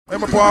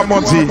I'm a poor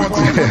Monty.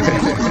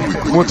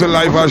 Motor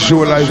live and show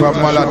live and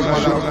malade.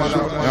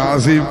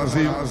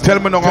 Tell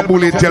me non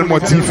bully, tell me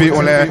TV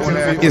on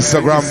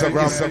Instagram.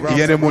 Il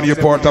y a des gens qui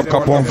portent up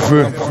cap en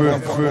feu.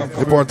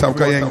 Ils portent up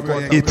quand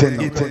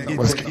eating.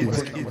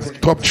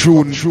 Top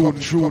tune.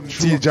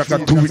 Teejah ka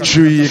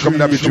 2-3 comme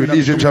d'habitude.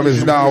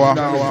 djtravis Dawaa.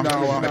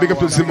 Big up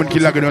tous ces gens qui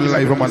lagent dans le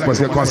live man parce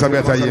que quand ça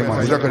va tailler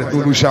man. Déjà que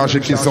nous charger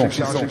qui sont.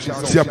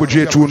 Si à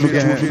jouer tune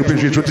nous peut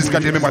jouer tout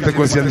 4e matin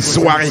comme c'est une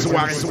soirée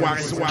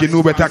qui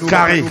nous met à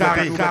carré,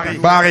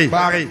 barré,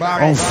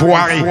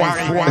 enfoiré.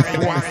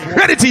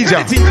 Ready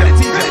Teejah.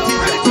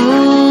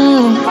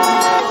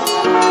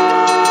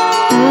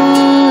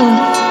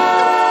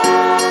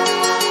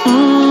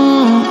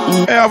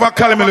 Et on va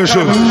calmer les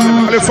choses.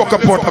 Allez, fuck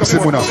up porte,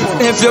 c'est mon.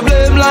 If you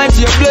blame life,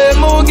 you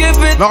blame who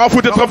give it. Non, on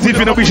fout trop petit,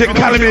 on est obligé de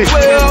calmer.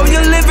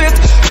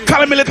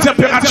 Calmer les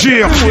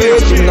températures.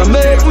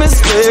 Make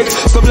mistake,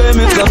 so blame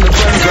it on the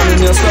friends and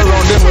you're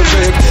surrounded with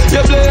fake.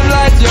 You blame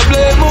life, you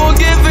blame who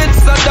give it.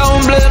 So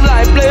don't blame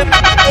life, blame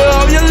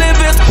how you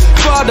live it.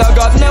 Father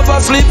God never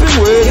sleeping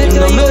with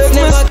you. Make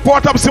mistake.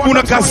 Porte up, c'est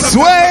mon cas.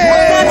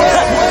 Swear.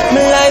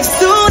 My life's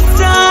too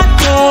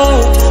dark,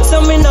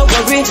 so me no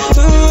worry.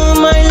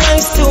 My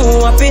life's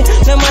too happy.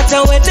 No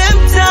matter where them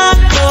talk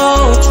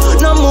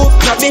about, no move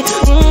crabby.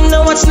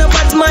 No watch no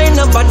bad mind,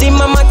 nobody.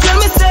 Mama tell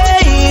me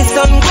say,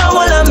 son, go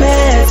all a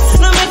mess.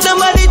 No make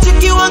somebody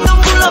trick you and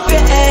come pull up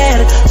your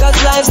head.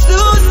 Cause life's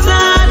too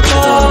sad.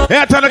 Et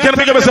attends, qu'elle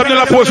fait que ça de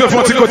la pause sur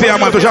le côté à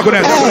moi, déjà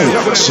connais.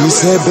 She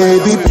said,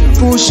 baby,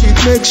 push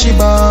it, make she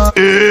bad.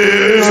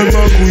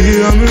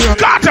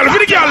 Cartel, viens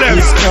de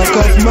garder. Stack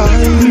of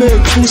mine,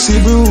 make pussy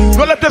blue. Je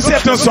vais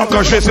laisser un son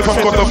quand je sais pas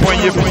encore ton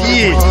poignet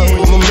prier.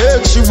 I'ma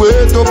make she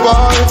wait up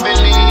all.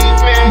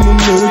 Believe me. I'ma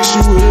make she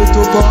wait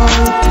up all.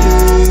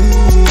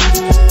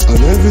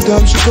 And every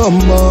time she come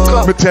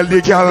back, me tell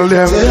the girl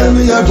them. tell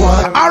me a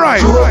boy.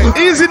 Alright,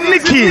 is it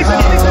Nicky?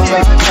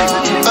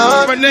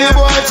 My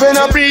boyfriend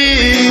a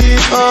breathe.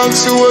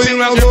 Ask you where you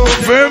go.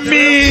 For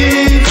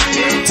me,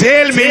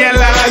 tell me a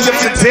lie,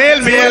 tell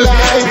me a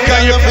lie.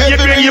 Can you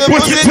bring your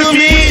pussy to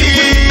me?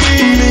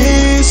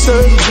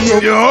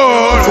 Yo,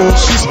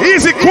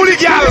 easy, coolie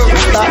girl.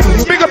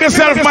 Pick up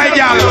yourself, my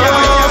girl.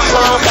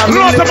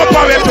 Not of a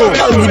power,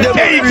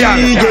 hey,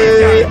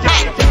 girl.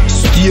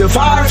 Stay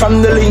far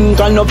from the link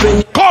and no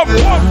play. Come.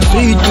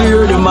 See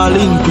clear them a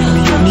link with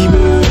me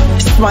anyway.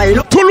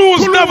 Smile. To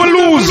lose, never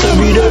lose.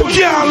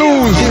 Can't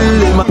lose.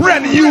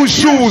 Brand new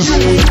shoes.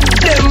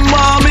 Them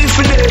mommy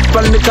for that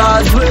from the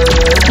causeway.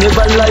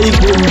 Never like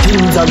when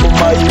things are go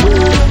my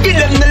way. Give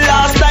them the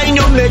last time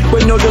you make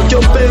when you look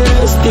your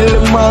best. Till the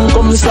man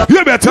comes up.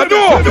 You better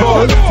know.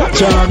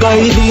 Jah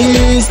guide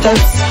these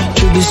steps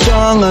to the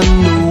strong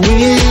and the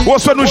weak.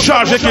 What's when we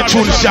charge que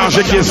tune,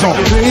 charge que son.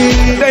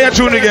 There you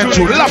tune again,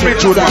 tune. Lap it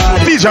tune.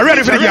 Teejah,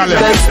 ready for the girl.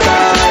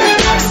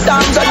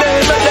 Dance a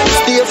day, make them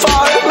stay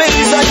far. Me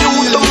is a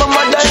youth, my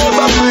mother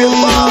never pray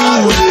for.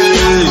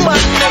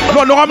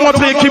 Non, nous allons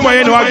montrer qui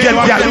moyen nous get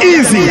girl.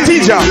 Easy,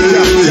 Teejah.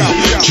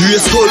 Tu es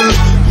school.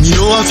 Me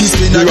know if he's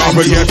been a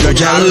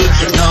gal.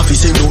 Now if he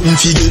say nothing,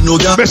 fi get no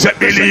gal. Best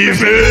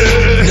believe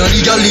it. Now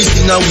the gal is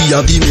thing, now we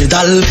have the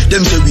medal.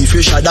 Them say we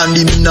fresher than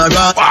the mineral.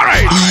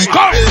 Alright,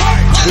 come.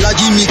 Gal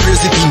give me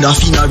crazy in a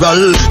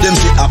funeral. Them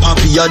say a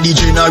papi a the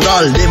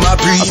general. Them a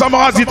pre. Ça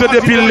m'a dit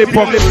depuis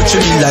l'époque.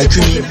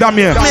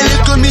 Damien,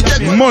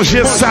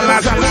 manger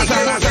salade.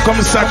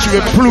 Comme ça tu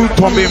veux plus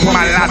tomber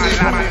malade.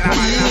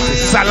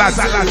 Salade.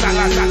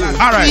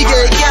 Alright.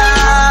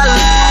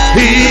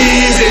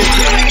 Easy.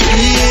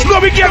 No,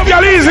 we get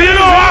girl easy, you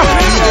know.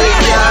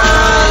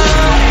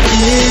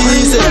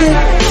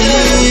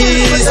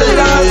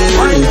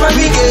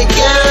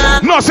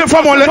 No, c'est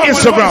from on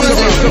Instagram.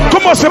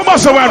 Come on, c'est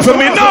muscle wine for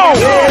me. No.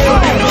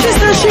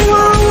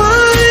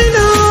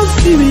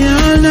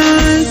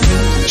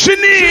 She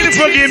need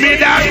to give me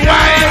that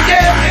wine.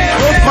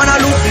 Man, I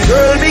look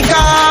girl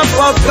because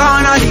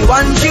popcorn and the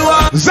one she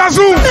want.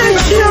 Zazu.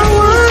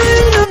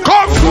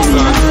 Come.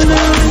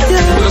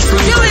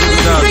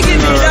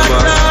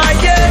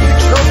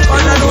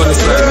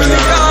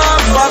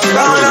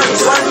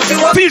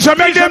 Teejah,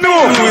 make them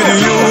know.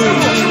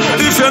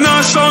 If you're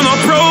not showing no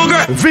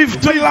progress, Vive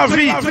de la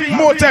vie,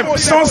 motem,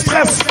 sans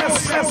stress.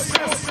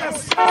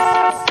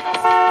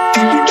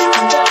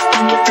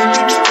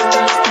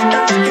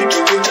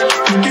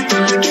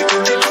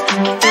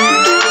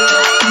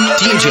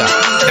 Teejah,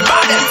 the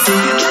baddest.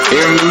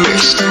 In the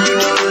mix.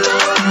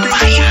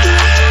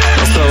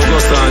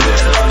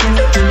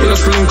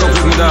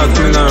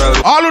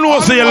 All who know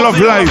say you love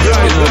life.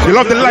 You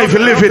love the life you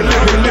live in.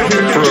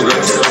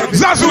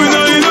 That's what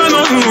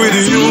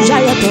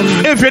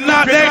if you're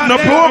not there, no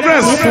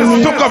progress.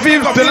 Donc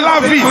vivre de la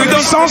vie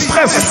sans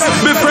stress.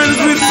 be friends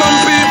with some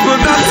people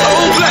that's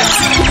hopeless.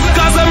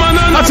 Cause I'm on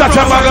I chat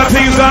about the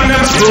things on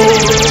them true.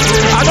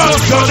 I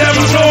don't tell them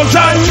no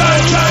time.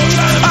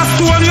 Ask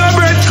where your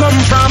bread come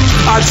from.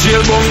 I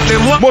jail bunk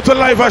them what. Motor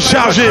life a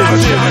chargé.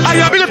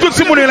 Big up tout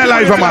le monde in la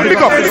life, man. Big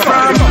up.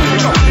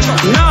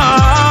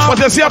 Nah. But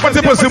you see, I put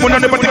the pussy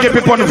on the body keep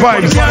it on the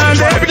vibes.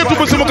 If you get to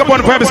pussy on the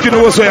vibes, skin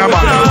also, yeah,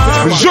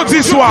 man.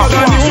 Jeudi soir,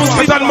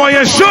 c'est un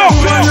moyen chaud.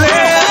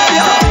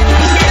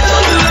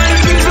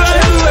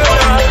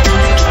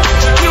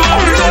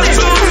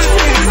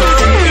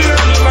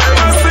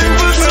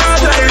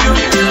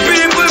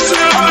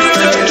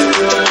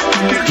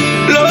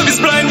 Love is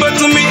blind, but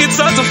to me it's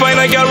hard to find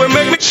a girl will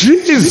make me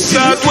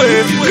that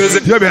way. Cause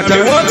if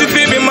they want to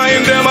be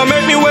behind them, I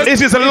make me wait.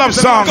 This is a love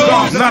song,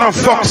 not a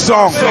fuck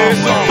song.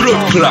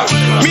 Blood clot.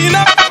 Me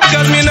not,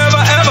 cause me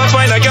never ever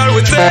find a girl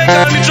with take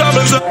all me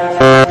troubles.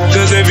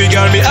 Cause every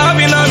girl me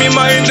having on me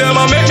mind them,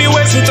 I make me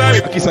waste some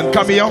time. Kiss and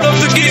cameo. Love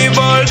to give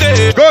all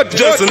day. Good.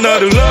 Just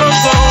another love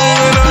song,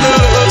 another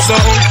love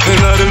song,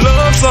 another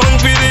love song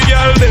for the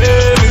girl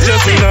there. It's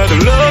just another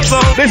love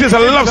song. This is a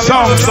love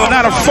song,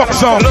 not a fuck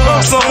song.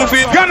 Love song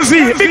for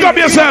Ganzi, big up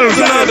yourself.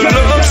 another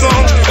love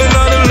song,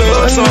 another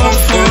love song,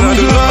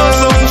 another love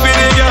song for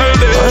the girl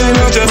there.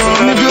 It's just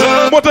another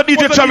love. Moto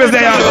djtravis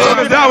there,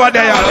 Dawaa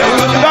there,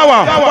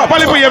 Dawaa.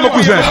 Parlez pour mon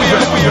cousin.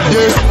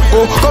 Yeah,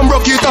 oh, come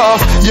rock it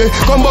off, yeah,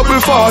 come bubble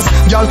fast.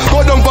 Girl,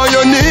 go down on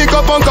your knee,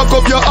 up and cock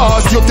up your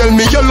ass. You tell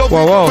me you love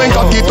when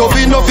cock it up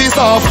enough is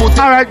off.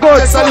 Alright, good.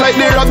 Yes, I like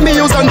the rap me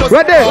use and just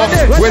Ready?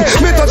 when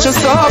me touch your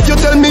stuff, you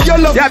tell me you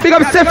love. Yeah, big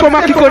up safe for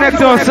ma qui connecte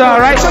ça,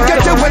 right?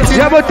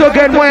 Y'a votre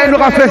gain moyen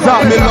nous a fait ça.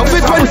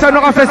 Pour ça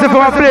nous a fait ça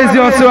pour ma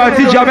plaisir sur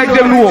Teejah avec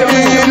des lourds.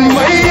 In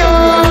my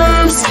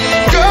arms,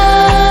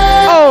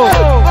 girl. Oh,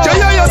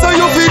 Yeah, so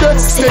you feel the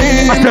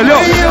same. attends-le.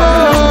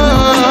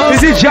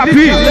 Is it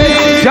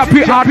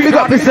J'appuie hard, big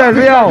up yourself,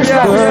 yo.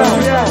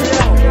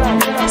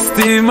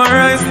 Steam my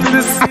rise to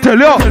this.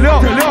 Attends-le.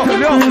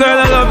 Girl,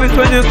 I love it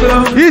when you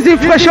come. Easy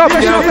fresh up.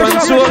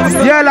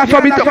 Yeah, la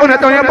famille te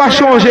connaît, on n'a pas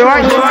changé,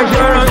 right?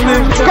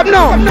 Comme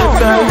non.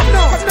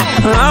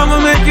 I'ma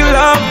make you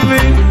love me,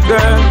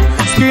 girl.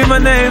 Scream my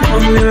name for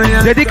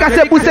me.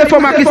 Dédicacé pour ces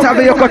femmes qui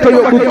savent yo quand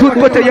yo tout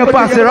côté yo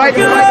passe, right?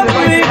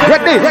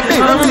 Ready?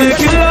 I'ma make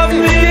you love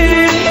me,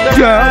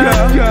 Yeah.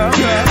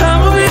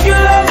 I'ma make you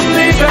love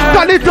me, girl.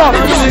 Turn it up.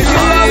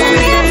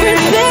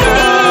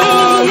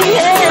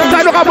 Ça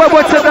nous rappelle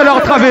votre set de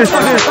leur travis.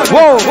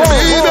 Wow.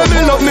 Baby,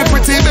 love me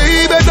pretty,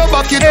 baby. Don't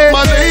back it up,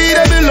 my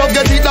lady. Me love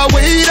get it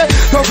away.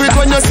 Love it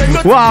when you sing.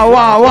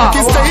 Wow.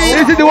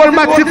 This is the whole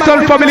Matic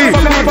Soul family.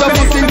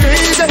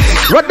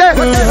 Right there.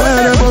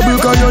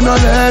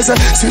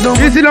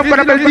 Ici, l'homme qu'on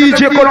appelle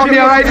DJ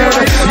Colombia, right?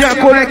 Bien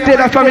connecté,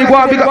 la famille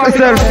Goa, big up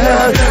yourself.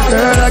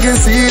 Girl, I can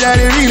see that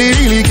it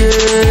really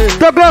cares.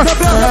 Douglas.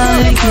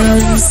 I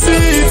can see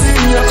it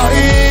in your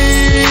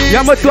eyes.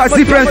 Y'a moi toi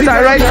different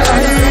style, right?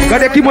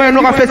 Regardez qui moi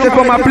nous a fait c'est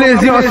pour ma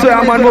plaisir en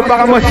soir, man, mon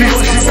paramotif.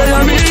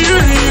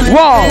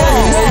 Wow.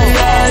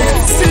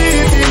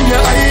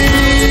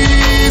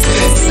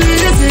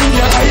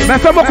 Mais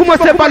fais-moi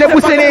commencer par les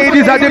pousser les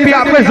Elisa depuis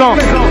à présent.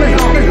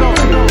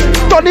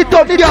 Tony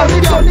Top, girl.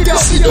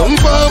 Sit down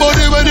for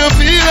body when you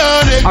feel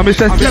on it. I'm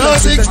Mr. Now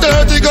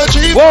 6:30 got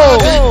cheap. Whoa.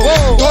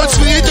 Don't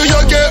sweet to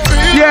you get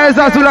free. Yes,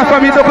 Azul, la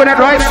famille te connaît,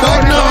 right?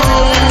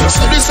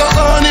 So this a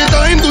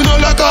anytime, do not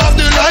lock off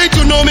the light.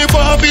 You know me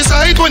pop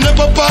beside when you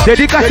pop up.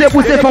 Dédicacé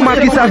pour ces femmes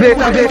qui savent,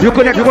 you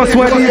connais le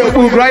soin du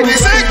boug, right?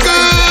 Say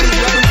good.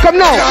 Comme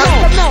non.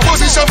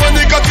 Position for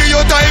the cocky,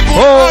 your type of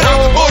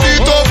banana. Body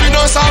tough, you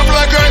know soft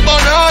like great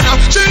banana.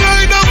 She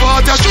like the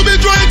water, she be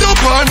dry to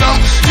panda.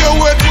 Your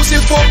wet pussy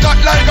fuck that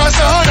like a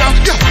sauna.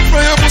 Yeah,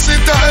 from your pussy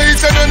tight,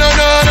 say na na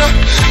na na.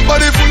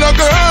 Body full of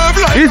curve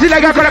like. Easy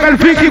like a color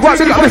Vicky, what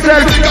big up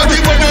yourself.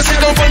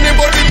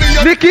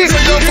 Vicky.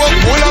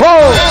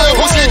 Oh.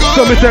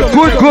 So Mr.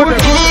 Good. Good,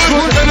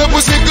 and the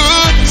pussy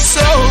good,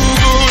 so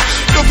good.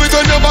 Don't fit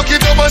on your back,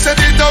 it up and set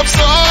it up,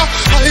 so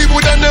I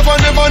woulda never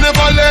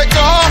let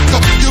go.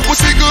 Your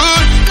pussy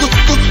good.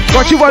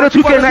 Quand tu vois le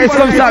truc est nice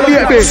comme ça,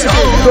 bien,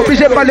 t'es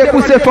obligé de pas les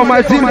pousser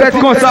formative bête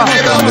comme ça.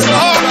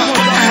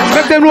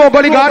 Make them know,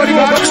 bodyguard.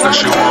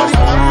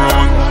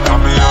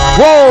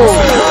 Whoa.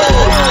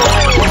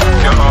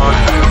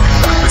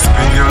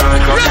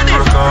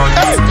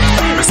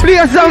 Play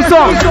a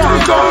song.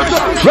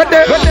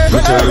 Ready? Me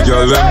tell the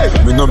girl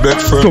them, me no beg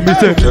friend. So me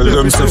say, tell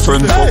them say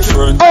friend fuck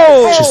friend.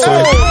 Oh. She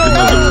say, me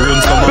no the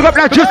rain summer. Pick up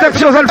la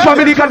juicexplosion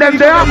family, got them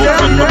there.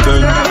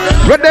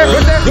 Ready?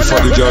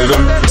 Before the girl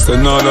them,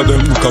 send all of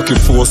them cocky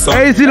force up.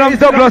 Easy long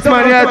Douglas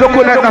man, yeah, don't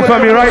connect the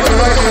family, right?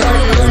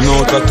 And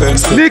out of 10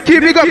 say, Nicky,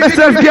 big up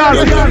yourself, girl.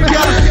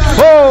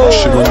 Oh.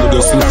 she want me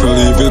to sniff and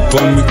leave it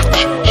on me.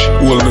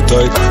 Hold me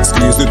tight,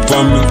 squeeze it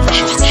on me.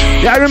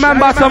 Yeah,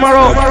 remember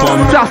tomorrow,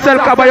 Sarcel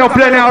Cabayo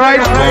playing,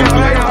 alright?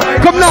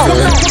 Come now. No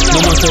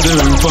matter the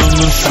ring from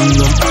my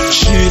finger,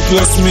 she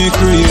bless me,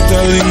 create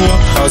a lingua.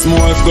 As my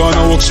wife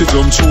gonna walk, she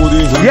jump through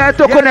the hood. Yeah,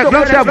 to connect,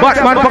 not the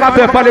Batman, pour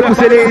rappeler pas les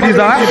pousser les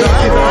Elisa, hein?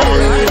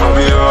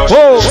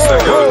 Oh.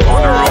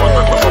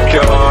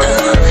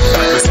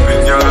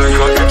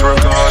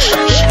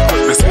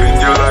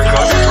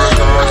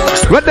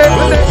 Ready?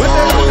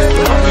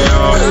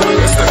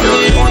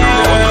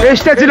 Et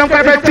je te dis, l'homme qui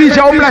fait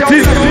Teejah au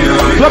platine.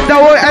 Drop the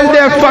whole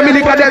LDF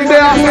family qui est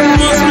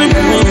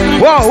there.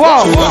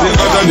 Wow.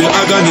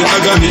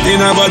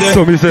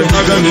 So me say.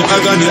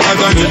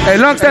 Et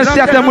longtemps,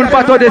 certains moun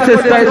pas trop de ces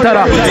styles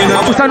là.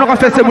 Pour ça, nous avons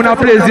fait ce moun à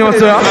plaisir,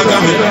 ça.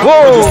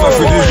 Wow.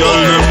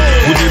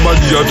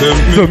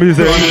 So me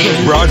say.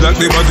 Broad like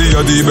the body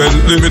of the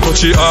Bentley. Me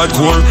touch it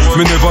hardcore,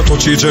 me never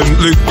touch it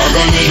gently.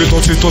 Me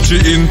touch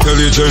it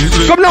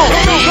intelligently. Come now.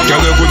 Girl,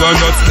 you good and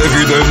that's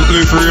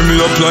evidently. Free me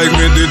up like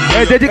me did.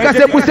 Et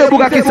dédicacé pour ces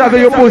bougas qui savent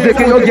poser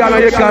que vous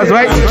gagnez les cases,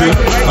 right?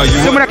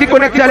 C'est mon qui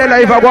connecte à la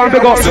live à voir un peu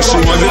go. So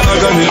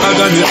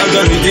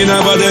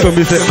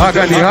me say,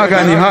 Agani.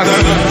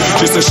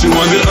 She said she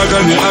want the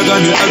agony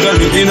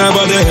in her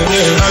body.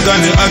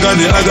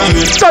 Agony.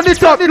 Turn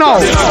it up now.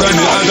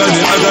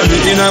 Agony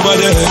in her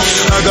body.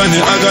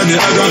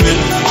 Agony.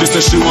 She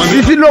said she want the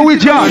Is it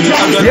Louisiana?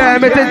 Yeah,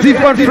 mettez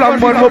different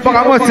flammes, mon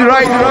paramount,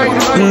 right?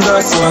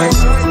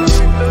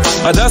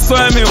 That's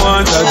why me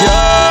want a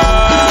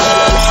girl.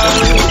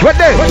 What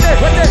day?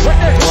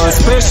 One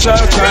special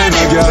kind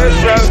of girl.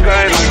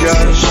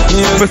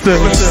 Yes.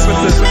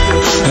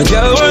 A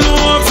girl when you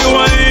want to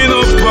wind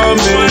up for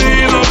me.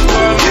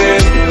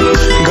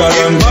 God,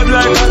 I'm bad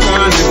like a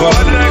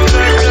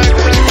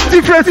carnival.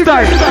 Different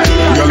style.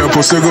 Girl, your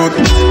pussy good.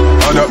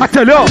 I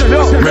tell you.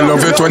 Me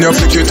love it when you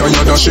flick it and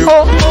you dash it.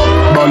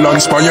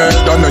 Balance by your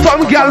head and then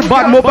Some girl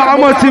bad, mo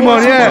paramount,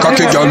 Simon, yeah.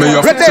 cocky girl, me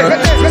your Ready?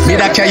 fit. Me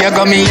that carry you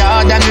got me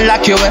hard and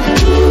lock you up.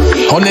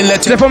 Only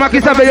let you C'est pour moi qui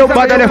savais yo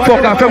bad dans les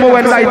fuck, fais-moi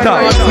un lighter.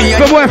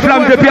 Fais-moi un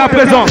flamme depuis à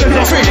présent.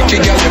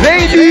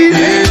 Ladies.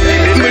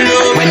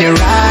 when you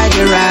ride.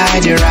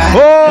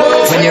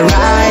 Oh. When you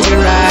ride.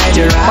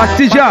 Parce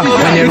que Teejah,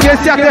 il y a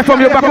certaines femmes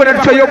qui ne pas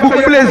connaître faire beaucoup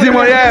de plaisir,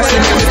 mon yeah.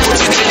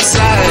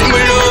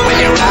 When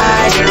you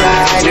ride.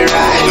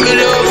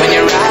 When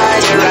you ride.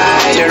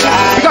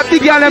 You got the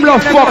girl them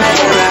love fuck.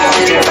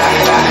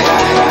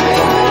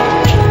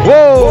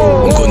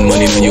 Whoa. Gun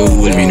money when you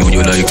hold me, know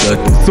you like that.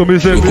 So me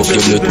say. You pop your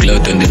blood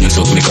clot and then you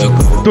suck me cock.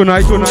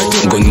 Tonight.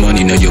 Gun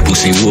money now your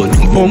pussy hole.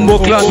 Bumbo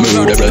clot.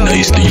 Murder and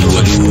nice to you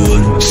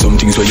alone. Some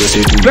things what you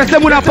say to me.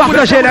 Laissez-moi la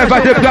partager les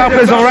vins depuis à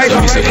présent, right?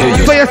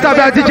 Soyez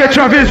stable à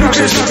djtravis.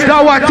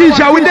 Dawaa,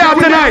 Teejah, we there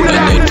tonight.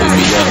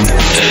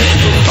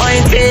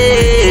 And to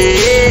me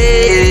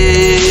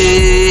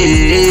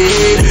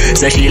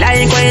So she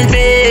like when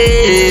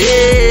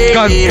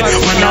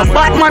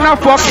Man a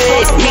fuck.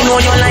 me know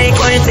you like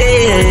when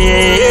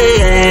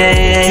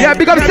Yeah,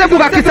 big up c'est pour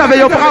qui savait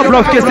yo prend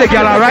bluff que c'est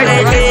gars là, right?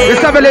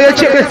 Vous savez les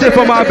checker c'est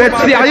pour ma bête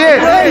sérieux.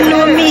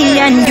 Know me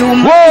and you,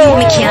 Whoa.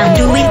 me can't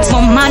do it.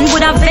 Some man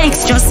would have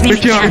vexed, just me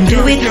can't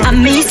do it. I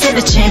me say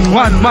the chain.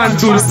 One man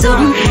do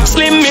Something.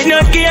 Slim me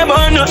not care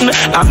about nothing.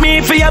 I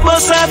me for your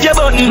boss off your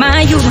button.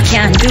 My you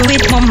can't do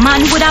it. Some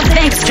man would have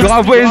vexed, just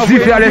Bravo Enzi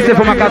fait laisser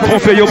pour ma quatre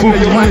tromper yo bout.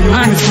 one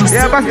man.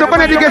 Yeah, parce que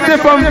connaît que c'est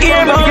femme.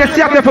 Que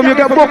certaines femmes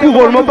qui ont beaucoup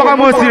rôle, mon parent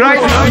aussi, right?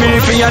 I me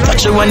for your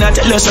touch you when I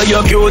tell you so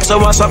you're cute. So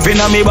what's up in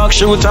me back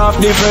shoot off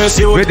the first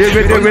you. Ready.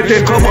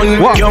 Come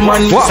on, Walk, your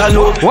man walk,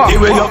 salute. walk, The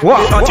way you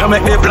walk. out you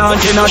make the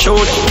plant in a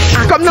shoot.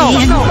 Come now.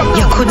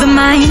 You could be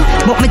mine,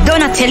 but me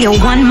don't tell you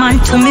one man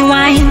to me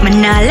wine.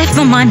 Man, I left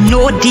my man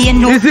no day,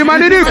 no. Easy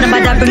man in it. But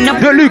I bring up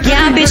The look.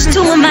 garbage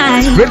to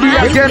mine. Ready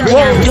again.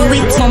 Can't do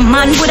it. Some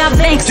man would have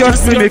vexed,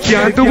 Just me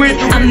can't do it.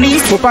 I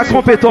miss. Faut pas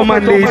tromper ton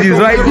man, ladies,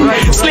 right?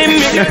 Slim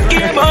me not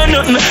care about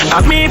nothing.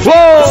 I me for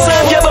Whoa. your boss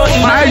off your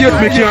button. My youth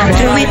me can't.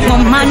 Do it,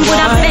 one man would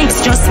have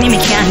vexed, just me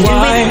can't do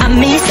it. I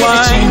miss the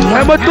chain.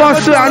 Un mot de toi,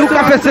 à nous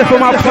qu'a fait c'est pour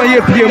ma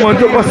premier pied, mon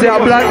Dieu, quand c'est à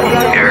blague.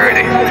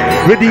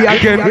 Ready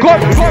again. Go.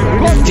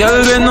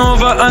 Girl bend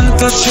over and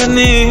touch your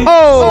knee.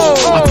 Oh.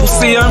 A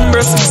pussy and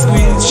breast me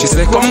squeeze. She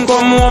said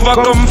come over,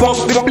 come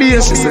fuck the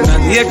place. She said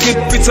and you keep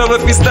it up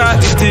if you start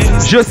it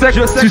is. Je sais,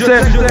 tu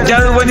sais.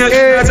 Girl when you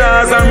get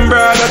jazz and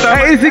brother.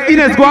 Hey, easy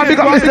Guinness, go and pick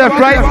up yourself,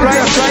 right?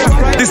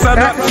 This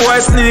and that boy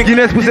sneak.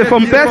 Guinness pour ses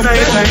femmes bêtes.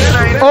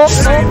 Oh.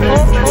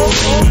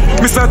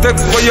 Mr.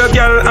 Text for your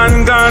girl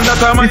and gone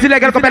that a man. Ici les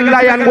gars comme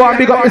Lion, go and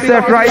pick up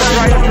yourself, right?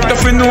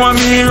 If you know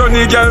me run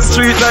the girl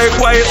street like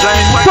white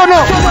line. So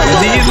no.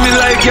 Need me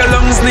like your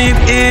lungs need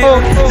air.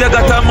 You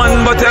got a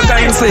man but your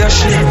kind say a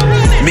shit.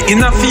 Me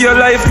in a fear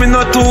life, me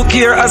not too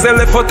care. As I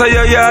left out of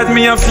your yard,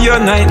 me a fear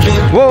night.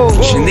 Wow.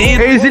 She need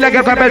Et ici les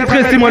gars comme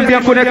Tracy, mon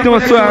bien connecté en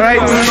soir, right?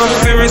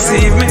 enough to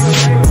receive me.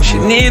 She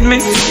need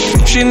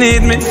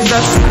me.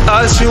 That's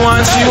all she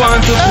wants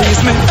to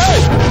please me.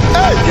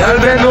 Girl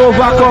bend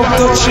over, come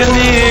touch your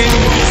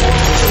knee.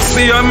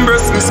 See your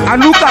breast, miss.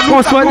 And look at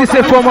François, this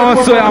is for my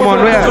soir,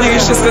 man, where?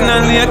 Please, she said,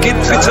 and naked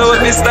picture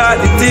with me start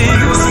the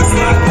tease.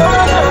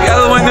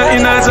 Girl, when you're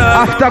in a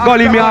job. After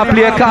Gully, me a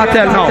play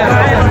cartel now.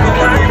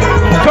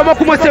 Comment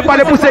commencer à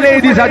parler pour ces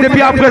ladies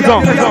depuis à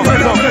présent?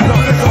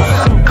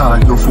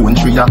 Call your phone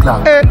 3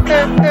 o'clock.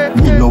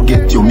 Me no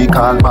get you, me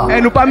call back.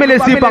 Et nous pas me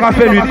laisser par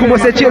affaire lui. Comment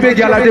c'est Tiébé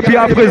là depuis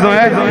à présent,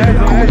 hein?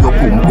 Call your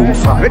pum pum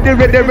fat. Ready.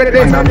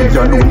 And I need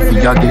your loan for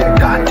you get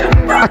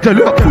that.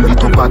 Attends-le. Pull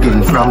it up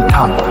again from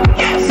top.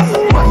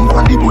 Wine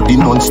on the body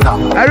non-stop.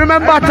 I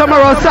remember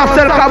tomorrow,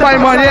 Safsel Kabay,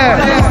 man,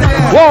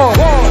 yeah. Whoa.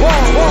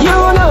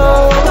 You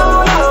know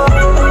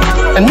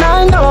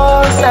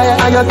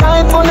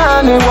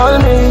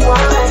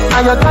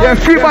Yeah,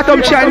 free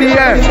bottom Chinese,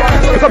 yeah.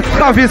 Comme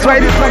Travis,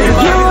 right?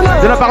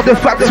 De la part de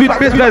Fat Sweet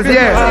Business,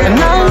 yeah.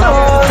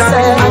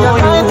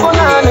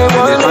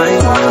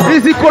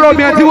 Easy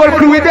Colombian, the whole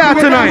crew is there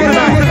tonight.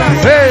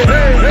 Hey.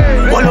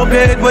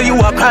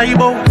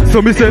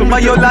 So me say, I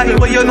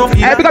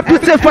pick up to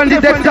say fan the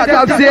deck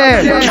that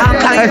here.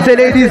 I say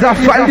ladies are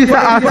fan this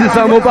artist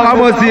and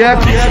apparemment here.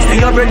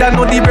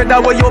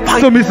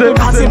 So me say,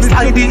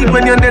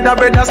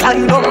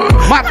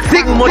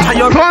 Maxi,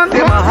 con,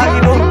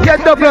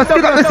 get Douglas,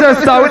 pick up the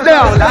sister with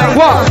there.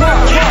 What?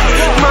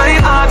 My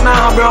heart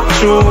now broke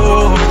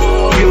through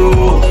you.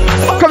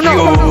 Come now.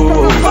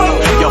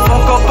 You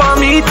fuck up on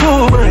me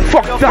too.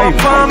 Fuck time.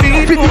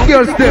 50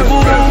 girls there.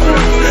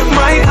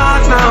 My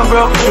heart now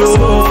broke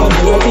through.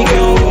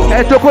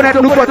 Et te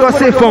connaître nous quoi toi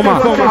c'est format.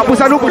 Après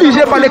ça nous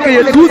obligé par les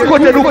cahiers tout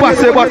côté nous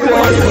passer.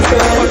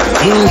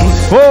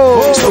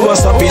 Oh. So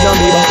what's up in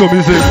me? So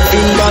music.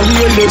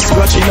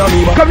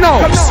 Come now.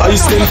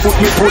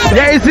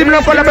 Yeah, it's him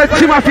now for the best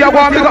team of your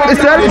one because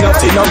itself.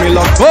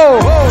 Oh.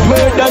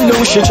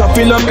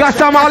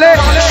 Gassa Marley.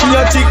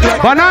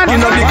 Banane.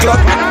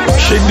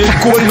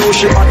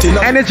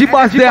 Energy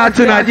boss there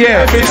tonight,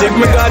 yeah.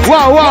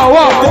 Wow, wow,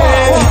 wow.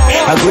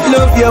 I would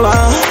love you,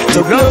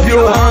 to love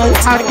you.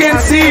 I can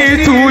see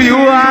it through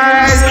your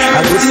eyes.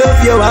 I would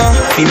love you,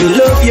 if you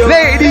love you.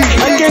 Lady,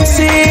 I can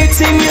see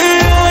it in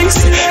your eyes.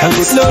 I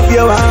would love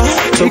you.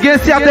 You can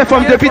see after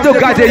from the video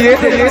garder,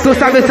 so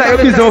ça veut ça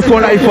qu'ils ont fait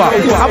life.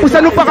 Après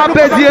ça nous pas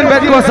rappeler dire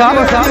bête comme ça.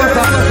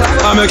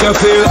 I make you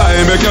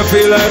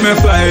feel like me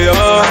fly.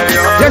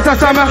 Yes,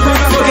 ça m'a.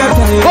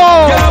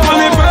 Oh.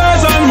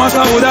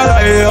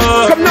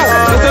 Come now.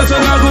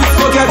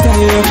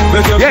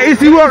 Yeah, it's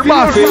the world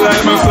boss.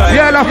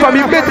 Yeah, la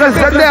famille maîtresse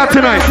is there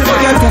tonight.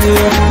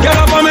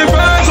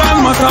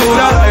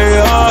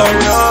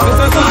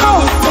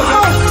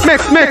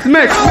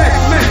 Mix.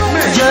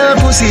 Your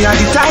pussy are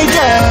the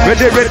tightest.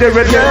 Ready.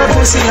 Your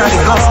pussy are the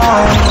gold.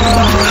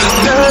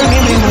 Girl,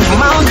 give me the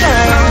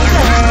mountain.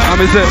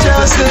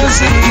 Just to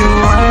see you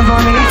wine for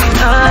me.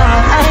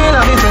 I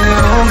love it when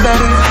you move,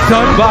 baby.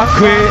 Turn back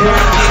quick.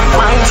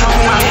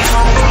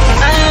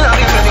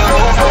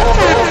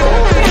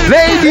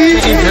 Lady,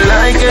 if you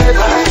like it,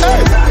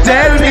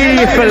 tell me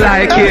if you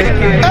like it.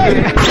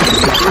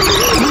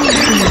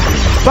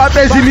 Pas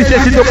plaisir, monsieur,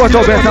 si tu comptes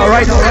au bête,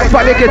 alright?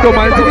 Pas les keto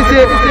man, si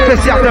monsieur, fais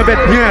certains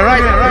bêtes bien,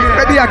 right?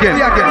 Ready again.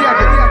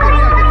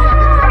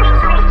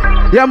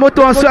 Y'a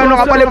moto en soir, on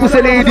n'aura pas les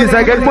pousser les ladies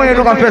again. Moi, on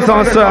aura fait ça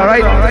en soir,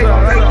 right?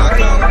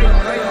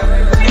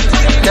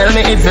 tell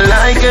me if you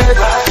like it.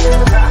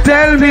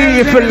 Tell me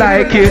if you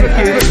like it.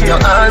 You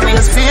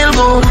always feel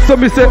good. So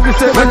me say,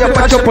 when you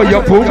patch up on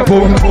your boom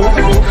boom.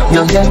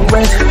 You get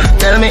wet.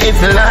 Tell me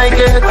if you like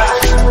it.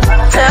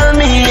 Tell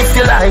me if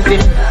you like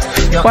it.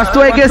 Parce que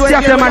toi, il y a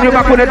certains man qui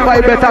ne connaissent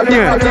pas bête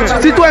bien.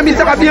 Si toi,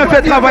 ça va bien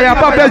fait travail,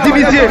 pas faire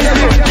diviser.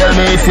 Tell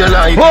me if you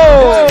like it.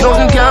 Oh.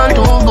 Nothing can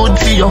do good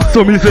for you.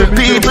 So me say,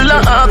 people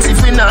are ask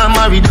if we not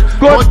married.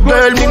 But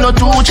girl, me no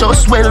too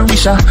just well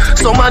wisher.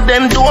 Some of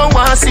them don't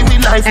want to see me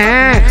life.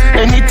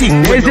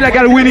 Anything. Is it like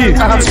a Winnie?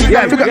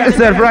 Yeah, pick up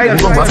yourself, right?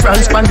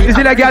 Is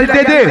it like a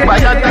Dede?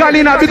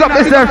 Kalina, pick up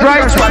yourself,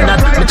 right?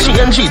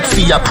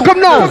 Come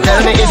now.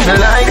 Tell me if you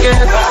like it.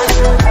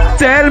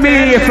 Tell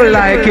me if you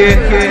like it.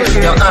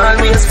 You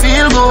always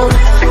feel good.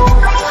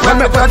 When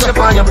me touch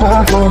upon your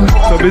pom pom,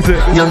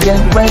 you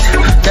get wet.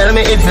 Tell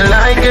me if you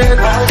like it.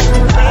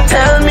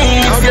 Tell me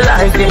if you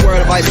like it.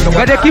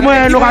 Regardez qui moi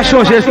on aura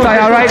changé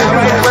style, right?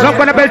 Donc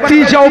on appelle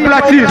Teejah au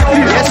platine.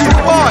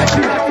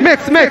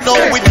 Mix.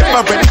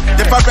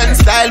 Different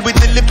style with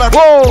delivery.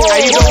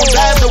 I don't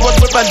have the work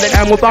with balance.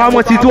 And what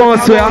I'm to do on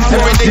swear,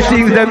 the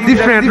things them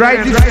different,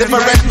 right?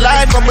 Different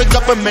life from the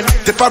government.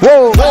 Different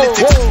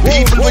politics.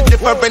 People with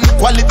different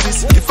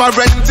qualities.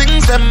 Different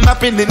things them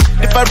happening.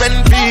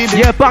 Different feelings.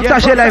 Yeah,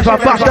 partagez life,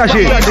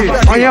 partager.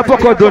 On y a pas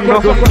qu'on donne,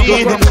 non?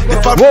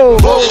 Wow.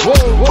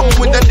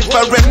 With a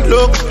different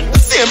look.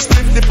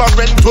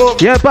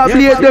 Y'a pas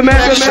oublié demain,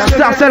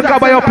 Sarcelle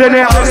Cabaye en plein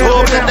air.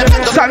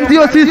 Samedi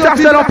aussi,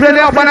 Sarcelle en plein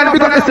air, banane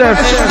big up yourself.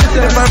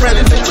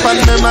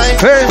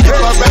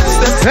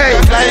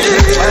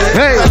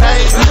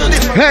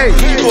 Hey.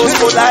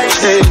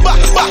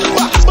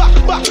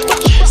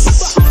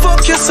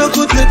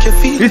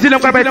 Ici, on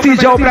va mettre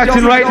Teejah au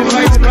platine, right?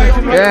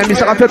 Yeah, mais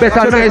ça va faire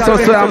better nice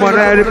also, I'm on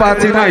the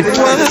party nice.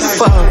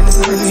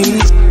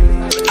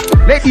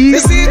 Ladies. The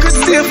secret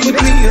safe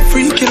with me, a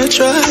freak in a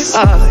try.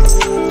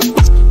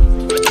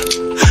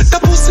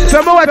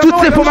 Fais-moi ouais, toutes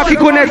ces femmes qui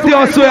connectent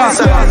en soi.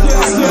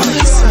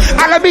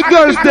 À la big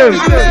girls, them.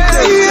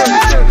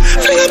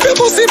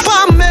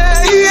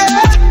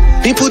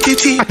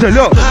 Attends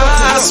là.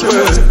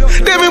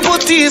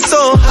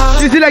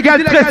 Ici la gars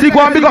très si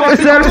quoi, big up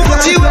yourself.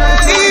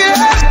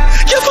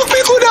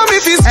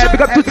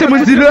 Big up toutes ces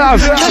monde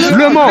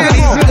Le Mans,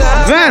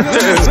 Vince.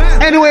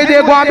 Anyway,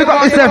 they go, big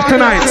up yourself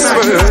tonight.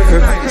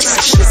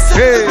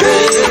 Hey.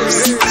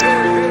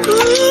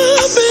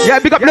 Yeah,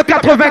 big up le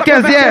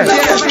 95, yeah.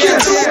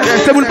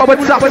 C'est mon pas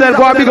de Sarcelle,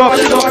 go, big up.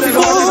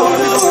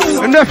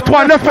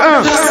 9-3,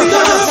 9-1.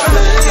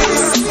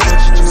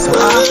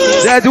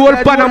 Yeah, the whole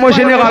Panama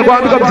general, go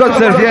and pick up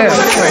yourself, yeah.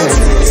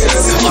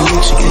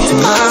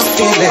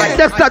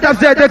 Dexter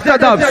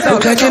Dubs.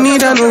 Look like you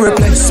need a new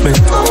replacement.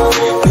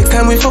 Next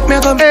time we fuck me, I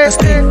got make a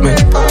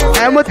statement.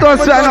 I'm a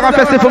toss, I'm not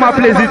a for my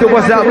place to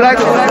what's up, like.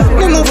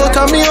 Me move out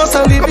of me house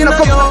and live in a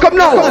Come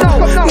now.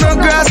 No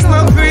grass,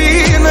 no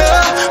green.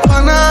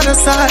 On the other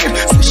side,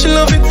 say she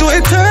love it to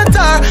a third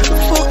time.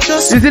 Fuck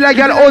just. Is it like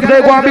an old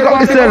day, go and pick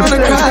up yourself?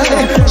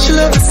 She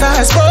love the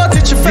size, but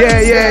it's your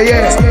face.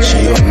 Yeah.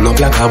 She open up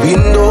like a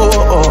window,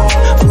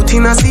 put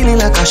in a ceiling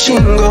like a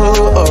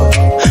shingle.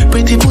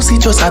 Pretty pussy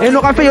just a. Et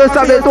nous rappelons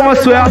ça avec toi,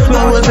 soir.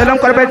 C'est l'homme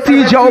qu'on appelle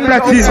Teejah au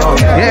platine.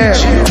 Yeah.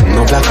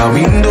 No black a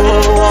window.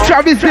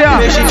 Travis there.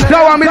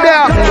 Dawaa me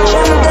there.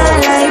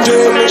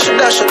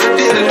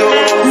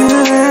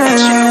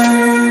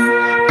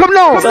 Come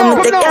now.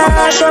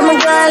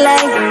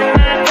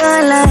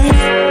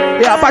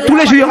 Yeah, pas tous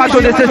les jours il y aura de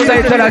cette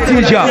side c'est la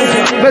Teejah.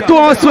 Mais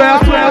toi en soir.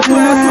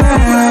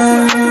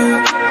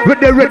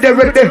 Ready.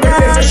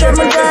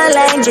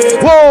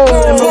 Whoa.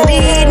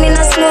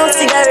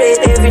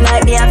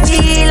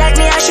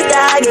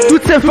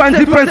 Toutes ces fans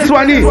ils prennent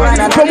soigner.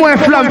 Comme un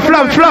flamme.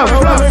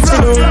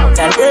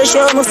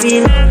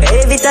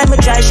 Every time I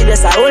try, she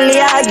just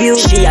only argue.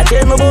 She a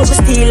tell me about my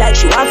steel like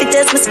she want to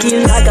test my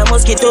skills. Like a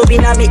mosquito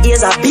in my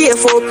ears, a beer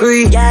for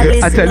free.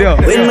 I tell you.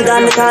 When me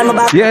gone, me call my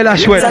back. Yeah, la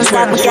chouette.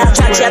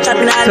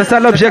 C'est ça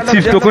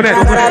l'objectif, tu connais.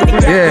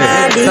 Yeah,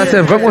 ça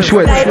c'est vraiment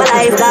chouette.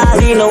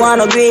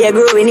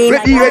 Ready. Who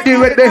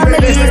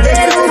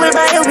will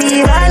buy a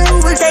weed and who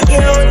will take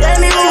it out? Tell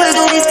me who will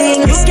do this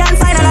thing. You can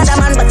find another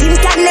man, but him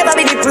can never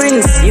be the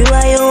prince. You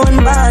are your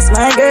own boss,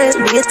 my girl,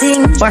 do your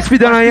thing. Pas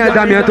speed dans rien,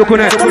 Damien, tu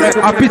connais.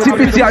 A petit,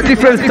 a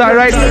different style,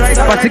 right?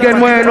 Parce que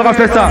moi, on aura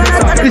fait ça.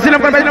 Ici, on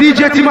appelle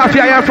DJ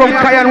Mafia from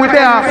Kayan with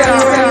there.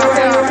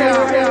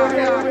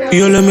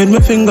 You let me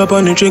finger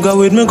on the trigger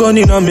with me gun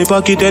in my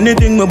pocket,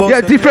 anything me box.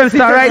 Yeah, different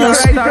style, right?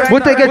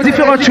 But they get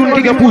different tunes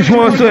qui pour jouer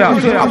en soya.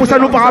 Après ça,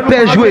 nous pas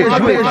rappel jouer.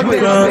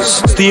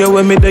 Stay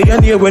with me day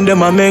and year when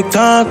them a make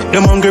talk.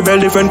 Them hungry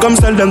belly friend come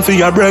sell them for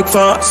your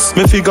breakfast.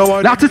 Me figure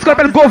out. L'artiste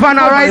s'appelle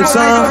Governor, right?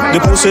 The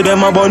pussy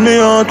them about me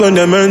out when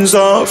them ends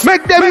off.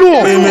 Make them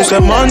know. Me say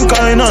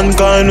mankind,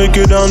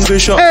 wicked and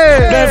vicious.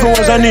 Devil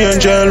was an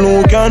angel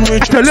who can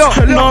reach.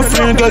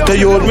 Nothing get a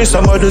youth, me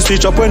somebody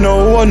stitch up when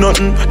no one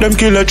nothing. Them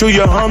kill it through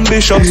your ambitions.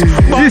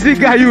 This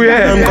guy you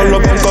yeah.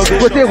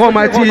 Côté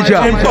Roma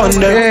Teejah.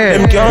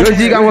 Yeah. Le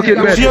zig a manqué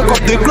de mettre. Shake up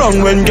the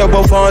ground when you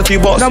go 40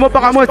 boss. Non, mon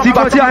paramount, il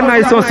partit à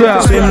nice en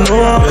soir.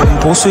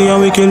 Pussy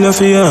and we kill you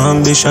for your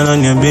ambition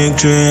and your big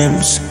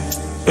dreams.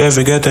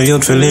 Every get a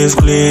youth to live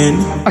clean.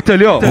 I tell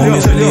you.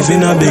 Homies to live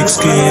in a big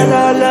scheme.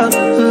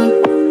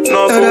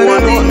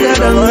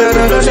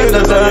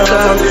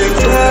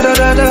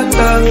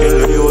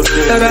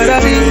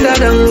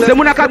 C'est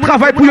mon qui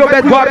travaille pour your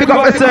bed, boy, pick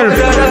up yourself.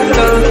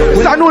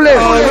 Ça nous lève.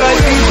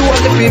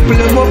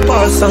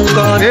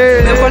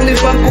 Never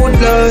live a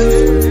good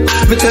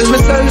life. Me tell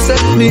myself,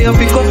 set me up,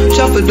 pick up,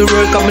 shuffle the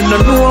world, come in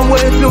and know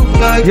what it look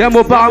like. Yeah,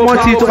 mon paramount,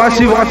 tu vas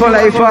suivre ton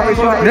life.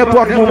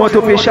 N'importe moment, tu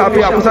peux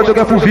échapper. Après ça, tu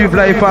vas pour vivre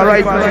life,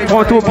 right?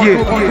 Prends ton pied.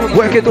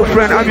 Work ton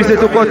friend, amuse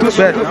ton corps tout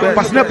bête.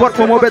 Parce que n'importe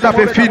moment, t'as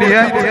fait fini,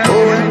 hein?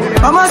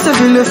 I must have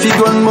feel if you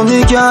gone,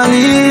 mommy can't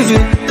leave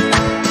it.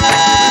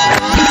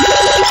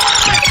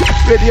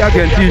 Ready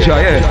again,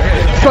 Teejah, yeah.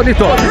 Turn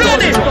it on.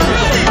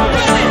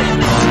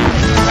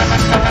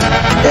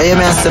 Yeah, you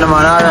may say,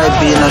 man,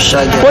 R.I.P. in a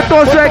shaggy.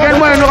 Autant se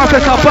également, on aura fait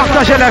ça,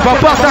 partager live,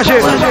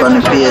 partager.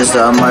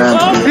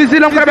 Ici,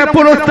 l'on va mettre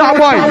pour le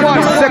Starboy,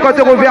 50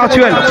 €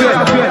 virtuel.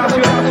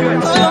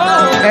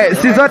 Eh,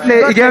 si autres,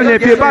 ils gagnent les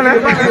pieds pas, hein.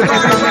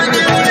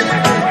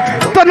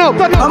 Turn up.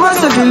 I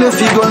must have feel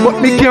if you gone,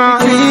 mommy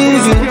can't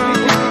leave it.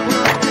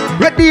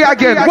 Ready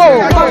again,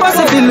 whoa. I must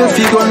have feel if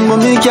you gone,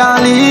 mommy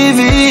can't leave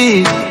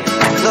it.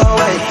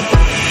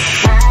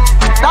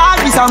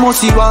 That is a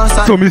must you want.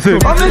 So me say,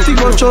 but if you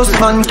go trust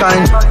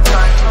mankind,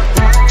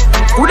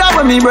 would have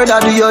when me brother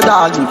do your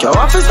dog? You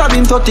have to stab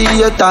him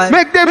 38 times.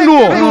 Make them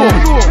know.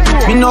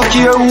 Me no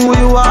care who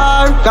you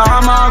are,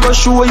 come on go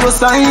show your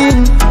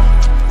sign.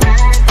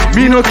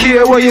 Me no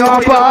care where you are.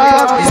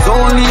 It's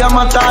only a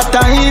matter of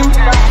time.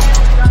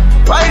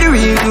 Why the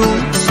real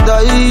youths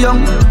die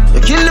young?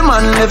 You kill the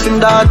man, left him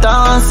daughter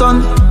and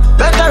son.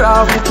 Better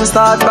off if you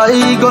start by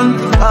gun.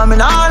 I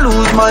mean I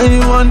lose my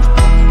one.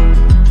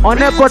 En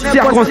n'importe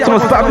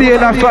circonstance, pas oublier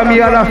la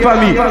famille à la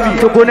famille.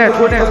 Tu connais.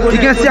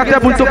 Il y a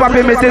certains pour ne pas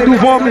mettre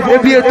devant et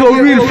puis ton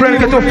real friend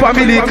que ton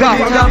family car.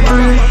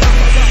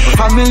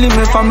 Family,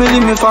 me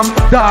fam.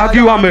 Dog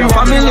you are me.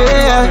 Family,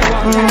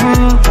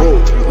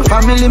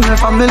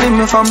 family,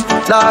 me fam.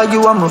 Dog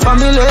you are my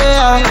family.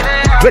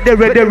 Ready.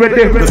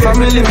 Me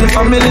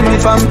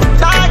fam.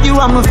 Dog you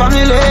are my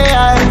family.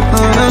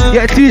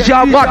 Yeah,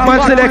 Teejah,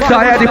 Batman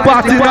selecta. Yeah, the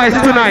party nice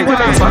tonight.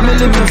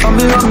 Family,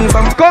 me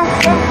fam. Come.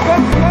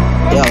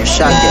 Yo,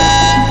 shaggy.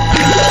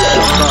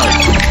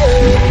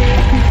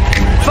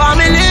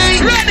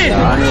 Family. Ready.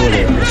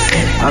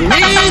 And me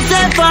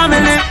say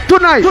family.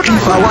 Tonight.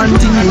 If I want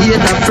to hate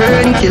a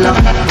friend killer.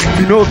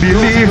 You don't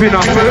believe in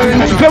a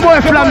friend. Fais-moi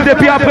une flamme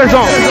depuis à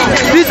présent.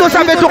 Si tu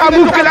savais tu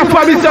remouves que la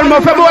famille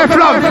seulement, fais-moi une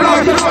flamme.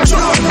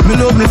 Me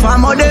love me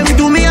family, them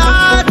to me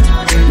heart.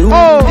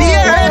 Oh, the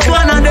earth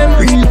one of them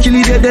real kill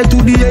it dead to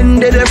the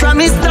end, dead from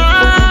me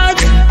start.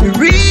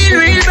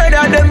 Real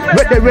better them.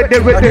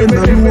 Ready.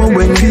 Know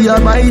when we are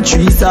by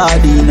tree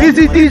sardine.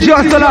 Easy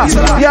Teejah cela.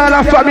 Y'a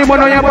la famille, mon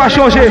nom y'a pas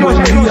changé.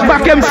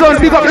 Bakem son,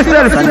 big up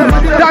yourself.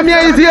 Damien,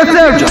 easy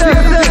yourself.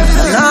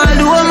 Now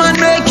the woman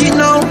make it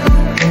now.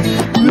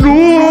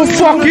 No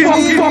fucking.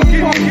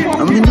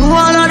 I mean, know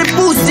all of the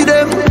pussy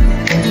them.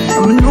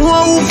 I mean,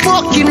 know who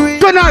fucking real.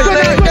 Tonight.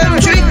 Them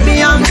trick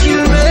me and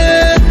kill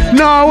me.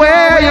 No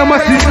way, you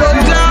must see.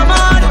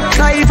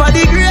 Life are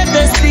the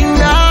greatest thing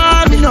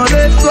that me no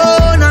left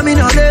go, na me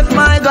no left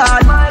my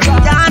God.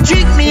 Can't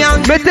trick me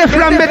and mettez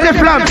flamme.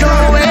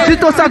 Si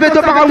tu savais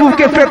tu pas remouver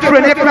que fait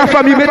freiner avec la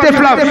famille, mettez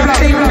flamme.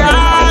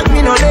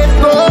 Me no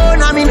left go,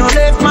 na me no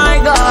left my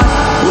God.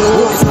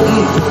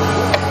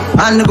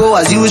 And go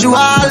as usual.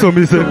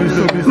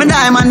 Me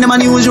diamond them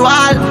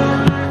unusual.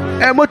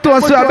 Un moto en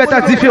soi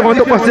bête différent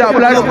de passer à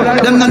blague.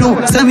 Them no know,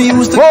 say me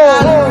used to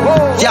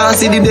can't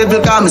see the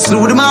devil come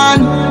slew the man.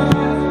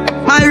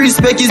 My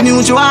respect is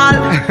mutual.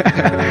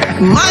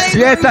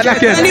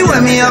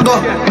 Anywhere me I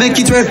go, make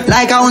it work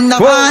like a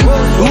underman.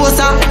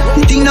 Rosa,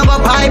 the thing no go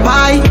pie.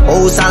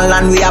 House and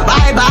land we a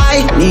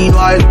bye.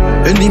 Meanwhile,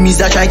 enemies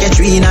that try get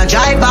tree in a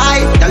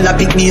drive-by. Y'all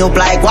pick me up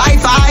like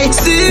Wi-Fi.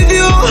 See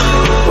you,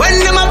 when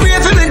them a pray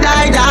for me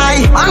die.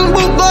 I'm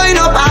book going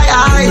up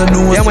high.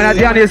 Yeah, when I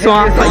dernier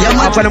son,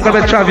 après them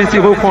come Travis,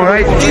 you reprend,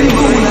 right?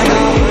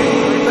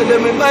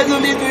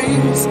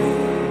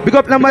 Big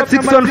up number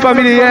 6 son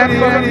family, yeah.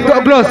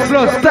 Douglas,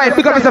 style,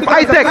 big up yourself,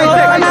 high tech.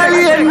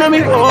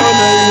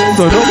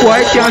 So no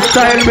boy can't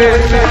style me.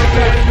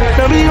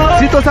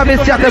 Si tu savais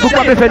si tu peux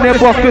pas faire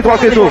n'importe quoi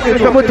que toi,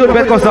 fais-moi tout le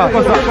mettre comme ça.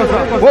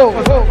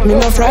 Me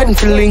no frightened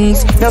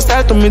feelings, me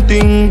start to me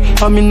thing.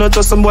 I mean not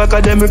just some boy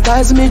cause them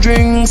reprise me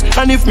drinks.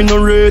 And if me no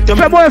rate them,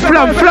 fais-moi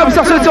flamme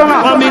sur ce son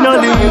là. I mean no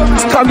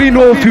live.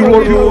 Camino if you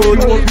roll.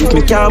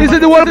 This is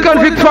the world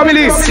convict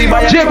family.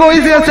 Jago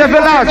is yourself a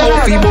large.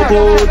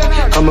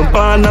 I'm a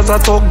born as a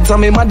thug, so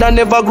me mother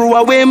never grew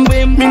a whim.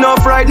 Me no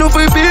frightened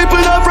for people,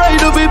 no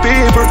frightened for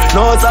people.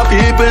 No some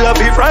people that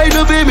be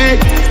frightened for me.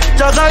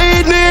 Just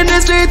hide me in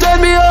the street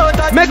and me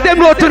out. Make them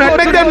know tonight,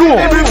 make them know.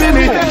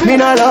 Me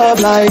no love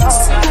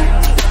likes.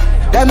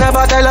 Them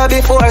never tell her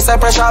before, say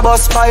pressure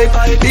bus spike.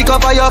 Pick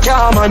up how you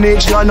can't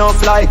manage, you no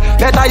fly.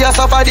 Better you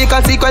suffer the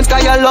consequence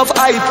cause you love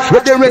hype.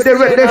 Ready.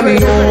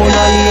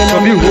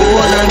 From you,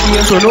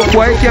 so no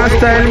boy can't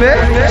style me.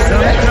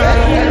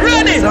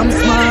 Ready. Some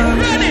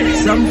smile,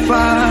 some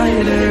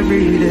fight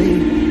every day.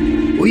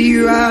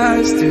 We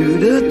rise to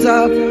the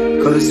top,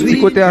 cause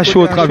we côté à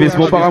chaud, Travis,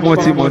 mon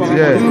paramenti, mon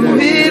dieu.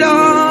 It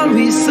all,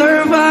 we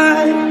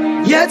survive,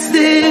 yet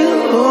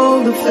still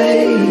hold the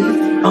faith.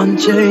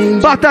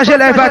 Unchanged. Partagez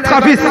live à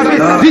Travis.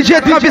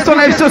 DJ Travis en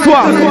live ce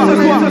soir.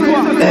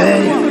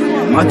 Hey,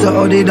 matter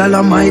how the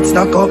dollar might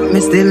stack up,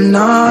 me still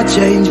not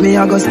change. Me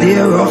I go stay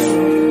rough.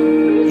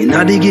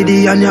 Inna the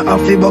giddy and you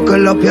have to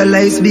buckle up your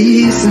lace.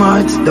 Be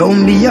smart,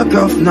 don't be a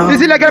gruff now.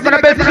 This is la gueule qu'on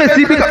appelle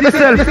Tracy, pick up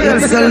yourself.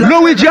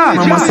 Louis-Ja,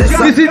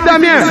 this is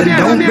Damien.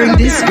 Don't bring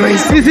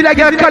disgrace. This is la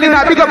gueule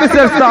Kalina, pick up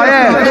yourself, star,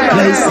 yeah.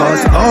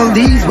 Cause all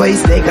these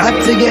ways they got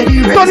to get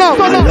erased.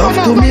 Love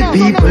to me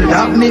people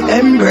that me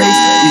embrace.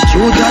 The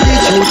truth are the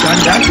truth and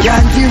that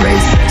can't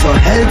erase. So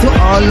hell to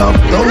all of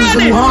those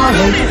who are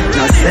hate.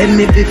 Now send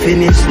me to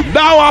finish.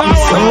 Dawaa.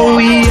 So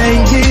we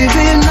ain't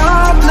giving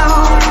up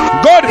now.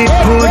 Good. It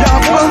put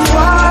up a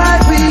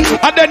fight,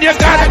 and then you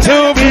got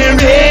to be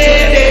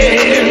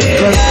ready.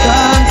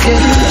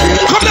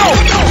 Come now.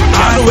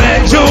 And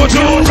when you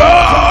do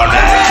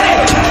rolling,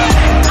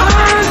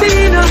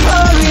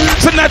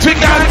 tonight we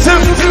got to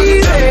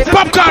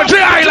Popcorn J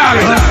Island.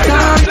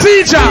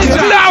 Teejah,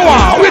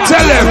 Dawaa, we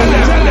tell them.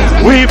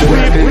 We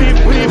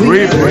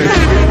pray.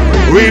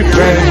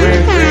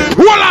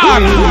 Hold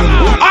on.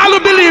 All who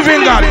believe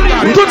in God.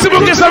 Tutsi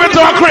Buki Sabe to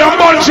a crayon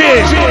bunch.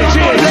 Let's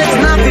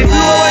not be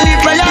blowing it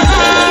by your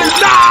hand.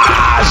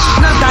 Dash.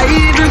 Not a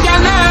evil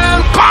can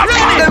harm.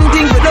 Them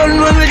things we don't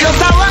run, we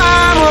just a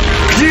warm up.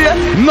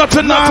 Yeah.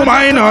 Nothing not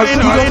minus.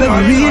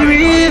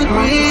 Real.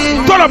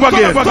 Turn up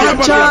again.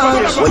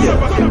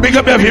 Big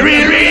up every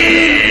real.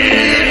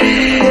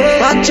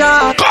 Watch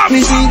out.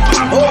 Me see.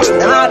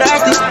 Now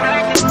that's it.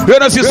 You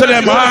don't see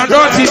them, man.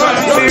 Dirty.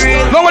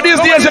 Nowadays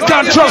days you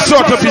can't trust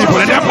sort of people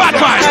and they're bad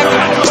mind.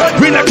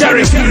 We not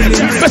carry.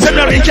 Listen,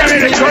 we carry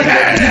the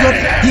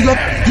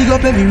Dig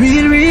up every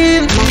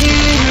real.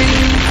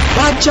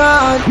 Watch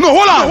out. No,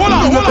 hold on.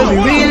 Dig up every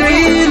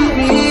real.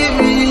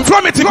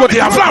 From it to go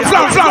there. Flam.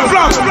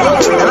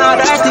 Now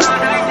that's it.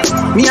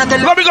 Me a tell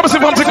let me go see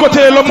from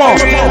Ticote Lomo.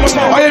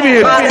 What you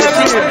mean?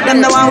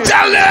 them the one.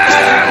 Tell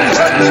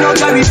them. Me no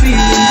carry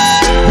feelings.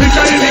 We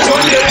carry the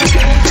gun there.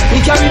 Me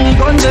carry me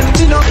gun them,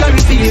 me no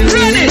carry feelings.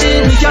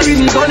 Me carry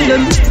me gun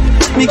them,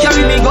 me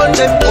carry me gun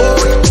them.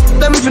 Oh,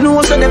 them if you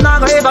know so them not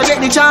gonna ever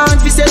get the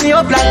chance. We set me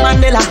up like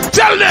Mandela.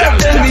 Tell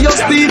them. Envious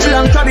people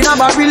and crab in a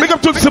barrel. Make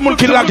up to the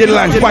monkey lag in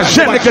line. But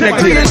gently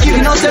connected.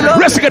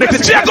 Rest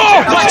connected. Jago.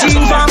 That's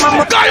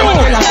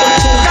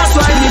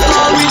why we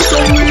call it so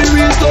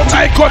real.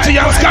 I got the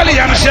young Scully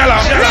and Shella.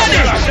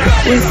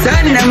 We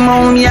send them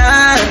home,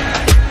 yeah.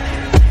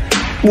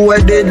 Boy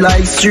dead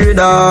like straight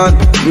dog.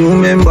 You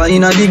remember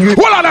in a degree.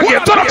 Hold on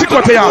again, turn up the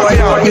cut here.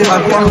 You a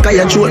punk,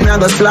 I throat me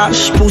and go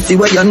slash. Pussy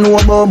where you know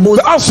about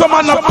booze. How some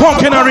man not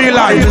punk in a real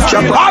life.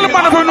 All the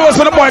man who knows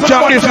that the boy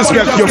can't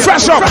disrespect you.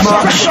 Fresh up.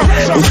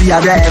 Pussy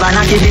a drive and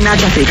a kid in a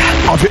traffic.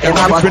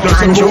 Ever but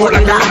man show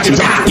with that.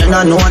 You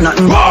don't know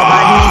nothing about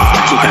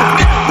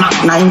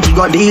Mac 90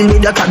 go deal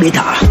with the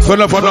cabita. So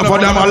no for them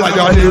I like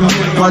him.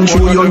 Man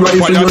show your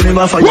rifle, you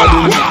never fire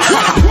him.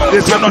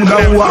 This is not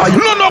Dawaa.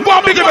 You don't know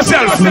about big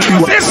yourself.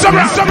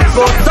 Instagram.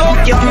 Go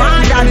talk your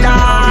mother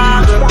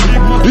dog.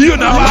 You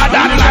know how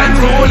that line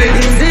rolling.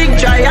 Big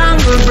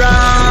triangle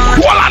brown.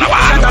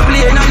 Shut up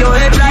playing on your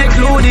head like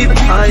loaded.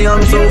 I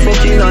am so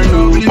fucking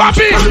unruly.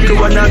 Papi. You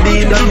wanna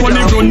be the on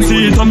the front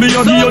seat and me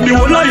a give you the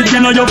whole light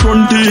in your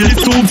front teeth.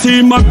 This soup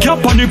see my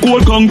cap on the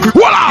cold concrete.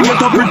 What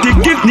a pretty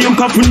gift name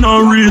coffin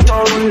and read.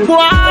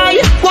 Why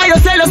you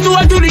sell us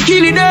to the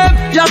killing them?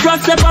 Just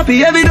cross the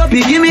puppy, every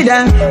dopey, give me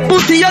them.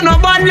 Pussy, you no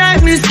bad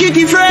like me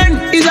skitty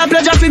friend. It's a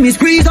pleasure for me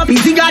squeeze up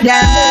his cigar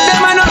them. Them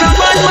are not a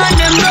bad man,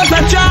 them just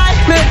a try.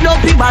 Make no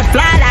people but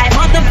fly like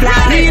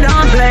butterfly. We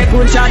don't play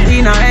good shot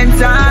in our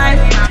inside.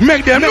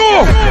 Make them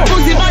know.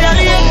 Pussy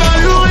violate the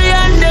rule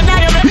and then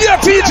yeah,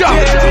 Teejah.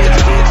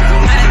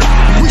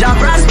 Jack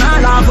brass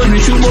man off when we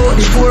shoot out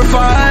the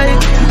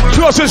 4-5.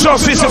 Justice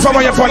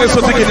from your phone is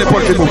so taking the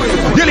point. You're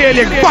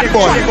bad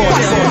boy.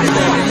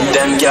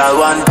 Them girl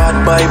want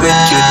bad boy with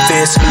cute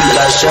face.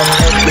 Lash your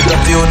head with a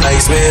few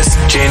nice ways.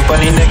 Chain pon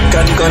the neck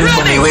and gun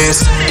pon the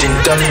waist. Tin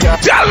ton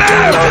girl,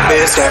 love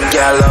base. Them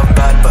girl love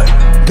bad boy.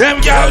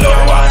 Them girl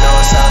don't want no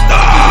sound.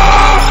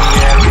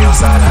 Yeah, real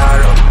sound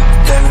hard.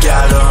 Them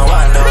girl don't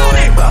want no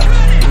way back.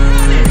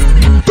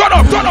 Turn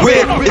up.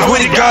 Wait, it's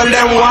when the girl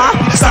them want.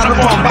 Stand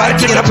up on bike,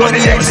 kick it up on the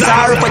legs.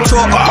 Sorry for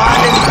choke up on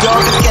them.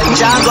 Girl get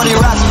jams on the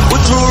rat.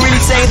 What you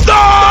really say?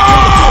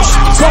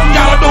 Some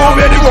girl don't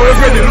ready go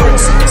ready.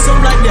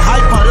 Some like the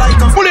hyper like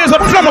a police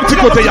are from up to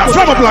go to ya.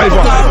 From up live.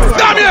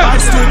 Damn it. I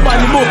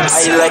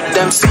like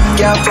them sick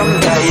girl from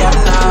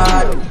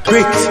Diana.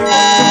 Bricks.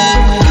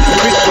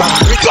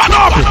 Turn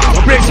up.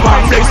 Bricks,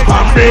 man.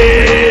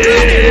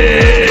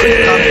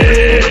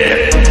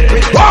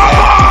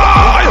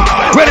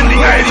 When the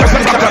guy just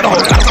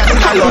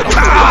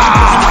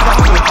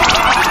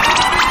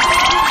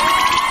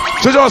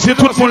c'est genre si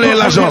tout le monde est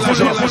l'argent,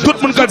 tout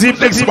le monde qui dit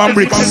Bricks man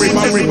bricks,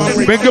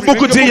 mais que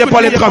beaucoup de gens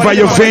pas le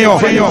travail fait, et y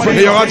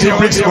aura dit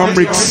Bricks man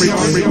bricks.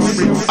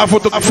 Il faut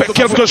faire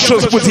quelque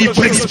chose pour dire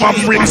Bricks man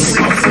bricks.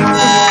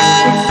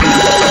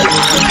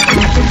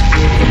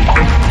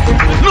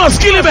 Non,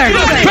 skill it back.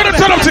 Fais le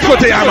turn up du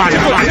côté, man.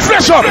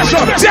 Fresh up.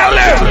 Tell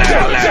them.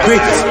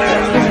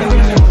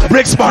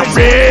 Bricks man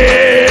bricks.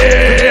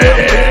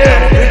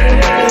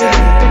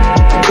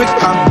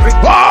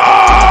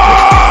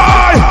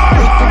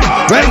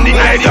 When the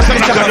idea say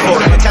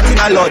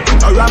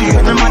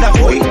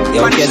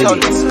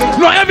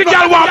no, every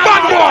girl want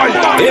bad boy.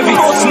 Every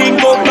house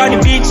link up on the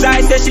beach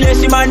side, say she let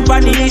she man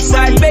on the east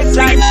side, best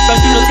side. So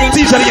she no think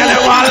Teejah the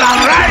girl want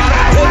long right.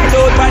 Put it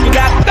out on the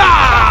black.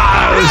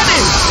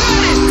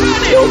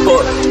 Yo,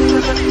 boy.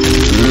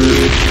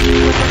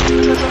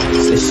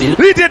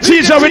 Lead the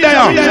Teejah with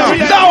there.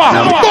 Dawaa,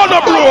 burn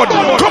up road.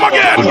 Come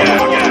again.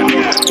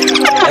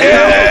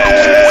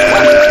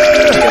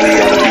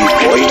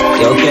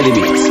 Yo, Kelly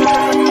Beats.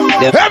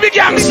 Every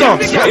gangster.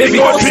 Every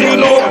country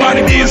low on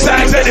the east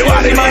side, say they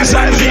want the east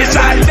side, east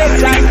side.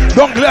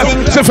 Don't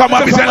left, say from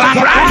a bit long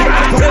right.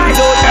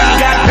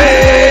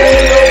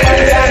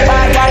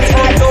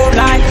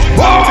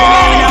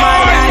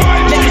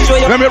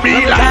 Let me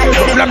read like,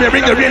 let me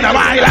bring the rain of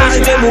my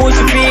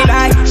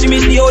life. She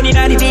miss the old in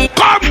the beat.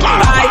 Come.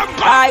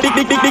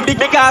 Big,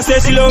 because say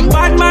she love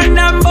bad man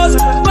numbers.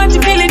 But she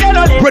feeling dead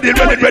on it. Ready,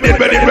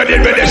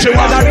 she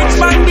wants. A rich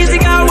man busy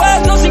girl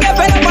work, no she get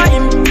better by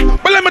him.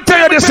 But let me tell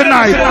you this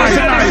tonight.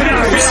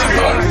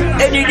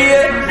 Any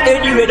day,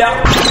 any weather.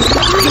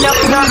 In a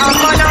man,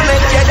 I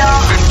make you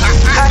down.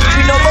 And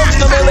we no box,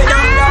 no me weather.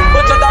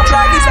 But you don't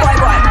fly this boy.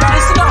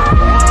 Listen up.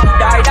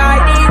 Die.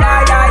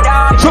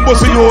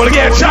 Suppose you will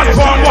get shot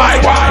from why.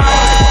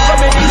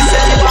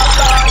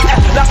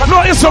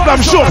 No, it's some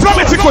damn show. From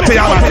it to go to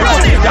your man.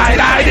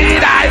 Die.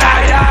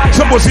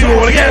 Suppose you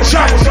will get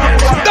shot.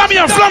 Damn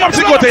you, flam up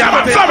to go to your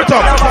man. Flam it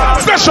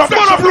up. Fresh up,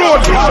 burn up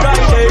road.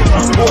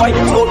 Boy,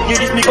 go get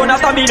this, me gonna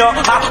stamina.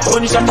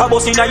 Only shot a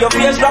bus in your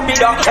face, drop it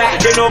down.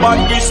 They know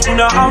about this, you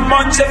know, I'm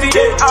months every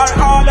day.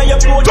 All of your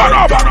clothes. Turn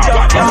up.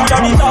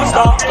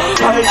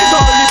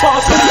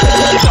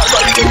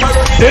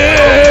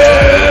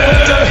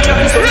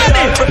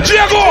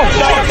 Diego,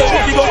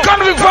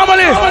 convict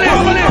family.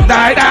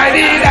 Die.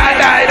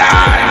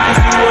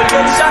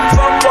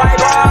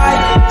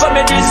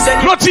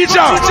 No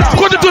Teejah,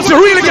 what did you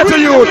really get to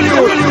you?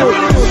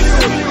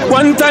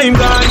 One time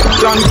gone,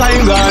 long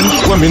time gone,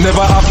 when me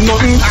never have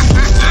nothing.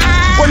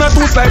 One or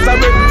two slices of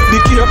bread,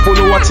 be careful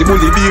what you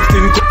bully beef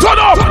thing.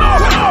 Turn up!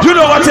 You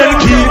know what tell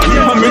key?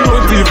 And me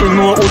don't even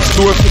know what to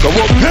do if you go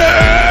up.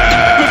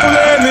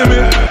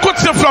 Cut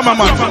the flammer,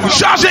 man.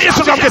 Charge your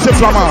Instagram, get the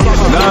flammer.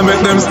 Now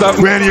make them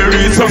stop when you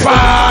reach so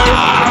far.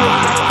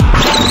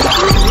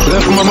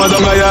 Left my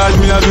mother my yard,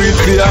 me not do it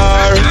for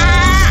her.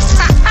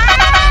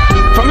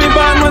 For me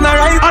bad man I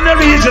right on the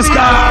Regis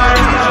car.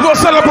 No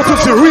celebrity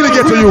to really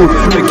get to you.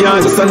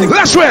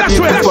 Let's wait.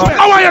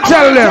 I want you to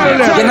tell them.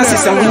 You know,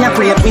 sister, when you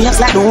pray, we just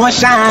like the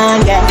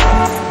ocean, yeah.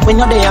 When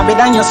you're there, be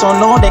done your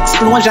son, no the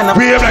explosion.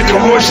 We have like the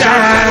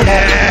ocean,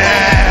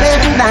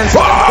 Baby dance,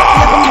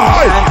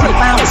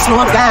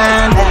 slow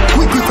down.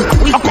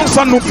 Comme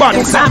ça nous parle.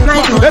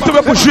 Let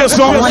me push your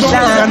song.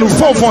 Et nous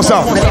font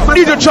ça.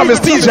 djtravis,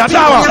 Teejah,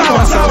 Dawaa.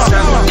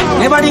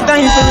 Everybody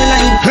time for me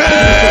like.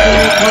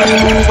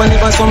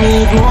 Whenever some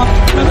me go up,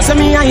 say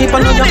me I hip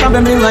and no just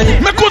problem right.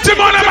 Me cut him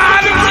on the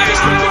man.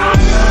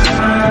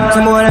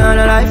 Some boy on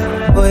the life,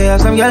 oh yeah,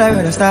 some girl I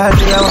wanna start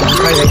to you.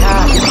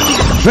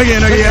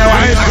 Again,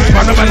 right?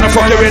 Man, the man no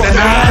fuck with the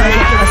night.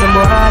 Some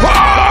boy, I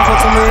fuck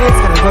some ways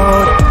gonna go.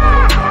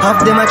 Half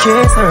them a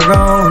chase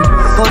around.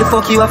 How the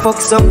fuck you a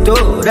fuck some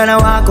dude? Then I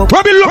walk up.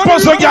 When we look for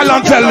some girl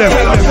and tell them.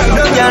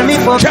 No girl me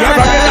fuck ya.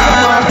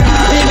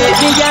 Me make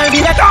me girl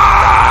be that.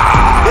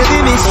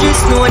 Baby me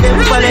streets know them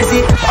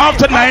policy.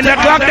 After 9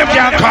 o'clock them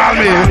can't call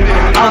me.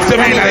 After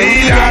me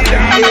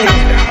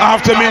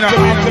After me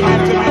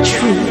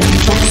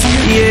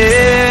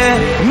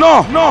yeah.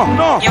 No.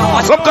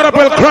 Some kind of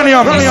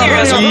cranium.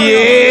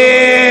 Yeah.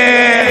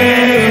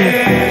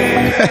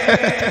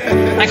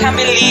 I can't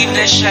believe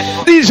this shit.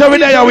 Teejah, we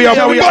there, we are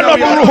burn up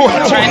road.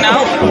 Right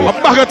now? A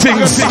bag of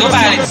things.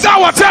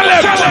 Dawaa, tell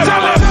them.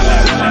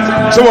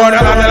 So what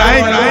on the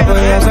line?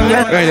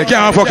 You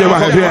can't fuck your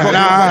wife here.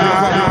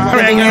 Nah.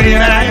 Ring you in the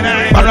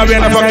night. I'm not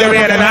going to fuck your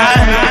head tonight.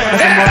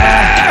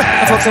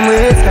 I fuck some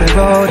ways on the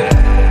road.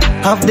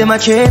 Half them a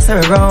chase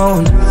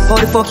around. How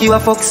the fuck you a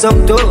fuck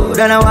some dude?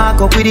 Then I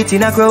walk up with it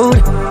in a crowd.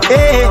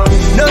 Hey,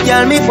 no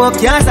girl me fuck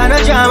yes and no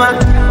drama.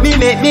 Me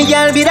make me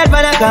girl be that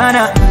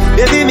banana.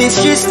 Baby me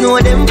streets know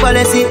them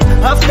policy.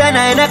 After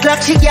 9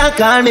 o'clock she can't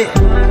call me.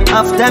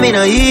 After me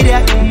no eat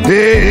that.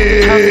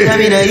 After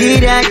me no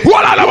eat that.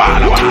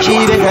 She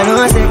better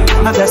know say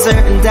after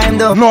certain time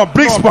though. No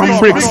bricks from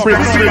bricks. $100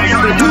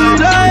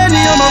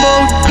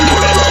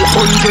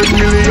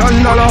 million.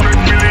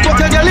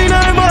 Fuck a girl in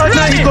her mouth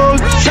like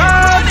gold.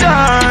 Shatta.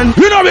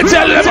 You know we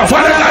tell them for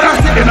the ladder.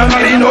 You know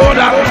me know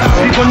that.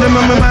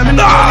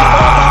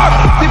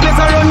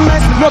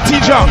 No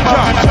Teejah.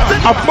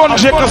 A bon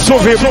Dieu qui a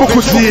sauvé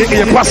beaucoup de vie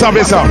et pas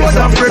sauvé ça.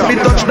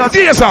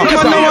 Dis ça.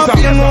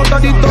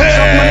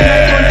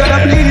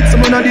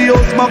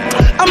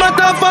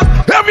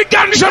 Every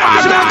ganja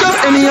man.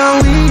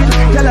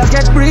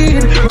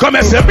 Come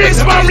and say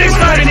bricks man, bricks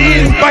man, we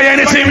need. Buy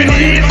anything we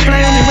need.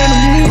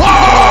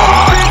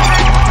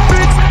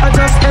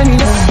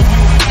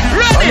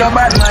 Your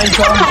bad mind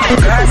come.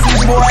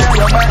 Classic boy,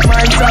 your bad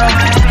mind come.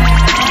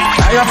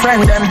 Are your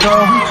friend them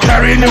come?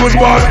 Carry news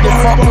boy. The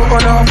fuck you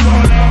gonna?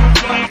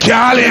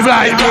 Can't live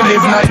like.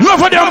 Love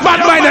for them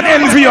bad mind and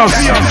envious.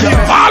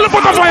 All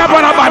put the fire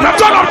upon a bad man.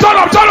 Turn up.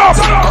 Crocodile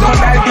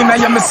in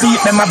your seat,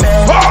 them a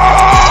bed.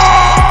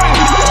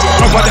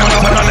 Love for them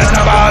bad man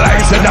and ball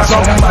like said that's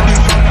all.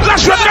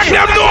 Let's make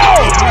them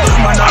know.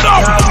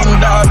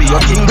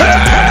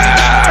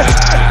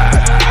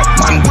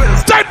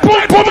 Tight boom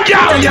boom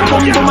girl. Yeah,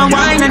 boom boom and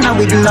wine and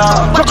we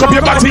love. Cock up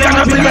your body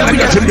and the melon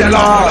get in the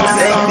love.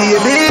 Say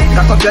baby,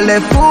 cock up your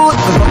left foot,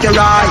 fuck your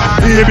right.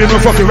 Baby, no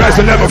fucking right,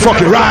 so never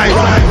fucking right.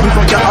 You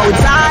fuck your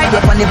outside,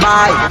 up on the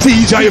bike.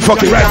 Teejah, you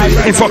fucking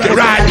right, you fucking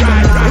right.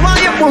 You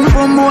want your boom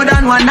boom more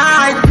than one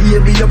night.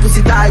 Baby, your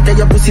pussy tight,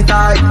 your pussy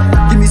tight.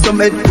 Give me some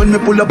head when me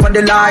pull up on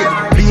the light.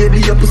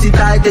 Baby, your pussy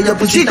tight, your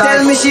pussy tight. She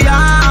tell me she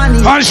honey.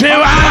 And she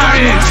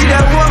honey. She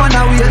the woman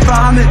that wait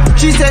for me.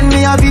 She send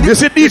me a video. You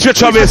see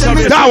djtravis,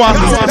 Dawaa,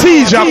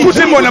 Teejah, put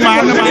him on the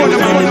man.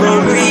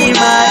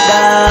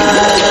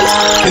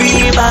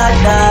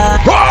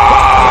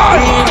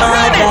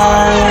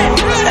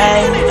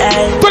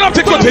 Turn up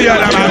the cut here,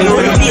 man.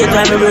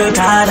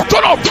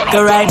 Turn up.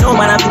 Right now,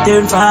 man, I'm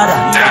turn father.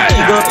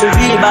 You go to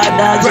real bad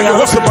dog.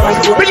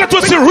 We get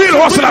to see real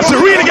hustlers, to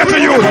really get to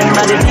you.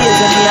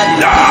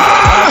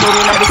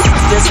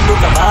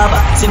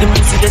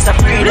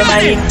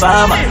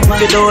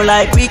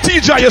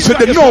 Teejah, you said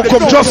the no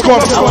come, just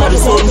come.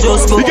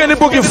 We get the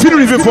book in field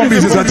review from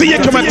business.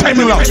 Teejah come and time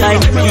in love.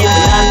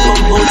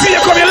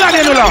 Teejah come and land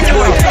in love.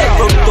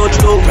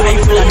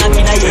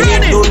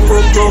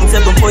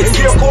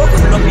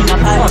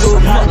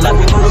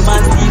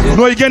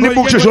 No, you get the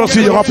book, you just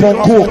see you up on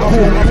coke.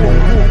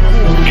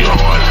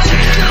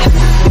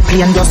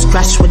 And just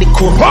crash with the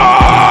coke.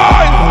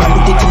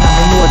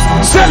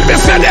 Sell me.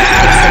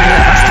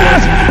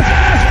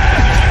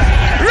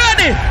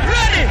 Ready.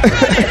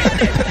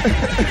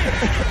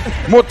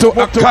 Moto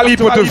à Cali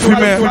pour te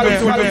fumer,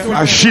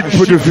 à shit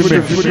pour te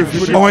fumer.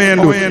 Rien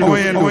d'autre.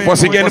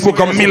 Parce qu'il y a une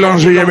comme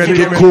mélanger avec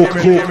qui coke,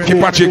 qui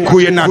pas de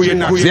couille et nat.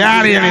 C'est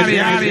rien.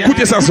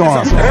 Écoutez ça son.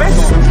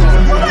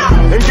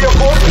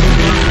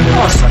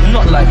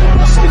 Not like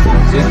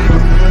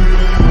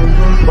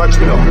watch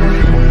me now.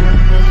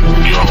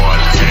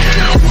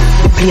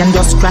 The plane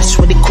just crash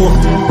with the coke.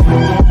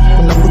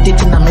 When I put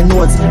it in my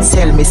nose,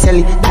 sell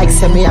it like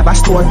sell me have a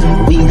store.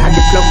 We had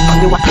the plug on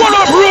the one. Pull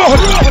up road.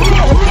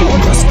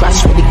 Plane just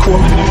crash with the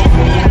coke.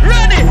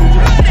 Ready.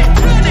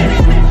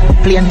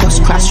 Plane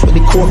just crash with the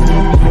coke.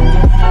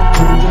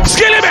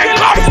 Skilly man,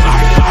 come.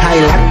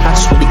 Highland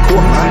crash with the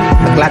coke.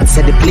 I'm glad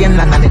said the plane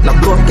land and it not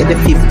broke. Get the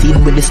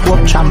 15 with the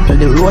scope, trample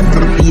the road.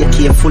 Be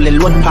careful, the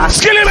load pass.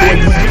 Skilly man.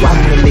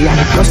 1 million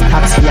plus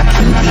tax for your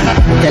king.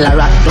 Tell a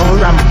rat don't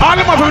ram. All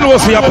the man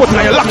knows you put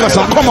in your locker,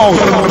 so come out.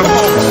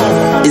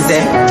 Is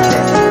there?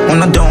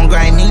 On a don't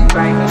grind me.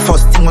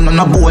 First thing on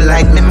a bowl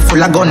like me,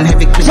 full of gun,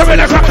 heavy clips. Everything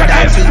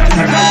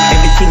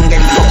get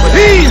covered.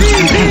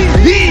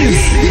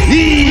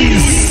 Ease.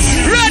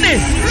 Ready.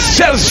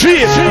 Shell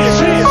Street.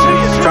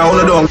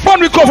 Bun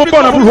we cover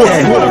bun up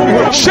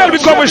road. Shell we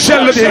cover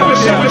shell the thing.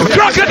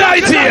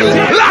 Crocodile tail.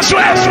 Last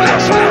way.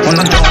 On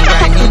a don't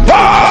grind me.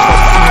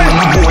 On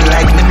a bowl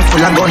like me,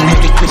 full of gun,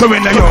 heavy clips. So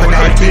when you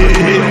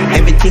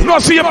everything. No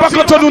see your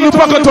pocket on you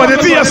pocket on the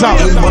Teejah.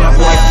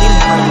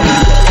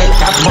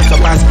 Bust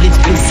up and split,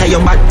 say your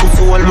bad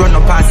pussy all run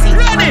up and see.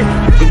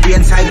 The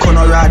brain side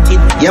corner rotted,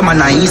 yeah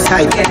man on east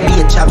side,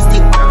 be a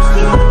chapstick.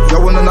 You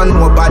wanna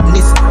know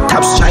badness,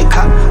 top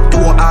striker,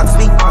 don't ask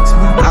me.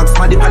 Ask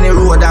for the on the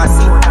road I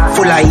see,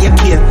 full of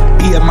AK,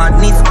 be a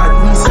madness.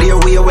 Clear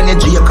way when you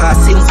drink or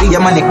sing, see your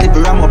man the clip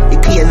ram up, the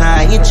clear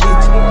now hit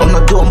shit. I'm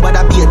not dumb but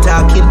I be a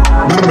talking.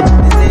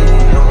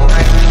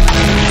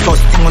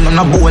 First thing on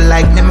a bowl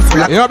like them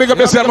full of. You big up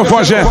yourself, my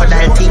friend.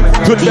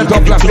 Tout le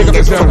temps place, big up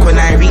yourself.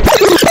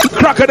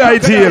 Crocodile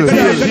tail.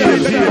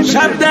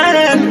 Shut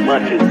down.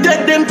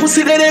 Dead them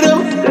pussy dead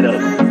out.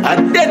 I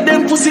dead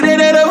them pussy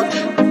dead out.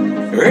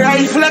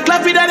 Rifle a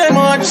clap it at them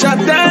out. Shut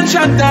down.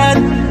 Shut down.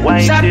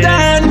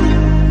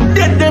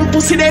 Dead them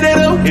pussy dead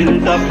out.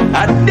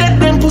 I dead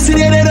them pussy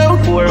dead out.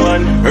 Rifle a clap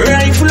it at them out.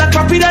 Rifle a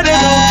clap it at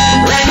them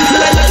out.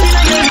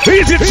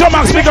 Easy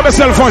Thomas, big up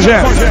yourself, my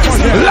friend.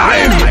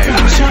 Live.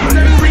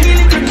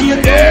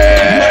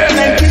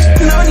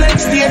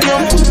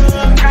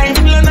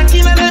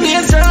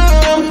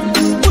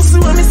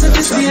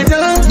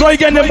 Non, il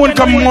gagne des monde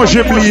comme moi,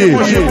 j'ai plié.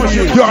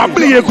 Il aura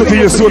plié côté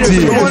il est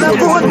sauté.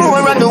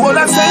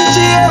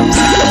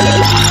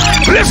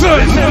 Listen.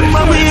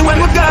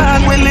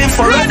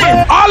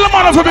 All the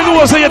man of them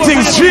know say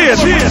things straight.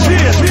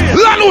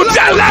 Lanu,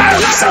 tell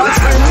them.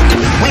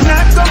 We're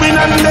not coming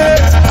under.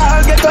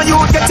 I'll get on you,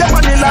 get your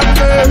money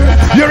longer.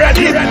 You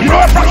ready? No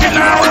fucking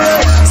now.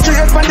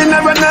 Straight from the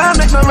never now,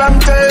 make no wrong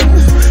turn.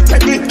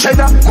 Take it,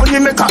 cheddar, money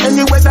maker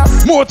any weather.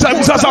 More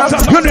time, Sasa.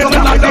 You need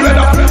to like the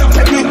weather.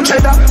 Take it,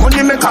 cheddar,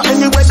 money maker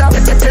any weather.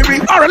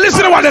 Alright,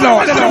 listen to what they know.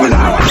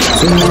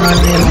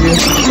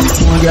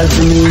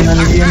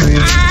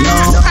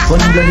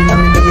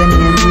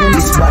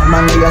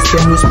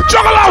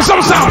 Juggle out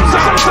some sound.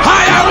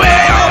 Higher way.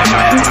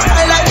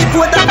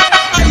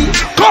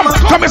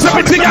 Come and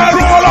everything I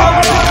roll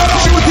up.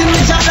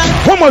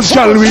 How much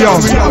shall we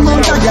have?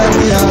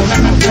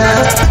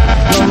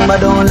 Number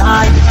don't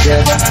lie,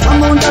 yeah.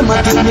 Amount of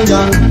money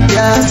done,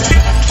 yeah.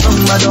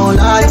 Number don't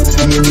lie.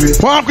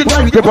 Park it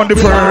up on the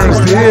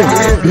first day.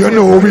 You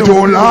know we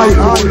don't lie.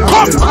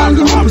 Come.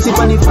 Pussy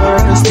on the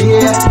first day.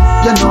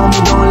 You know we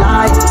don't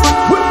lie.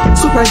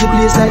 Surprise the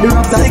place like the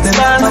rap that them.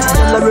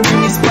 Tell her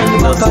release from the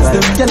back of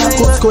them. Tell her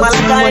coach coach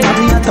and one of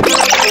the other.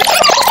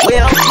 Way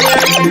up there.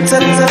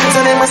 Tell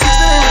them my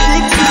sister and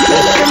dick.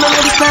 Them know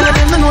the style of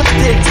them, they know the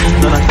dick.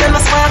 None of them are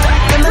smart,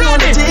 them know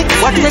the dick.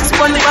 What the next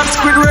one, the back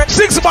squid work.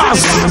 6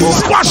 bars.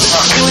 Squash.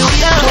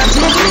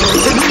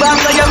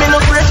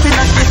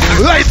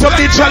 Light up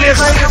the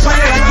chalice.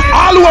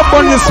 All who up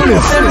on your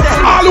split.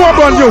 All who up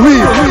on your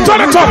wheel.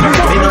 Turn it up.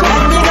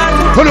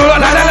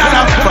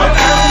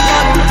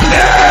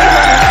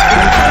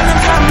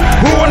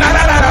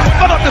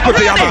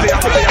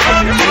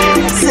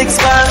 Six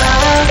bars.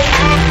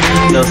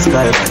 Just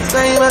Skype.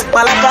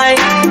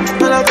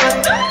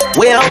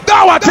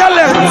 Dawaa, tell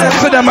them.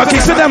 See them a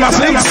kick, see them a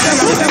sing.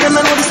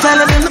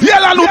 Yeah,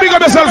 Lanu, big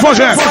up yourself, for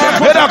sure.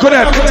 Yeah, that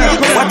connect.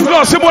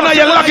 No, Simona,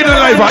 you're locking in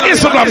live.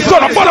 Instagram,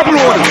 turn up, follow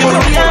upload.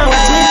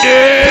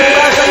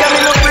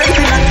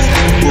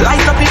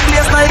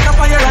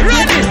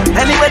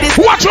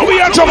 Watch what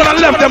we are trouble and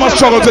left them a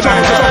struggle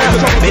tonight.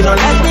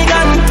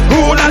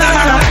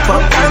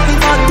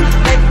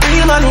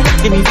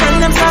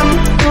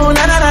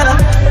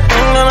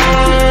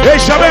 Hey,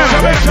 Shabem.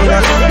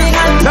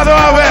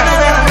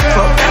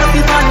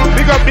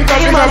 Big up.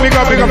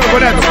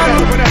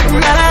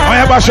 On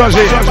y'a pas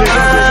changé.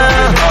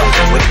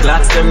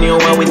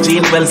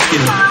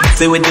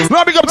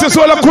 No, big up to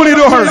Soul of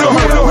Coolidor.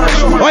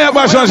 On y'a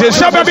pas changé.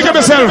 Shabem, big up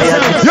yourself.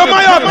 You're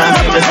my up.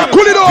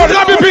 Coolidor,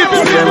 love you,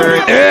 people.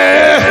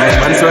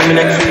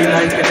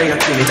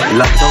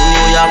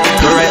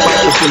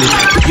 feel it.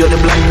 You're the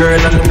black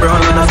girl and the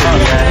brown and the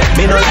funny.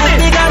 Me no like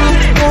the gun,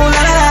 oh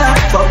la la la.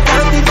 Fuck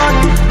down the fun,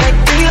 make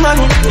the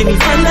money. Give me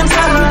fun them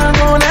some,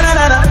 oh la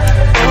la la.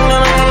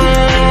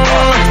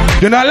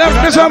 You not left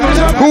me some,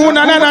 oh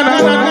na na na na.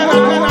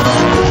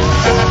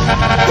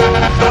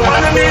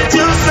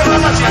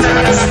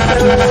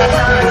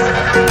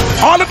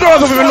 All the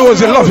girls of you know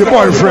is you love your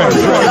boyfriend.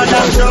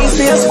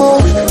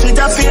 Facebook,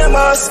 Twitter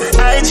famous,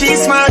 IG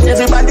smart,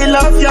 everybody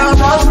love you.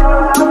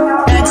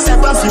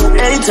 Except a few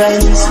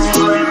agents.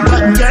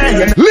 But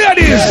girl,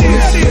 ladies,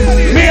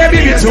 maybe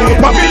it's too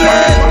popular.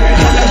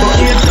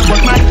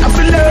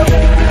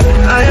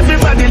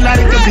 Everybody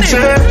like the picture.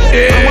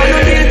 I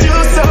wanna meet you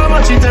so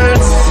much it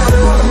hurts.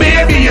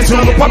 Maybe it's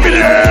too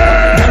popular.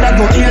 Girl, I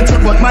go here to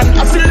but man, I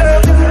feel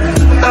love.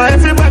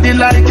 Everybody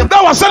like it.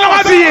 That was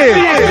Salamati.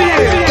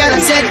 Girl, I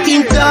said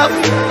think tough.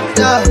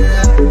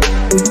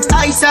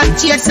 I said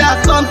chaser,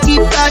 come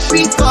keep that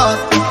free for.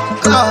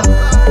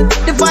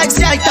 The vibes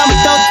right, I'm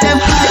tough, them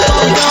high,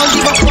 don't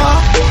give a fuck.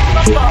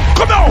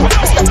 Come on.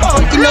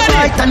 In the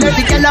fight, and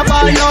every girl a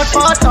ball out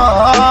for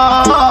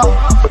talk.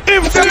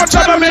 If them a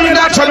try me, you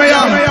not try me.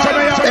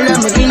 Tell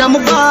them in my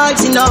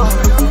vibes, you know.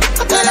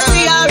 Tell them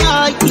we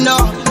alright, you know.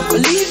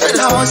 Believe it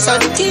now, so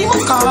the team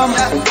will come.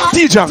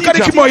 Teejah, can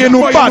you keep more you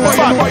know bad?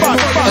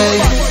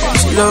 Hey,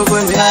 she love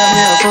when me have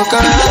me a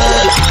fucker.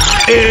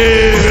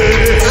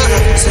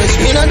 Says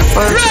me not the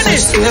first, she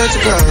swear to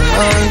God.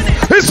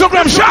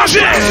 Instagram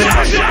chargé.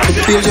 The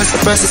feel just a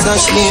process and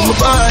she need my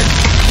body.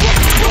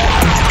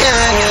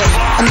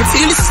 Yeah, and the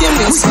feel the same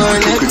way, so I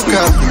never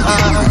go.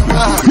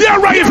 Yeah,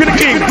 right for the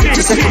king.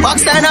 Just like a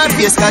box stand out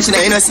face, cause she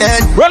not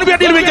innocent. Well, we are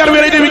dealing with girl,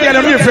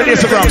 I'm here for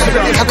Instagram.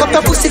 I got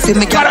the pussy for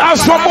me, gotta have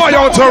some boy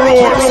out the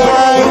road.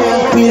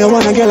 Me don't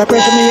want a girl, I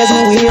pressure me as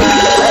my wheel.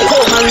 Like,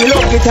 oh, man, we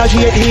love it,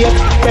 she hate it.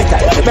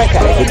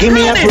 Better, give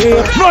me a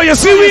break. No, you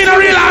see, we in a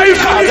real life.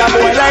 Cause a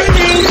boy like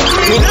me,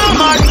 we not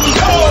mad.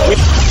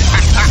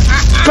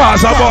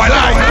 Cause a boy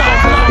like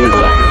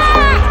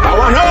I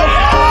want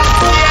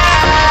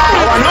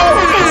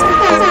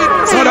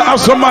so they have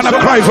some man to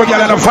cry for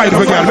girl and a fight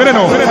for girl. We don't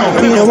know.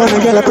 Me don't want a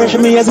girl, I pressure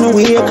me as my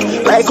wake.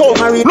 Like, oh,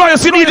 Marie. No, you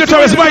see,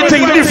 djtravis my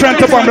thing different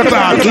upon the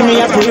clock. Give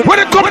me a break. When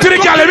it come to the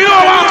girl, you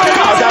know what?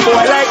 Cause a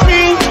boy like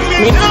me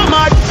not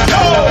mad.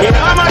 We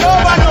not mad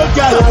over no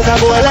girl. Cause a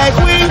boy like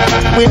we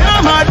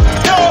not mad.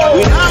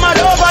 We not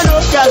mad over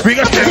no girl. We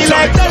got spend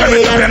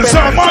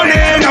some money,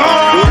 no.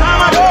 We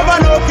not mad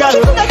over no girl.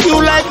 Like you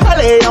like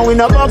ballet and we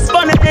not box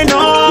bunny,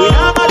 no. We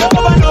not mad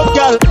over no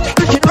girl.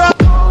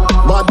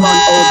 Bad man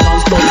out and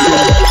stunting.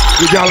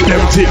 The girl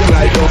them tick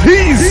like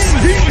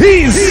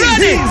he's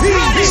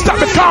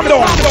stop it, calm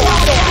down.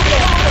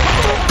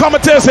 Come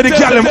and tell us the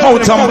girl them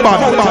out and bad.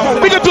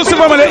 We can do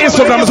some on the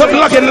Instagram, so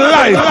like in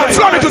live.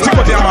 Fly me to see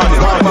what they are.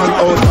 Bad man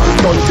out and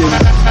stunting.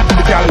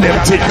 The girl them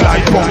tick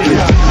like pumpkin.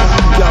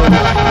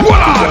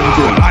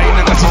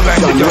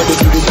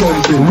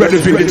 Ready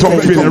for the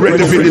thumping,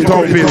 ready for the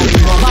thumping.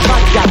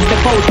 Bad girl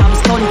step out and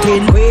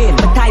stunting.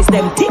 My ties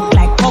them tick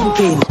like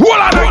pumpkin. What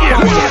are they?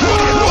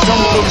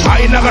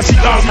 I never see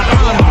them.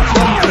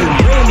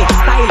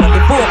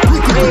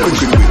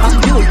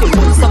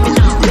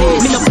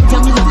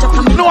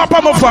 No, I'm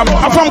from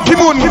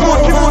Kimun. I'm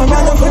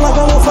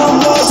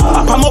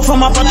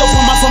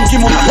from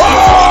Kimun.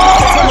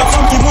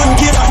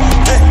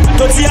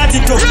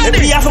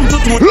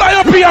 Lie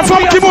up here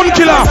from Kimun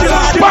killer.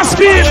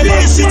 Baskin.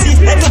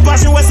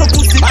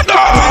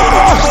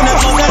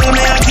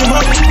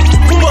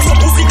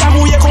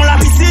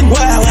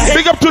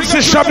 Big up to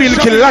ces Chabil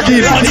qui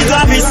laguent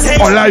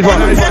en live.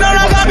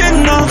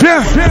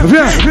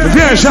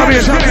 Viens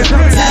Chabil.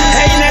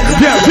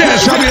 Viens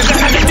Chabil.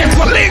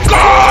 Ligo.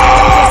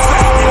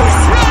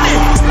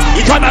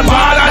 Pana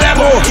bala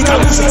lebo.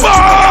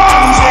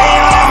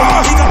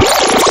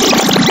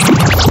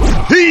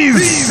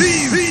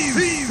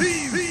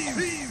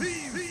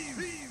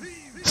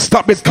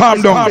 Stop it,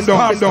 calm down.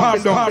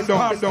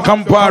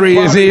 Campari,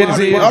 is it?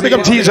 I'll pick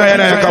up Teejah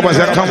and I come as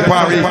a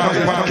Campari.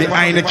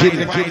 I the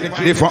kid.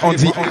 If on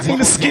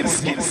the skin.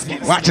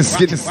 Watch the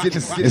skin.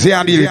 You see,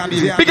 I need it.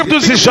 Pick up to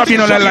this shopping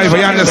on that life,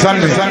 you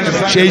understand me?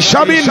 She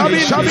shopping.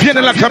 Viens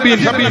de la cabine.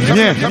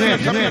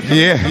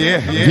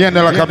 Viens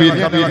de la cabine.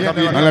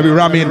 And I'll be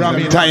ramming,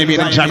 timing,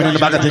 and jamming in the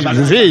back of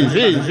things. See?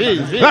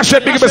 That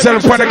shit, pick up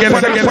yourself, point again.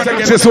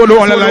 C'est solo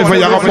on the life,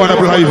 you have a point of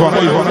life.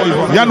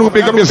 You know,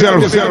 pick up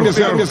yourself.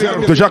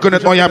 Déjà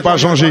connaître mon y'a pas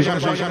changé.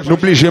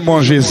 N'obligez de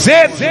manger. Z.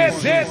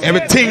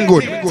 Everything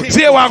good.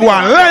 See what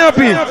one. Line up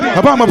here.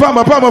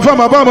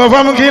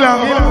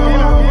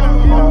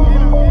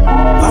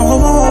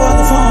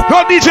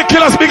 Don't DJ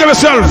killers, big of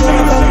yourself.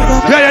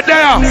 Yeah, you're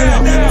there.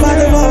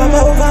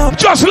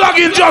 Just log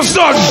in, just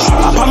dodge.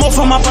 I'm off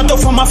from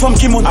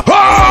Kimun.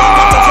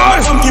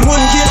 From Kimun,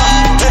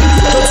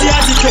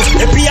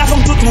 et puis à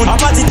comme tout le monde. À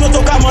partir de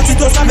ton comment tu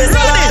te savais ça.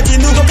 Tu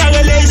nous donc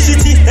carrelé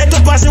chiti. Et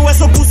tout pas jouer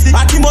son poussi.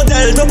 À qui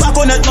modèle, tu pas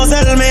connaître mon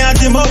zèle, mais à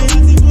dis-moi.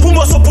 Pour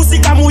moi, son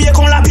poussi qu'a mouillé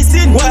qu'on la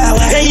piscine.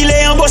 Ouais. Et il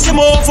est embauché,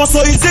 moi, au fond,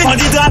 so usé. On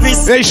dit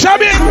Travis. Hey,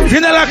 Chabi,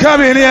 viens dans la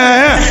cabine,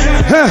 yeah.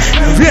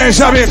 Viens,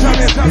 Jabir.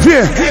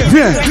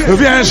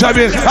 Viens,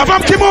 Jabir. Avant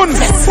Kimoun.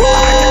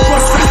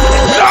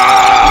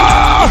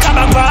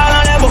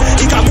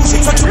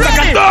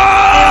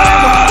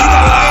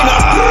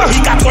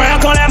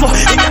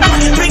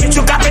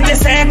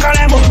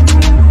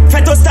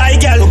 Fais ton style,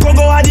 girl,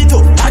 Congo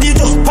Adito,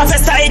 pas fait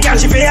style, girl,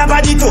 j'y fais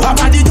Abadito.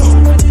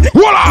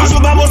 Voilà!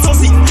 Toujours pas mon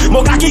souci,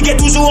 mon kaki qui est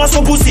toujours en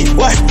son poussi,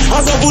 ouais,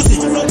 en son poussi.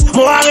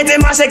 Mon arrêté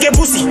marcher qui est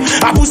poussi,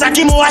 à pour ça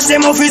qui m'ont acheté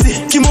mon fusil,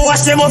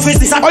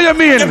 Oh, you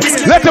mean?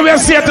 Let me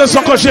see it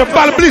son que j'ai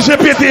pas obligé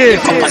péter.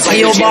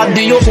 Si au bas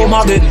de yo pour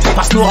m'arrêter,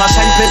 parce que nous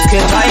rachète presque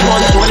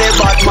diamond, tous les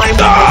bad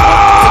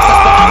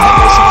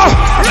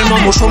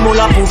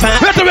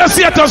Let me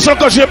see it son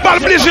que j'ai pas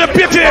obligé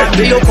péter.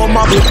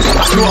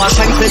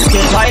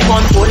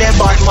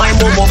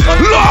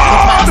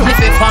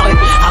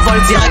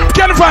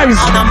 Ken Vibes,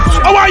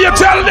 I want you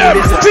tell them,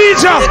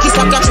 Teejah.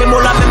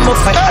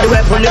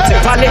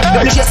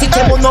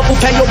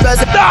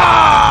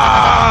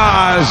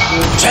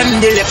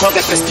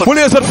 Pour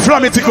les autres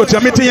flammes, tu côté,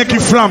 mettez rien qui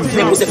flamme,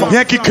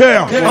 rien qui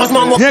cœur,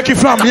 rien qui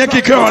flamme, rien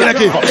qui cœur, rien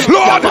qui.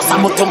 Lord!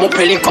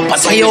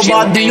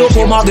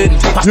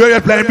 You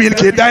are playing Bill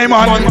K.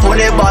 Diamond.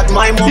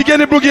 Il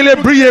gagne pour qu'il ait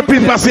brillé puis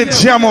passer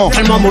diamant.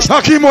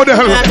 Aki modèle.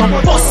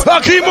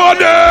 Aki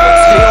modèle.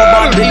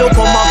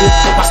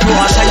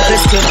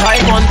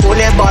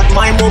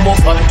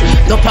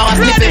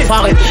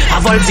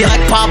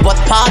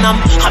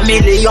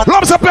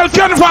 L'homme s'appelle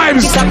Ken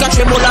Vibes.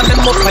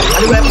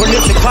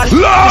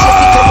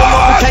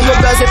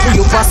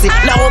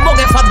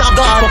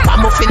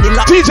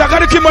 Teejah,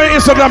 regardez qui m'a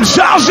Instagram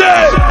chargé.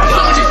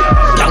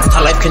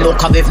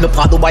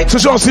 Ce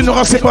genre si nous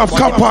renseignons pas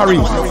Campari,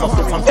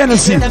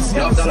 NSC,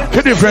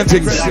 the different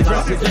things.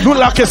 Nous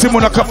là que c'est mon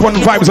Capone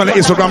Vibes on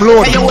Instagram,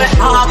 Lord.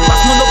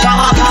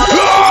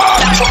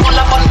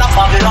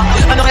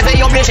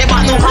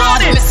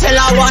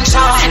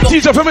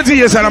 Teejah, fais me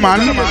dire ça,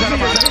 man.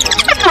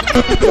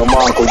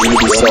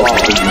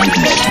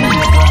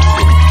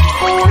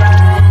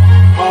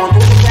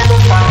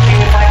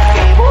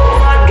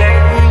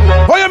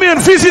 Oh, you mean,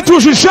 physique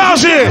toujours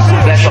chargé.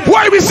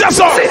 Why we say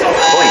so?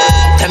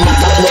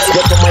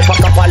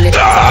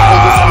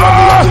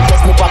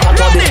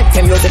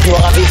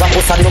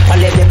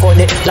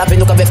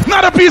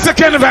 Not a piece of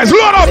canvas,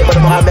 load up!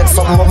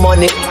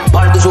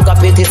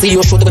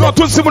 Non,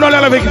 tout ce monde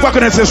là avec quoi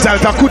connaître ce style,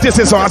 t'as coûté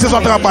c'est son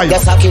travail.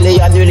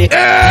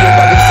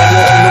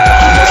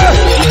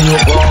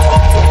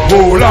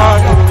 Oh là,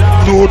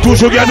 nous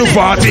toujours bien nous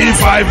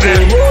 45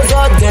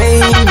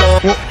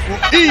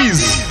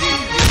 Ease.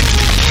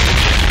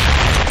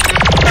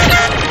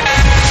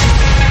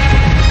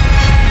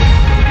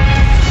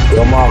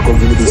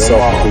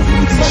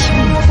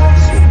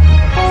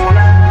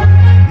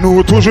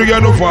 Nous toujours bien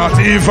nous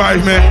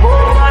 45 mais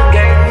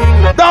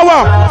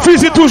Dawaa,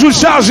 fils est toujours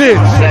chargé.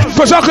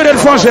 Que j'en connais le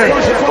frangin.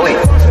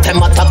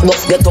 T'aimes attaque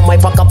neuf, get on my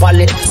pack à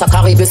parler. Ça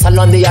qu'arrive, ça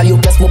l'ande, y'a you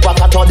bless, mon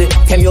pack attendez.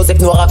 Qu'aime music,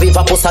 nous ravive,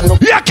 pour ça nous.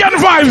 Y'a Ken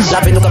Vibes! La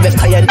vie nous qu'avec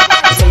Cayenne.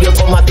 C'est mieux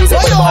traumatisé,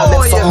 pas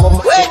avec son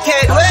moment.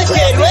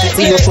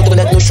 Si yo shoot,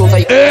 net nous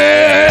chauffez.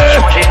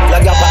 La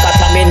guerre pas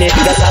contaminée,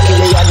 y'a ça qui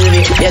les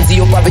annulé. Y'a dit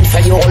yo pas vite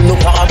fait, yo roll nous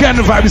para.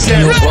 Ken Vibes, c'est.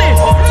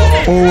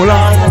 Oh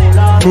là,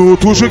 nous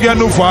toujours bien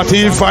nous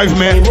 45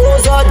 mais.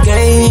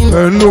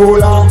 Nous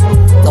là.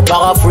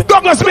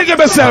 Douglas, make it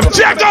yourself.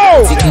 Check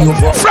out.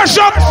 Fresh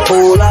up.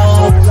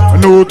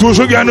 Nous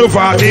toujours bien nous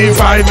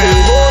 45 mais.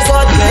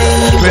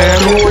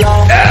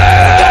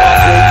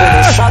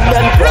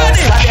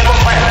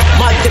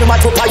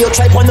 You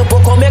try on the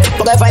book comic,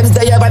 but the vibes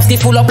there, vibes die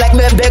full up like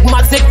me big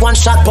magic, one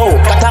shot bow.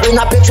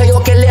 Katarina picture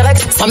you kill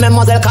lyrics, some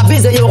mademoiselle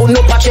kabise you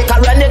no patch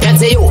Karen it and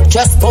say you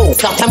just bow.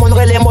 Sometimes on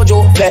relay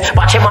mojo,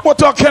 patch him. What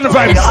talk Ken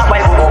Vibes?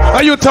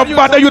 Are you top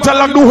bad? Are you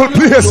talking the whole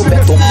place?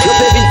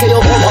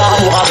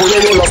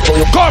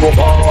 Come.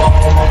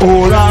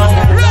 Oh là,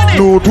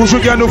 nous toujours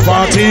bien nous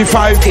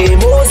 45.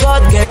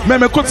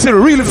 Même écoute c'est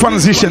real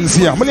transitions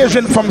here. Mais les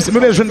jeunes femmes, mais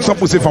les jeunes sont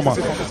poussées femmes.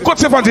 Écoute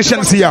ces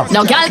transitions here.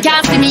 No girl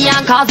can't see me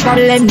and cause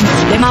problem.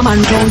 Them a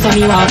man clown so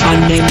me walk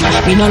on them.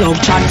 Me no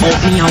love chat but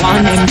me I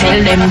want them.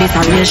 Tell them this a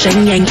real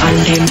Schengen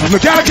anthem. No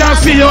girl can't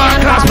see you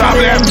and cause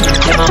problem.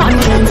 Them a man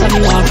clown so me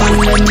walk on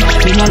them.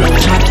 Me no love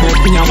chat but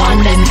me I want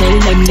them. Tell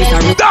them this a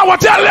real. Dawaa,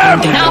 tell them.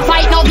 Now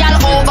fight no girl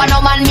over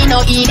no man, me no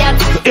idiot.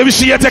 If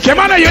she take a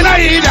man, you not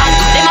idiot.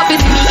 Them a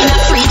piss me in the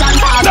street and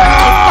pass.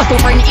 To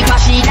friend if a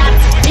she that.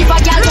 If a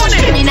girl touch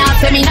me now,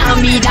 say me nah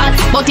be that.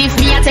 But if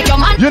me I take your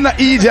man, you're not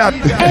idiot.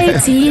 Hey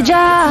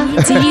Teejah,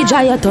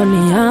 Teejah, you turn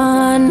me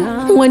on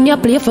when you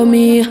play for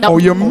me. Oh,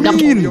 you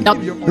mean?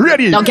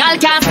 Ready? No girl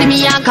can't see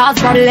me and cause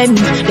problem.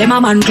 Them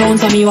a man clown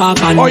so me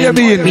walk on. Oh, you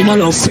mean? Me no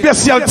love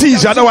special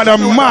Teejah, that one a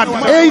mad.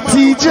 Hey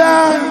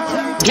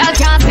Teejah. Girl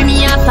can't see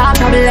me and start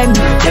problem.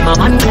 Them a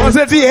man clown. Was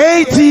it the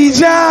hey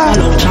Teejah?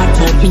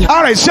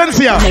 Alright,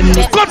 Shensia.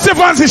 What's the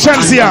fancy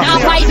Shensia? Now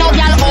fight no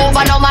girl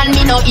over no man,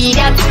 me no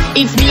idiot.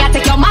 If me I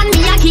take your man,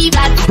 me I keep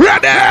that.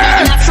 Ready?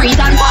 In a street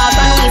and pass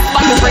and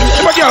whisper to friend.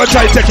 If a girl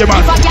try to take your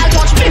man. If a girl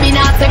touch me, me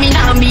nah say me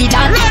nah be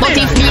that. But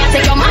if me I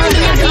take your man, me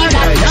I keep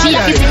that. She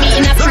a kiss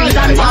me in a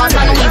and pass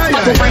and we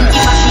start to bring in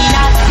machine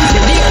out. The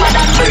big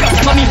father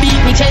so me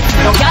beat me chest.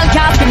 No girl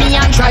can't see me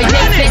and try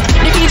test it.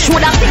 The beach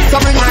would have so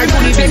bring her to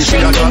the bed.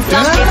 Shake them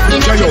slap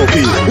it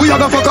in. We are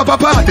gonna fuck up a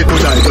party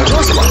tonight.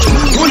 Just watch.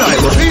 Tonight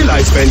we feel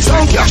like spend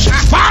some cash.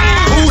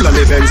 Cool and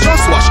events.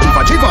 Just watch.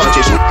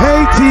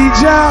 Hey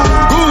Teejah.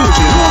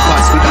 Gucci,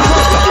 Lucas with a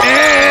blood clot.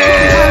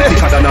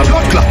 Thicker than a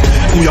blood clot.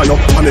 We are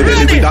up on the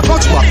belly with a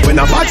touch back. When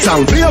a bad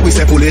sound clear, we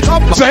say pull it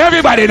up. So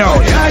everybody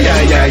know.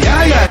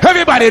 Yeah.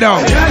 Everybody know.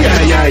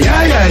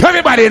 Yeah.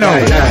 Everybody know.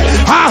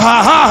 Yeah. Ha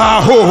ha ha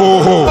ha ho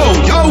ho ho. Oh,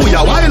 yo, we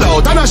are wild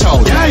out and a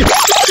shout.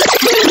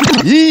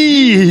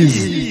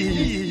 Ease.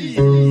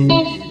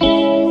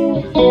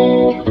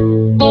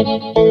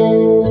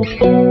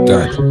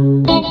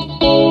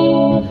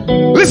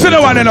 Listen to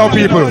one and all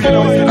people.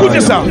 Put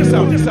this out.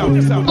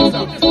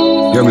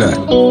 Young lad.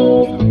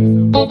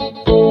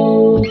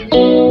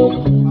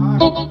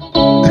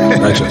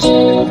 Righteous.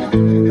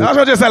 That's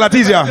what you say,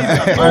 Teejah.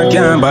 Mark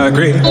and bar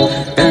great.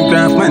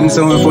 Aircraft man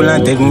so full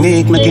of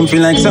technique. Make him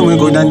feel like someone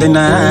good and then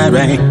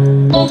alright.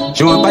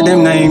 Show up at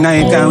them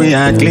night cause we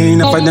are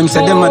clean. Up at them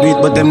say them a do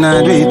it but them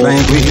not do it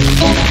like we.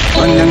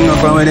 And them know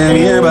for what them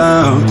hear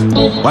about.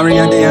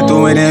 Warrior they are to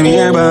what them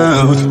hear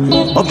about.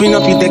 Open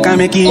up it they can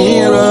make it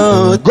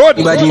hero.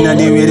 Good. Body in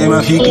the way them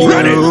a feel clear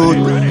out.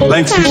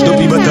 Like switch up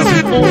the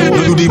battlefield.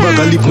 No do the back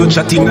a lip no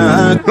chatting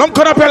na. L'homme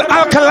qu'on appelle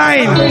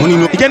alkaline.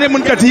 Il y a des gens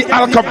qui disent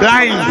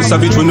alkaline. Ça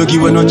veut dire no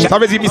give no chat. Ça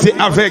veut dire c'est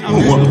avec.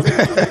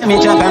 Me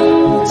chata.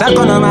 Ça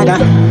qu'on a maga.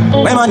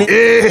 My money.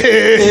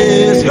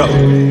 Yo.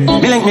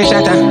 Me like me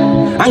shatta.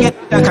 And get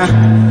daka.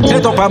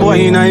 Set up a boy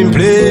in a him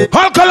play.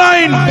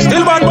 Alkaline.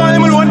 Still bad boy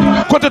him alone.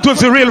 Côté tous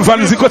ces real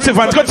fans, côté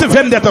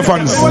vendetta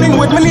fans.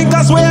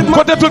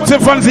 Côté tous ces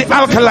fans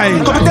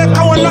alkaline.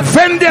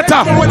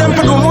 Vendetta.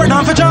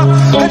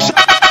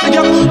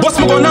 Boss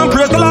me gun and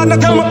praise the Lord,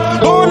 tell me.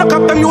 Don't knock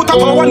up them youth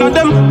for one of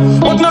them.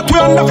 But not we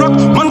on the flock.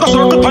 Man go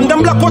circle on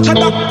them black watch at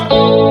that.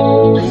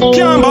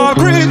 Can't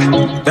agree.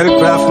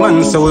 Aircraft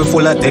man so we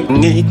full of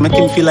technique. Make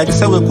him feel like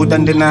so we good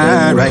and then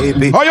alright.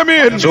 How you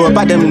mean? Show up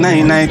at them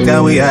night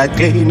cause we are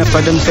clean. Enough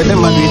for them say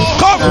them a do it.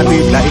 Come. I do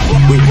it like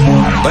we.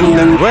 When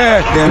them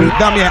where them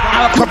damn your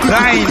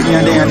alkaline.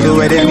 Yeah, they have to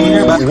wear them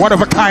here but one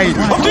of a kind.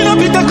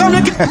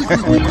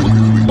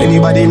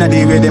 Anybody in the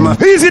day where them a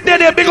easy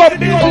there, big up.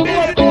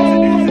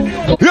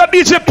 You're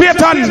DJ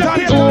Payton.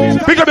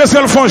 Pick up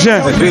yourself,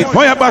 frangin.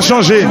 Moi, y'a pas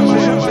changé.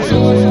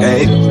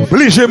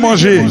 Obligé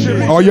manger.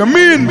 Oh, you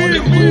mean?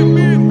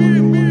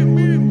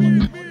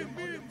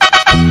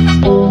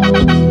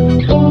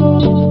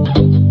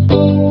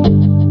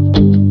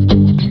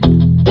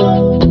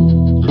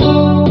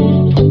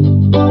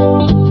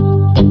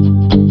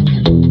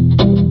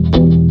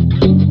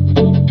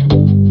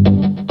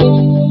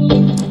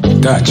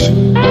 Touch.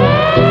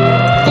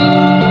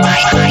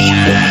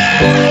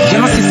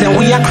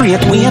 We are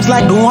create waves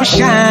like the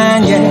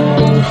ocean,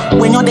 yeah.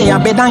 When you're there,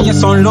 better than your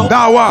sun low.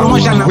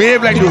 Dawaa,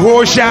 wave like the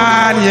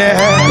ocean, yeah.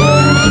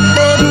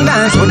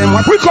 Dance for them.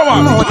 We come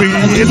on,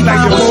 create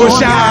like the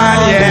ocean,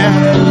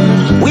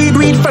 yeah. We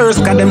do it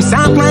first, cause them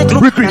sound like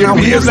look. We create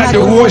waves like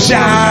the ocean,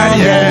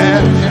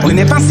 yeah. We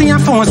never see a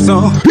phone,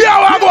 so.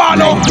 Yeah, I'm going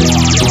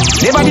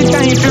never the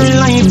time for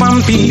life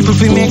and people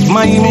to make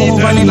my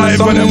move and it's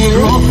some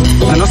new.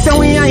 I know say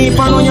we hype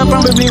and know you're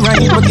probably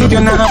right, but if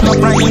you're not no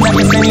pride, that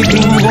is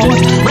anything goes.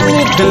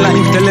 Right the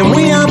life, tell them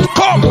we have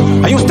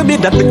come. I used to be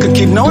that little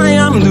kid, now I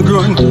am the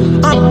grown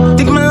up.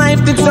 Think my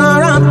life did so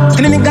rap.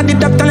 Still ain't got the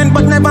top talent,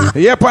 but never.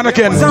 Yeah,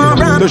 Panaken.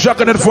 De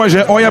chaque fois,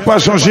 on n'y a pas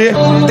changé.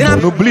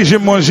 On oblige de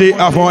manger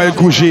avant de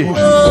coucher.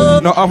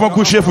 Non, avant de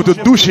coucher, il faut te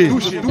doucher.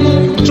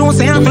 You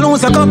say I've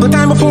lost a couple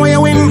times before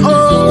you win.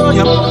 Oh,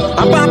 yeah.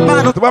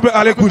 Tu vas pas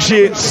aller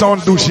coucher sans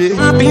doucher.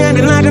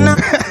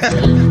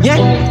 Yeah,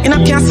 in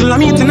a castle,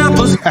 I'm eating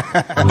apples.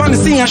 On the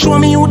sea, I show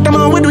me what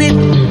I'm with it.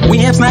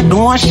 Waves like the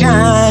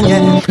ocean,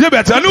 yeah. You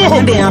better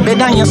know. They are better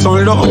than your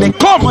sun, Lord.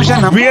 Come,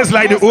 waves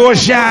like the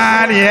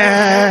ocean,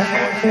 yeah.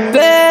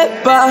 Play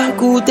back,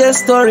 good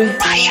story.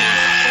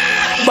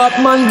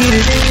 Batman give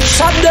it.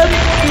 Shot them.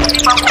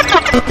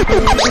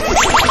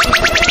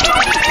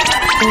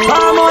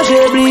 Pas manger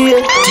oublié.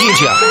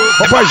 Teejah.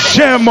 Pas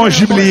jamais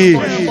manger oublié.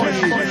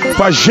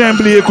 Pas jamais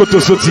oublié quand tu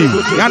sorti.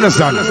 You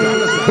understand?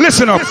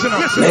 Listen up.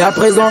 Mais à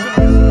présent,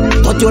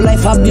 toute your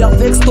life a bien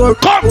fake story.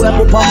 Ouais,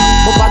 papa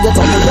get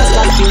on the best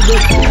like children.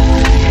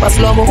 Pas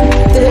slow-mo,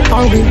 t'es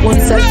hungry, one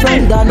set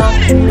friend dana.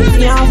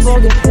 Can't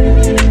forget.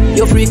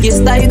 Your freaky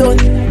style done.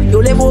 Yo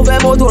les mauvais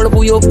mots drôles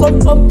pour yo come.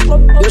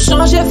 Yo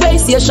changé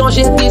face, yo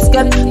changé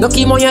disquette. Donc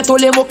il moyen tous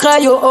les mots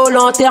cray yo au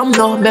long terme.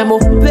 Non, mais mon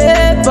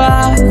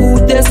paper,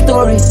 good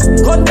stories.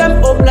 Cut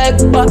them up like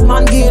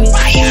Batman give it.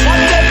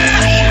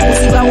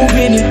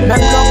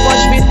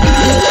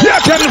 Yeah,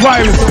 quel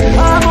vibe.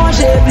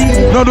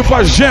 Non, nous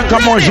pas jamais qu'à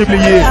manger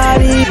oublié.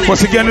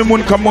 Parce qu'il y a des gens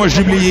qui mangent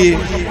oublié.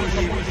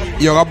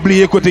 Il y aura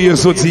oublié côté de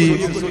sorti.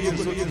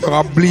 Il y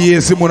aura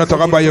oublié si mon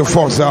aura baillé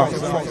force.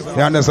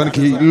 You understand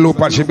qui l'eau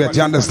pas chez bête,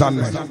 you understand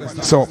me?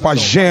 So, pas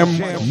j'aime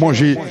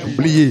manger,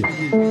 oublier.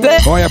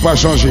 On y a pas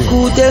changé.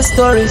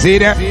 See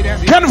that?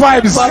 Ken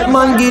vibes.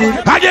 Batman get it.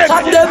 Again.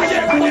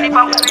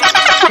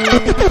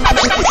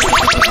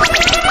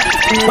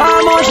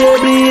 Pas manger,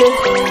 oublier.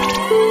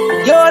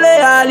 Yo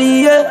les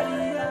alliés.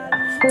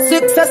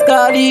 Success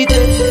qualité.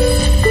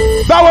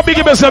 That will be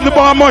give yourself the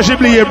bar manger,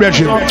 oublier,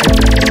 brethren.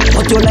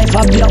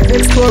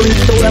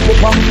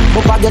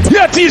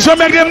 Yeah, Teejah,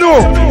 make them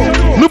know.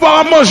 Nous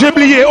pas manger,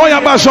 oublier. On y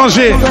a pas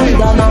changé.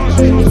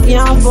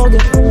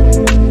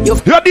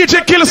 Your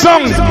DJ kill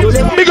song.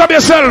 Big up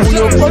yourself.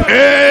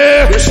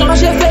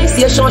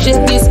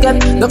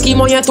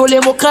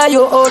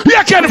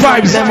 Yeah, Ken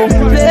vibes.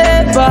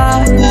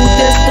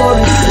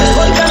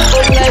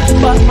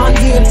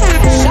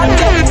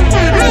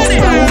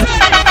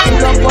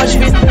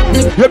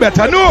 You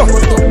better know.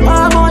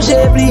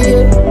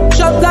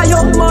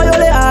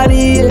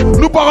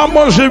 Nous pas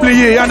manger,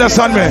 oublier. You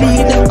understand me?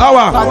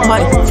 Awa.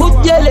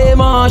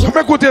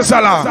 Écoutez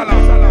ça là.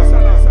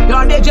 Yo,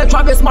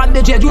 djtravis, man,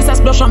 DJ,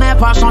 juicexplosion, mais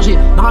pas changé.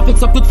 N'a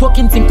fix up tout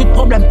fucking thing, tout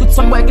problème, tout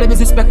son avec les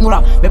disrespect nous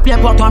là. Mais plus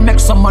important, make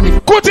some money.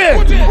 Écoutez!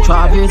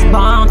 Travis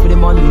bank for the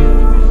money.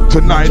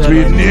 Tonight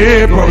we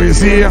neighbor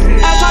is here.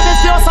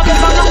 Travis, yo, ça fait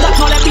pas longtemps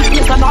qu'on les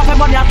business, on a fait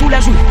money à tous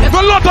les jours.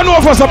 Don't lot of know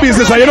for some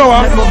business, you know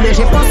what?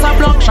 J'ai pas ça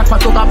bloc, chaque fois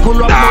qu'on a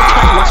pull up,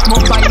 watch mon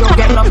fire, yo,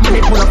 get up,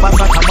 money pull up,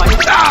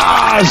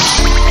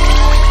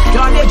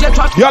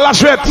 Yo la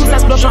chouette.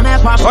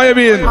 Oh you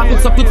mean?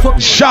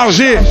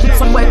 Chargé.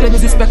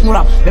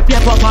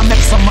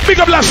 Big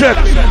up la chouette.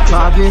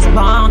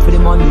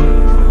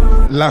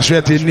 La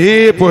chouette est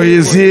née pour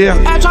ici.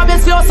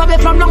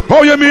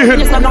 Oh you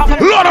mean?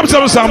 Lord of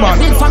some man.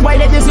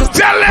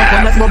 Tell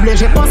them.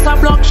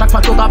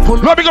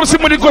 Non, big up si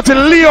mon côté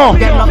Lyon,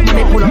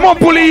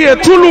 Montpellier,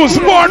 Toulouse,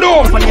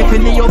 Bordeaux,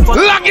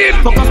 Lagin.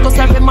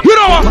 You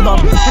know what?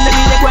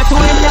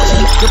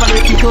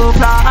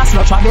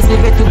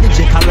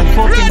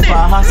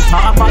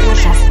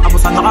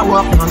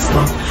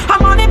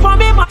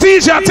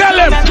 Teejah, tell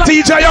him.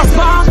 Teejah,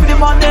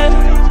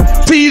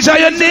 Teejah,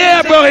 your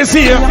neighbor is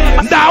here.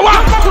 Dawaa.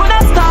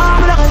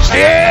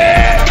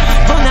 Yeah.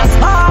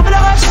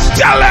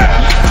 Tell him.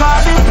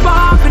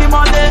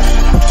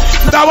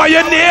 Dawaa,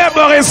 your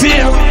neighbor is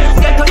here.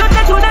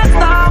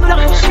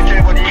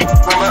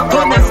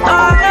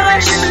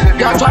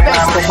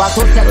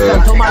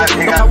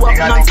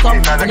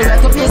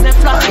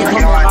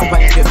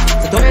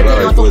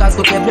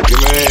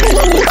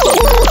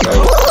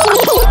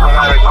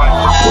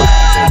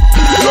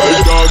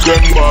 Like dog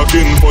them back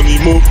in funny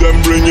move them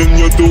bringing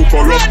you to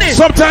corrupt.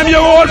 Sometimes you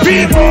old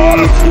people.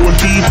 Old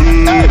people.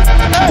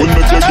 When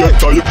make you get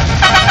tired.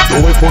 Je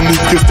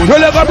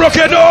les va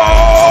bloquer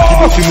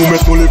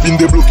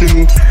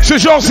nous. Ce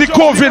genre c'est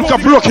Covid qui a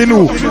bloqué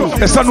nous.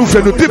 Et ça nous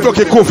fait nous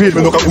débloquer Covid.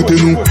 Mais nous qu'à goûter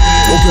nous.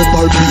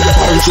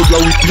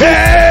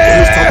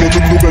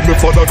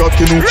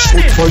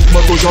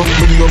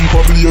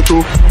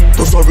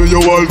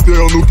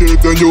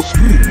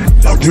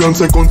 La gueule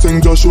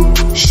 55 d'achou.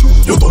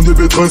 Yo donne des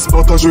bétresses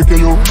partagées que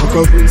yo.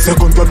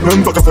 54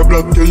 même pas qu'à faire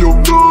blague que yo.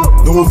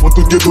 Nous refont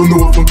tout ghetto,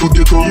 nous refont tout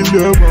ghetto.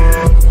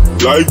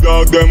 Like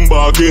dog them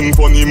back in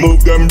funny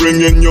move them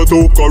bringing you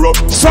to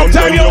corrupt.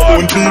 Sometimes your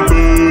own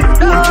people,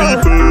 own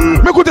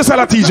people. Mais écoutez ça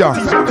la Teejah.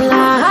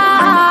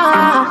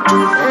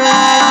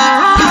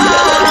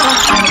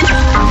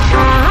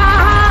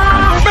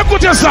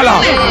 Écoutez ça là.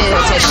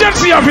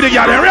 Chelsea a fait des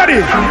gars, ready?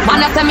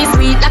 Man, tell me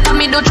sweet, like a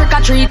me do trick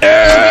or treat.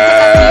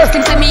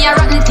 Him say me a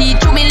rotten teeth,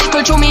 chew me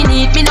little, chew me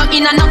neat. Me not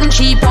in a nothing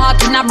cheap,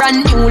 walk in a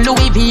brand new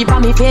Louis V for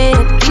me feet.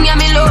 King ya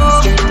me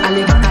low, King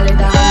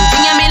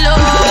ya me low.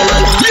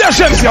 Yeah,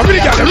 Chelsea a fait des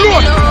gars,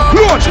 load.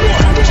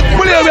 Vous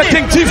voulez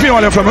think TV on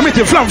les flammes,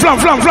 mettez flamme.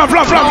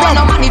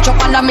 No money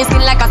chop under me skin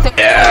like a step. I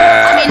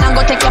mean I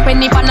go take your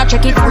penny for not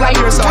check it right.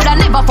 Would I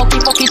never fuck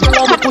it to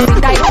how me put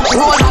it tight.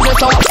 Roll on the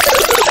top.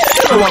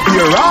 You want be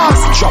your ass,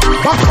 chop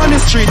back on the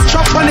street,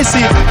 chop on the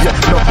seat. Yeah,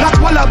 no black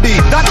wallaby,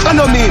 that I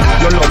know me.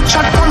 You love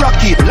chat for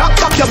rocky, lock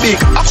back your beak,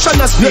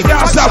 action a speak.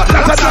 That's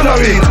another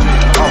way.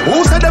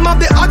 Who said them have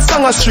the hot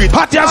song a street?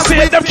 Hot you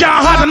say them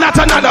can't have not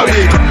another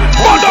way.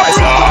 Hold up,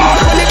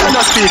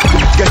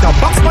 get a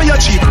box for your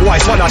cheek, why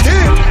so that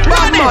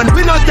bad man,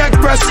 we not take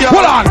press here.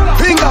 Hold on.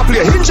 Finger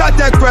play, hinge at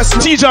take press.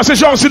 Teejah, c'est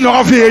genre c'est nous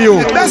envie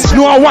yo.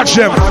 Nous I watch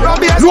them.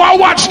 Nous I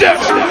watch them.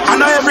 I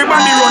know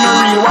everybody run a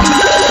real watch.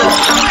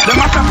 Them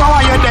a tap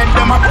why you dead,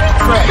 them a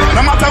fret.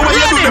 No matter what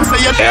you do, them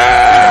say you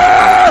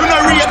dead. You know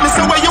real, this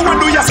is what you want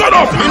do yourself. Shut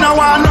up. Me no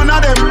want none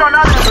of them.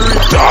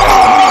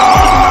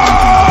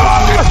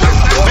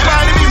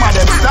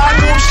 Start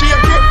move shake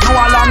it, no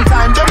a long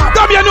time.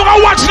 Come here, nous I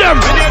watch them.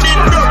 When you did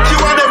broke, you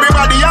and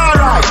everybody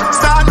alright.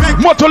 Start make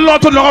Moto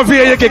l'autre nous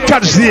envie que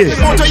 4 zier.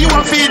 motor you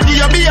want feed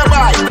you be a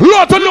right.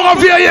 L'autre nous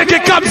envie que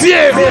 4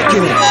 zier.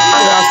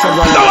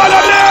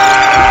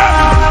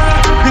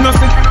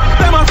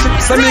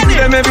 So me give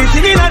them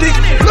everything in a dick.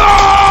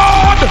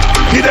 Lord,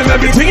 give them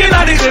everything in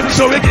a dick.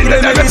 So we give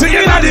them everything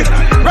in a dick.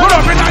 Put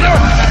up in a yo.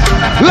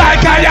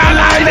 Like I am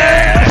like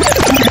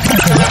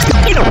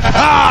it.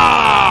 Ah.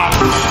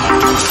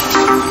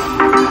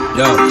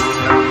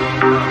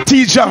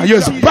 Teejah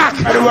is back.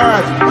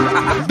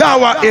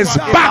 Dawaa is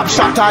back.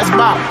 Shatta is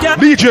back.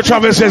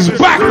 djtravis is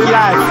back.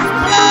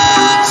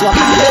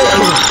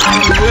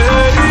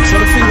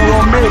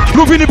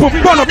 L'ouvrir pour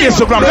bon up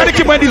Instagram. Regardez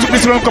qui m'a dit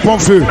Instagram cap en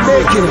feu.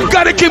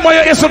 Regardez qui m'a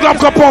Instagram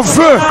cap en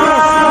feu.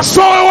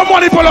 So I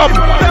want pull up.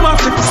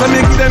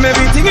 Give them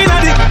everything in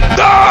a dick.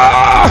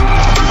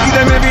 Give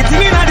them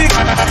everything in a dick.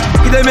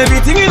 Give them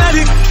everything in a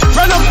dick.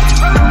 Run up.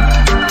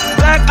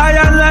 Like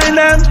iron line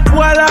them.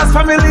 While last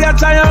family I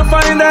try and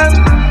find them.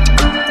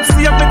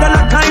 See if they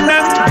gonna kind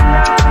them.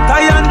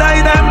 Tie and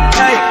die them.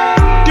 Hey,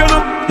 you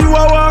know you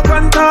a walk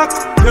and talk.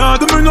 Yeah,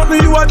 do me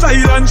nothing, you a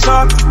Thailand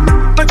shark.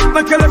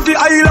 I kill if the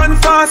island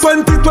fast.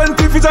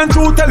 2020 vision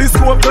through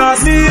telescope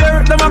glass. Me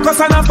here, them a cuss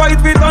and a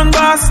fight with on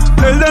gas.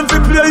 Tell them to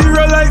play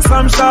hero like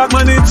some shark.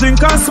 Man, they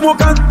drink and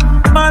smoke and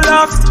my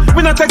laughs.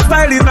 We not take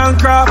styling and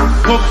craft.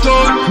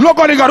 Uptown. Look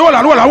on the god, hold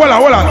on.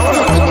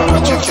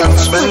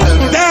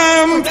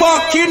 Damn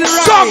fucking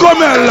right.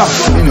 Cocomel.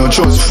 Me no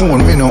trust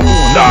phone, me no own.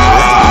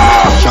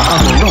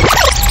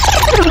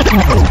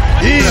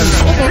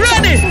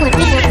 Ready.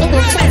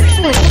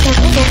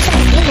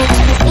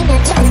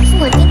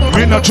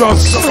 Me not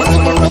trust.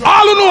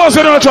 All who knows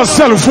you don't trust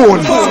cell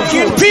phone.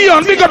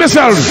 Bouyon, big up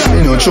yourself.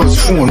 Me no trust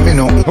phone, me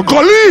no own.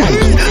 Golly.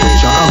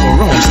 I'm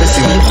around,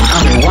 say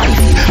I'm a wife.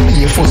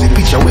 Me a fuzzy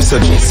picture we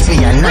suggest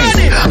me a night.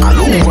 All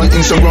over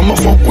Instagram I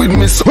fuck with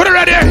me so. Put it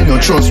ready. Me no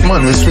trust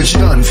man we switch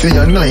down for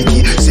your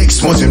Nike.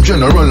 6 months him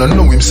general and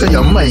know him say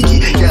I'm Mikey.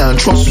 Can't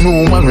trust no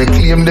man we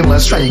claim them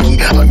as strikey.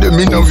 And them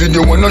in a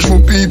video wanna show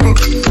people.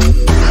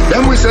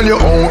 Them we sell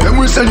your own, them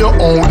we sell your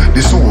own.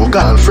 The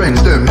so-called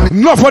friends them.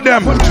 Not for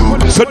them.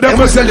 So them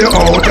we sell your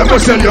own, them we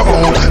sell your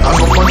own. I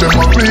go for them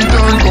a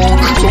return home.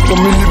 So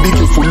come in the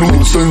big for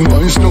lose and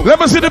boys no. Let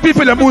me see the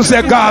people that move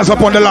their cars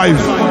up on the live.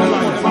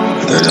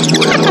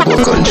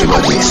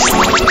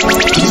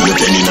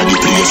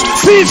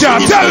 Teejah,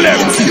 tell them.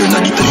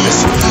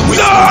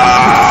 No!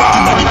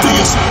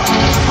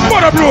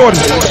 What a blood.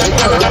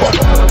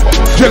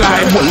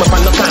 July.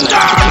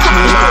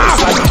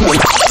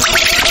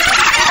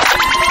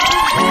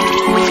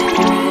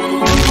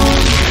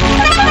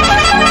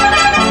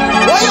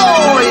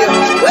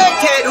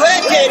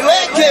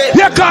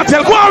 Yeah,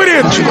 cartel, go on with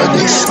it.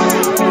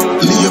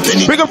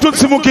 Big up to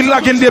Simuki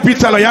lacking the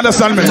Pitala, you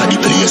understand me?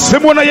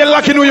 Simona, you're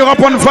lacking New York up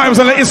on vibes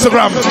on the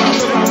Instagram.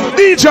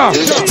 Teejah,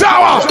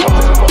 Dawaa.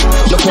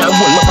 You can't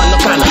hold up on the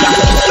corner.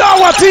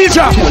 Dawaa,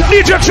 Teejah,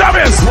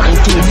 djtravis.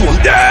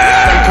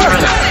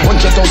 Yeah!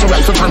 100,000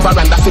 rifle pan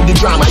veranda for the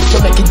drama. If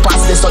you make it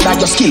past this, so that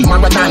you skill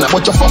Maradona.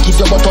 But you fuck if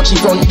you go touch the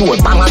front door,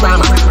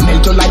 Panorama.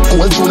 Melt you like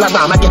cold,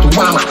 Jolarama, get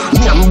warmer.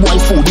 Me and boy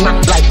food,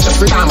 not like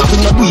Jeffrey Dahmer. We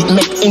not do it,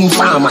 make in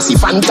pharmacy,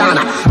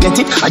 Fantana. Get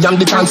it? I am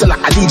the chancellor,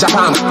 Adija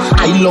Palmer.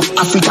 I love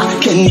Africa,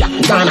 Kenya,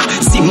 Ghana,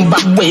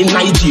 Zimbabwe,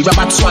 Nigeria,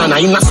 Botswana.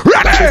 In a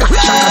Africa,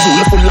 Shaka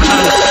Zulu, full of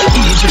Ghana.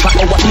 Egypt,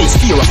 our place,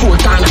 fear of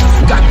Ghana.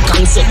 God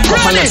concept,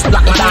 governance,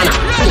 Black Madonna.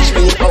 Finish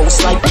me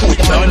house like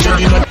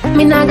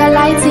Me not gonna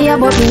lie to you,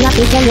 but me have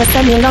to tell you,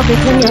 say me love it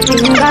when you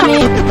finger me.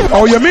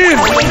 Oh, you mean?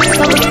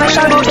 Something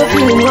special about the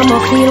feeling when I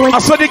feel when I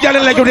saw the girl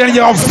like you then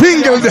you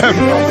finger them.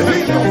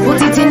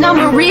 Put it in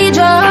my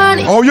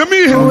region. Oh, you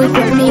mean? Do it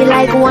to feel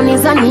like one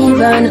is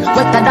uneven.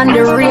 Wetter than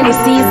the rainy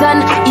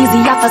season. Easy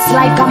off a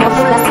slide, come up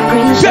full of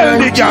secretion. Tell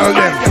the girl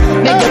them.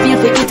 Make you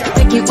feel it,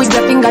 take it with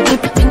your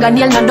fingertip.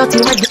 Fingernail not dirty,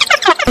 red.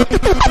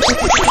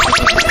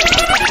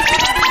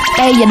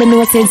 Hey, you don't know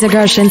what it's a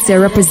girl Shense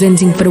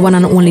representing for the one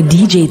and only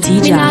DJ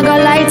Teejah. Me not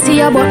gonna lie to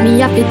you, but me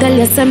have to tell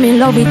you, say me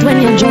love it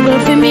when you juggle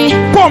for me.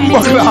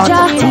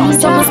 Teejah,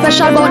 something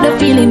special about the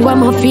feeling what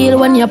I feel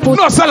when you put.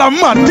 No,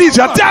 Salaman,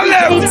 Teejah, tell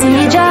them. Hey,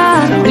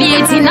 Teejah, play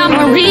it in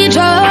my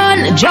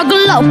region.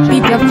 Juggle up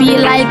if you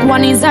feel like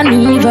one is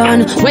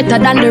uneven. Wetter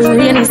than the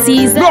rainy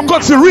season. No,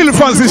 got the real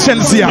fancy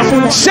Shense here.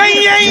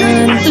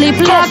 Shane,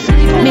 lip lock,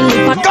 me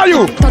lip got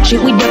you. Touch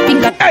it with your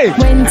finger. Hey,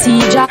 when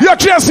Teejah, you're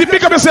Tracy,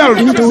 pick up yourself.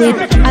 Into it.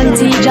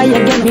 Teejah, you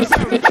get me.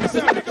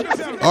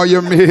 Oh, you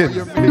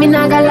mean? Me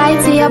not gonna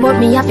lie to you, but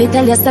me have to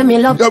tell you, say me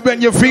love. You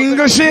bend your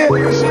finger, shit.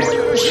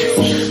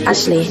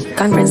 Ashley,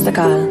 conference the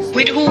call.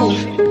 With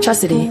who?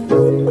 Chastity.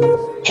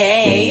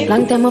 Hey.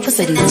 Long time of a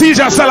city.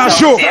 Teejah Salah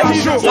show.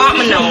 Want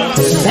me know?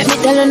 Let me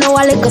tell you now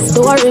a little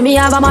story. Me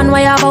have a man,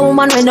 why have a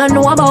woman when don't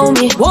know about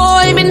me.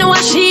 Boy, me know a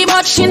she,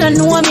 but she don't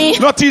know me.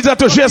 Not Teejah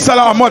to share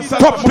Salah, but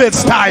puppet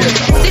style.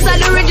 This is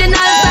the original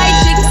side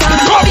chick song.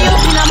 Be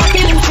open up my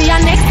feelings for your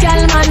next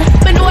girl, man.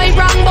 Me know it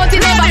wrong, but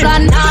it never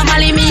plan.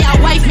 Normally me a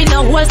wife in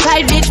a whole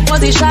side bitch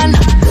position.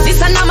 This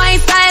is not my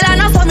style and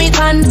not for me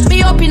tan.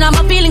 Be open up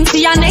my feelings for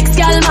your next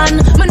girl,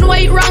 man. Me know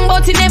it wrong,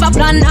 but it never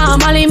plan.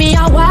 Normally me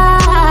a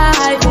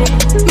wife.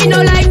 Me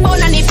no like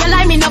bone, and if you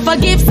like me no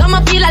forgive. Some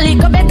feel a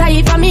little better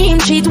if I mean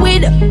cheat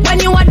with. When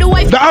you are the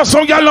wife. There are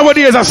some girl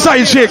nowadays a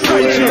side chick. So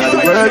we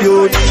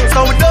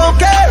don't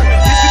care.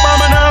 This is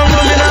mama now,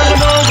 me now go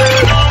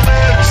nowhere.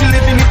 She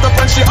living it up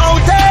and she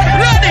out there.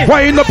 Ready?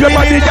 Wind up your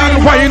body,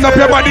 yan. Wind up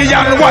your body,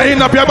 yan.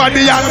 Wind up your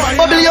body, yan.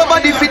 Bubble your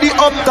body for the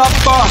up top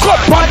bar.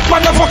 Cut, bad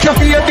motherfucker.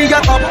 Baby,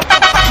 you're up.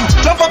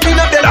 Jump up in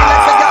a belly,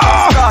 let's say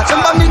you're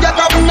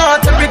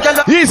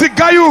Easy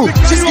guy you.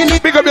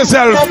 Pick up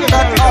yourself.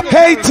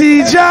 Hey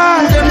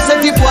Teejah.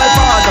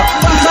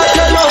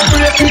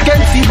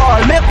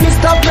 Make me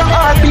stop your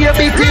heart,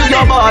 baby, till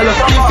your ball. You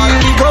feel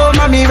the go,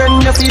 mommy,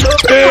 when you see the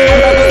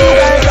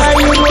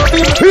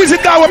Easy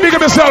guy, pick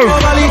up yourself.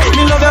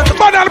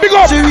 Man, I'll big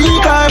up. She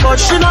weak, but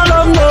she don't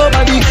love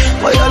nobody.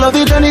 But you love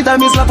it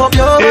anytime you slap up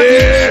your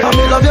body. And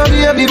me love your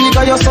baby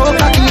because you're so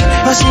cocky.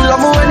 And she love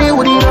me when you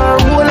would in her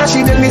hole. And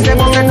she tell me say,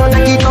 but I don't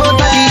take it out of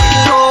the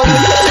door.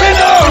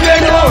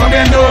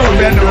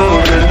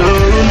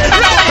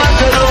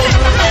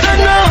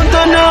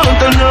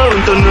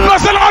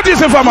 Listen, all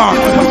this is for man.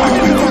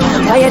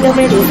 Why you do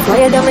me this? Why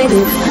you do me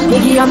this?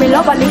 Nigga, I'm in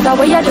love and it's the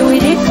way you do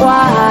it.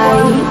 Why?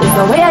 It's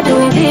the way you do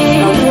it.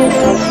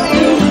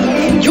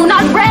 You're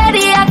not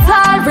ready at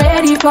all,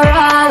 ready for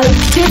all.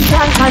 This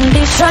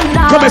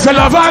unconditional. Come it's a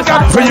love I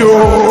got for you.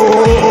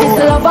 It's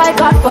the love I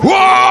got for you.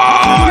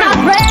 You're not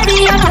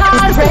ready at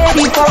all,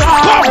 ready for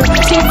all.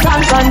 This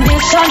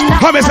unconditional.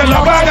 Come it's a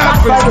love I got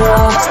for you.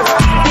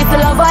 It's the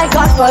love I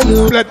got for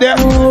you. Let them.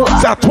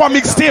 C'est toi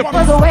mixtape. It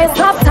was a waste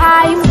of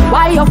time.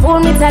 Why you fool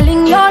me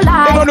telling your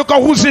lies? On nous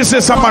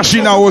enregistre sa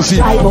machine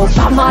aussi.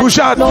 Où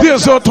j'ai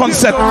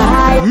 2h37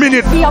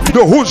 minutes de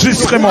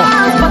enregistrement.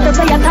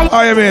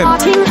 I mean.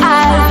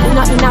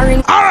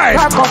 Alright.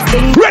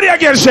 Ready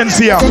again,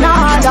 Shensia.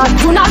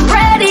 You're not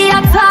ready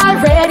at all,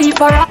 ready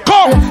for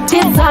all.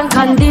 This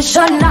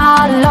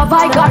unconditional love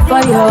I got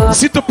for you.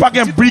 Si tu pas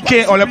un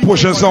briquet en les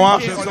prochains sons,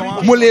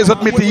 moi les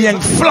autres mettez un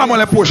flamme en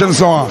les prochains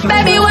sons.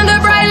 Baby, when the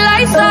bright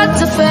lights start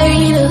to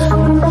fade,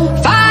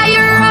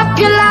 fire up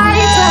your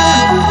lighter.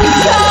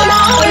 Don't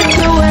know it's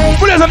the way.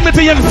 Vous les autres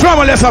mettez un flamme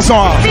en les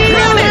sons.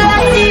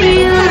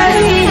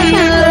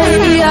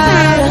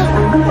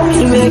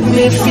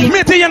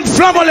 Mettez un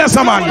flamme en les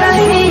sons, man.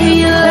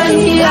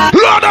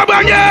 Lord of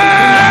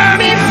Bangin!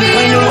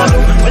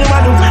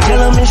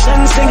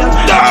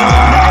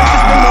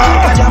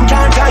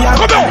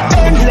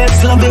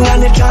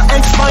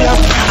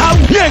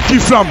 Yankee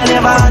flamme,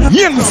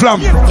 yang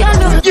flamme,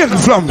 yang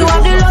flamme,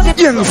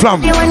 yang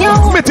flamme.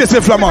 Mettez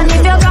ces flammes,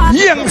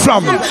 yang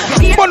flamme.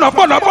 Bon up,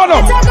 bon up, bon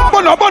up,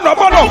 bon up, bon up,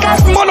 bon up,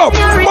 bon up,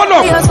 bon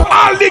up.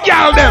 All the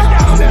girls them.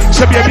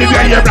 So baby,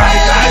 you're bright.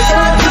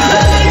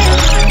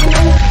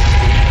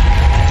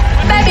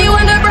 Baby,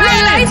 when the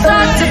bright lights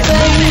start to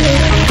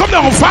fade. Come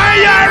down,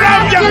 fire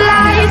up, girl.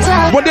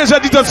 Bon déjà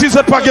dit si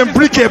c'est pas un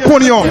briquet,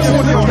 pognon.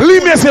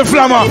 Limez ces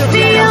flammes.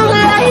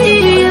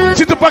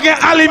 Si tu pas un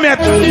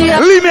allumette,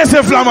 limez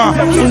ces flammes.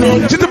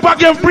 Si tu pas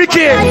un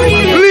briquet,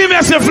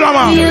 limez ces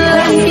flammes.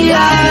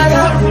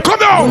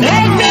 Come on.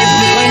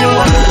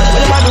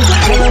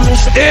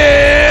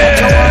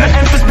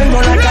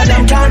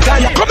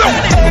 Come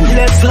on.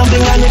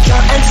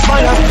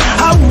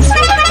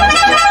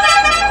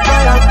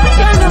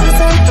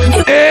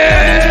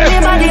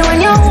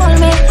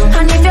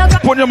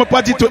 Pognon me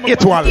pas dit tout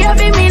étoile,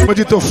 me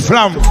dit tout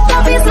flamme.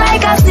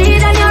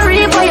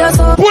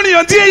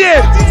 Pognon diye,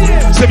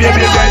 c'est bien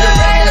bien.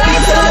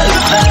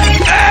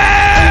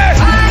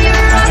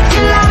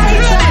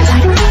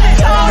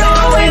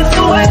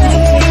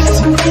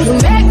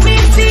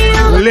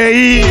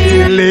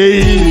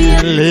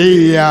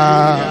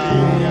 Leia.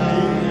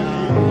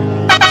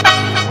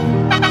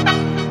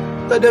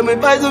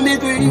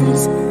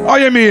 Oh,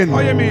 you mean?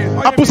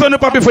 I put on the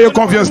paper for your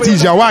confiance,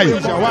 Teejah. Why?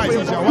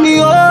 Me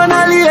own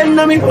alien,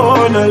 no me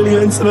own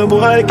alien, so no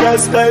boy can't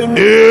style me.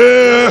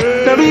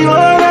 Yeah. Me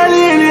own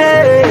alien,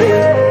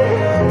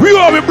 yeah. We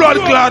all be blood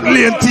clot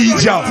lane,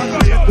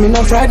 Teejah. Me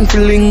no frightened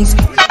feelings.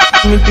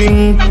 Me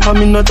thing, I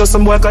mean not just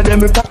some boy cause them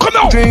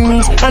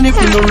drinks. And if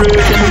you no rate,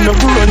 me no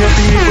pull on your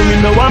people. Me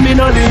no want me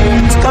no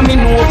links. Cause me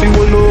know if you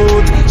will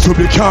load. So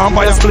be calm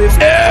by a split.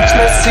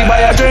 Let's see by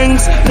your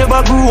drinks.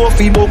 Never grew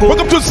off you bogo.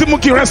 Welcome to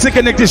Simuki Rest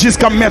connected. She's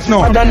come met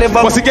now.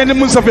 Once again the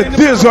moons of it.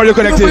 This is where you're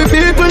connected.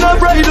 People love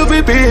pride to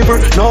be people.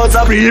 No it's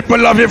a people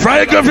love it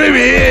fried to be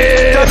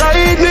me. Just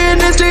hide me in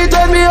the street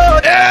and me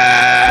out.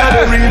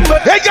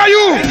 Hey girl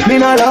you. Me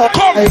no love.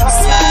 Come.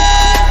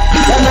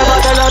 I never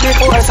tell her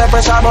before, say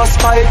pressure must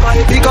fight.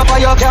 Pick up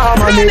on your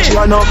camera, make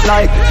sure no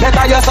flight.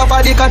 Better you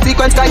suffer the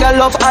consequence, cause you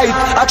love hype.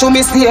 I true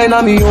me staying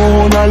on me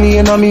own,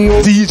 alien on me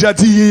own. Teejah,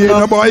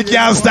 no boy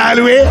can't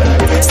style way.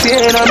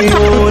 Staying on me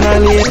own,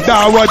 alien.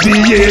 Dawaa,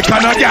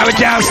 can no girl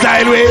can't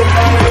style way.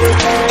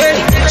 Hey,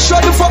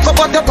 shut the fuck up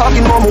what you're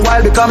talking about me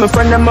while become a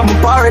friend and I'm a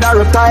pirate or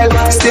reptile.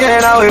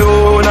 Staying on we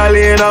own,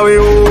 alien on we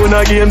own.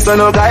 A game so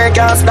no guy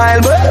can't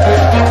style, but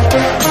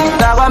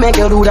Dawaa make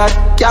you do that.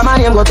 Your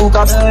man name go two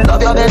cups.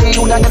 Love your belly,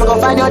 you that never go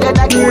find your dead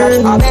like you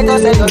rat. I better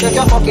say you take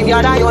your fucking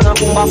yard and you're not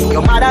kumba.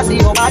 Your mother see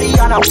your body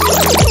and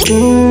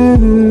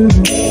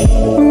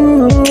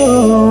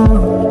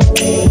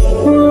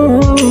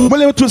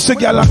Well, to ce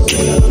gars-là,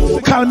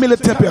 calmez la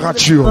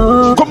température.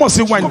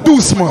 Commencez wine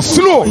doucement,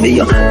 slow. Me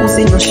a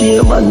pussy no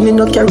shame and me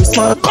no carry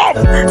smart.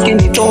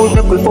 Skinny toes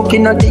make we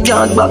fucking at the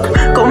yard back.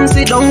 Come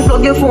sit down,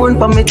 plug your phone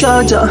for me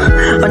charger.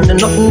 And you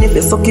nothing if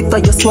you suck it or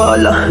you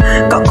swallow.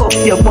 Cock up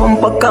your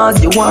bumper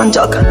cause you want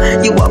jack.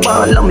 You a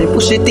ball and me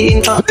push it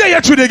in. There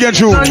you should again,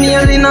 Joe. Come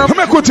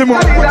here, côté moi.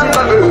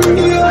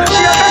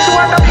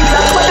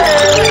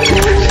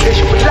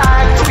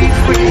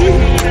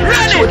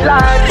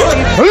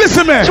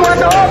 Listen, man.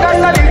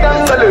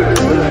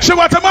 She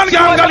want a man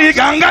gangali.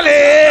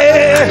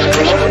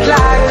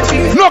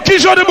 No, qui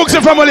joue de boxe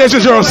family, je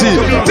joue aussi.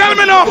 Tell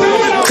me no.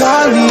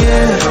 Call me,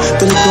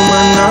 the little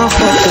man now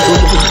fuck the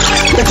good.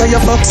 Better you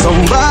fuck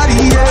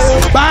somebody,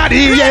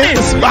 Body,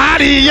 yes.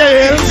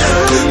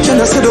 Can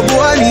I say the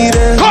boy need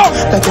it?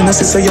 Like can I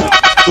say you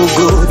so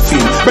good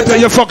feel. Better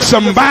you fuck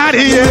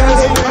somebody,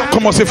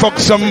 Come on, say fuck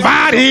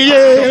somebody,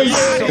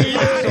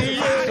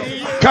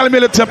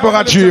 Calmez la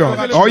température.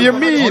 Oh, you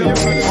mean?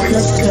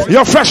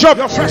 You're fresh up.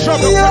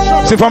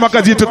 C'est pas moi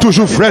qui dis t'es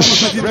toujours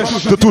fresh,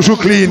 t'es toujours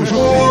clean.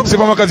 C'est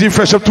pas moi qui dis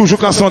fresh up toujours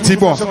quand senti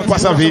bon. Pas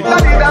sa vie.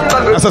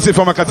 Ah, ça c'est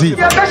pas moi qui dis.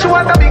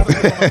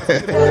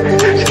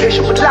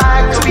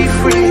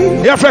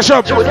 You're fresh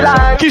up.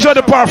 Qui genre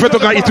de parfait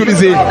tu as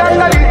utilisé?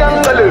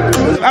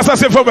 Ah, ça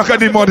c'est pas moi qui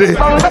demandé.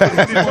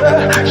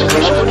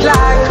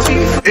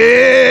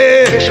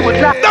 Eh,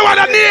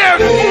 Dawaa near.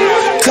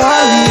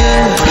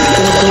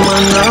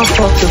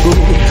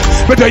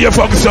 Better you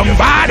fuck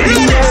somebody.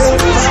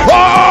 Oh,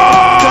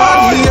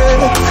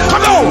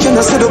 come on. Can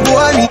I say the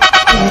boy?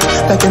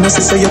 Like can I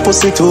say your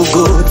pussy too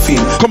good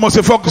feel. Comment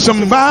c'est fuck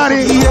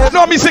somebody?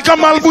 Non, mais c'est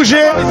comme mal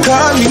bouger.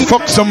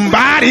 Fuck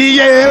somebody,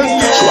 yeah.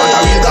 She want a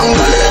big long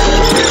body.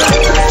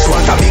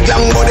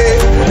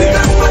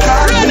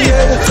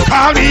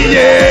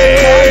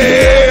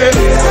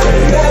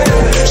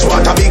 She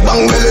want a big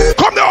bang belly.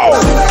 Come now.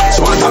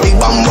 She want a big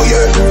bang boy.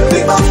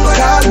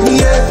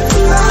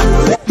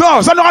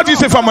 Non, ça n'aura dit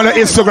ces femmes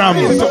sur Instagram.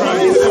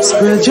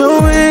 Spread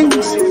your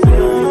wings.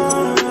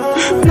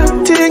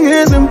 Nothing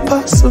is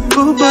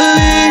impossible,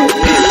 believe.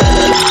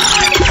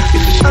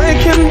 I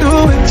can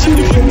do it,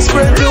 you can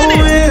spread your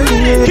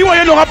wings. Qui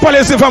voyait nous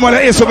rappeler ces femmes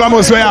sur Instagram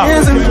au soir?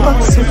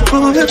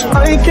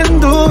 I can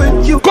do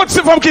it, you. Quand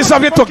ces femmes qui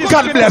savaient tout,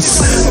 God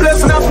bless.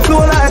 Bless not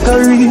flow like a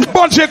reed.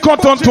 Bon Dieu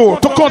content tout,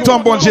 tout content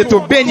bon Dieu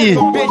tout béni.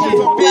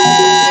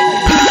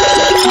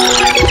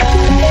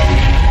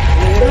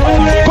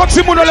 Quand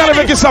si mon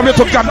arrive qui savait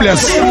tout, God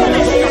bless.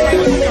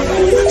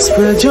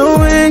 Spread your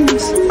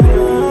wings.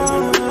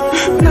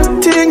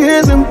 Nothing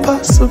is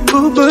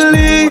impossible,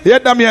 believe. Yeah,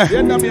 Damien.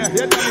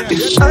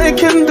 I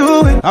can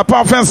do it. À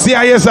part faire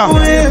CIA ça,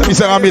 il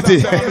s'est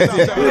remetté.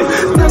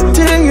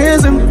 Nothing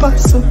is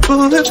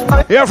impossible.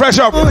 Yeah, fresh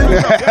up.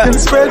 And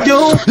spread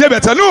your. Yeah,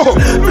 better no.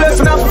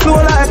 Blessing off flow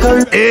like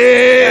a.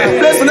 Yeah.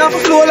 Blessing off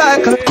flow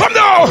like a. Come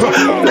now.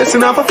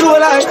 Blessing off flow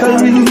like a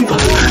river.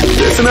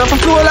 Blessing off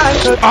flow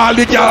like a. All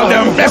the girls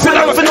them blessing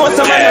off.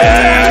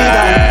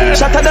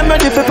 Shatta them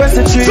ready for press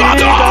the trigger.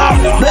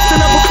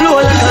 Blessing off flow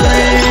like a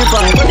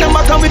river. When them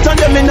back and we turn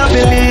them in a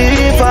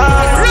believer.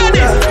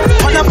 Ready.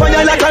 On a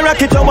fire like a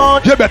rocket, you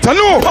want. You better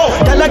know.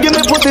 Tell her give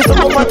me pussy so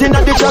come in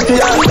the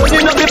jacket. Put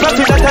in the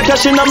pocket, that I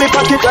cash in my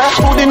pocket.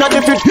 Food in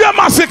the fridge. Yeah,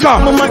 massacre.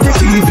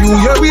 Give you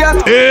your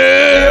react.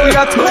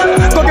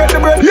 Go get the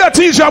bread. Yeah,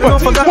 Teejah.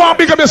 One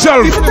big up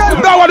yourself.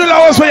 Dawaa do la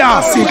also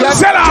ya.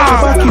 Sell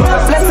her.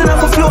 Blessing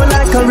up a flow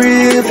like a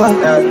river.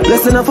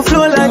 Blessing up a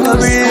flow like a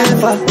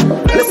river.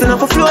 Blessing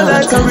up a flow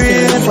like a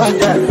river.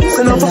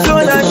 Blessing up a flow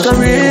like a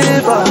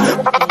river.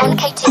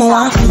 I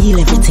feel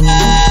everything in me.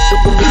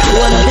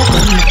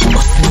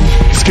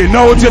 Skin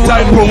out your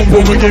time, boom,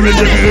 boom, give me.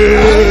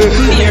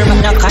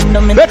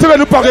 Laissez-moi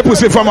nous parler pour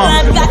ces femmes.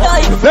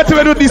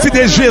 Laissez-moi nous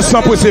décider de jouer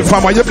sans pour ces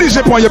femmes. Il est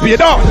obligé de prendre le pied,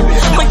 non?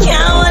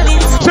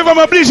 C'est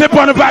vraiment obligé de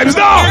prendre les vibes,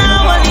 non?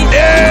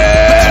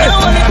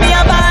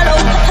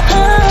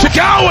 Je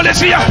can't hold it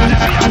here.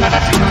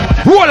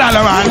 Hold on,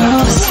 man.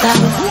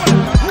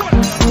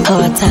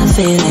 What a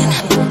feeling.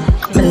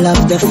 I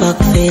love the fuck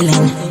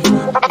feeling.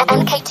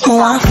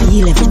 I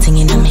feel everything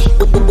in me.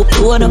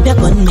 Load up your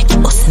gun, make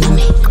it bust in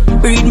me.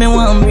 Breed me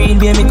one, breed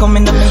baby, come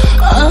in me.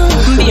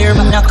 Beer,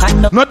 but not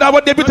kind of. Not that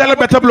what they be telling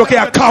better bloquer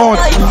account.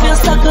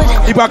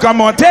 Il va pas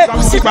monter,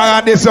 il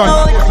va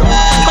descendre.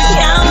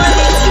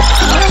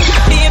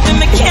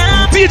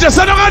 Teejah,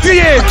 ça n'aura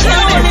dit.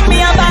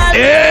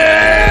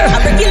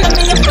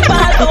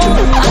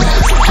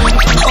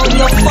 Oh,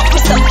 your fuck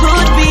is so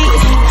good, B.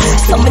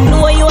 So me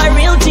know you are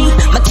real G.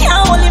 My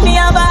can't hold me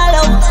a ball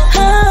out.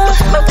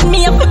 Put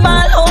me up a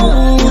ball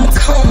out.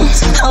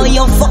 Oh,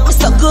 your fuck is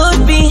so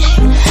good, B.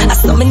 I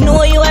saw me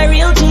know you are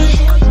real G.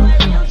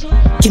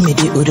 Give me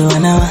the Udo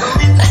and a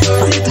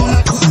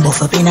pump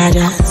off up in a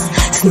jazz.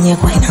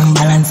 Snake wine and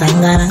balance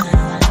and gara.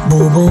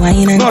 Bobo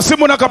wine and. No,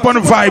 Simona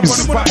Capon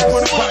vibes.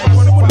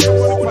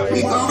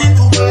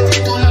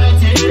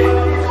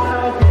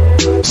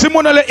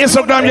 Simona le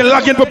Instagram, you're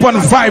logging up on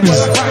vibes.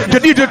 The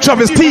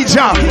djtravis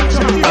Teejah.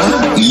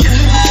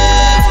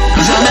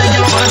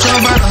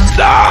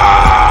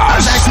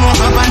 As I smoke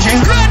up and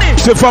drink.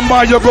 say from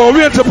bar you go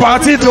away to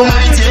party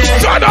tonight.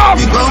 Shut up!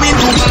 We going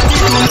to party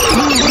tonight.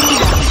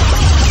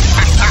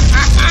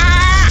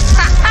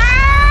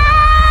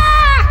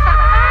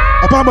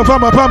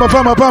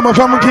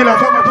 Femme killer.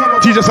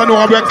 Teejah, ça nous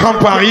rappelle Camp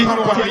Paris.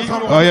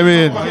 Oh, yeah,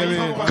 man.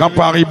 Camp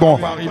Paris, bon.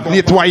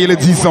 Nettoyer le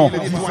 10 ans.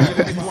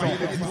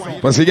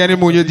 Parce que y a des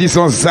gens qui disent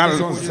sont sales.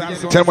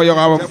 Tellement il y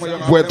aura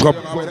boire trop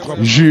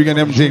jus, et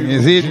des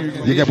things.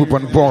 Il y a pour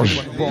prendre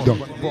Porsche.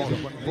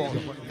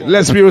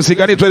 L'esprit aussi,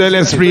 quand nettoyer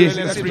l'esprit,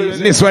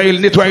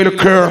 nettoyer le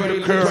cœur,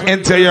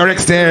 intérieur,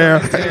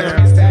 extérieur.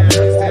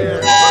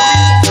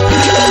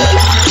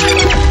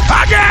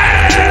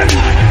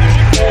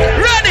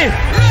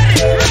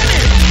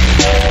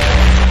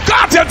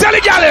 Tell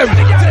the gal him.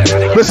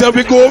 We say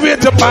we go away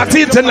to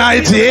party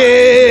tonight,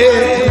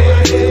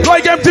 yeah.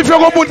 Like if you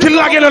go put the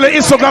lag in on the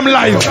Instagram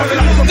live.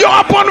 You're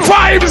up on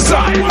vibes.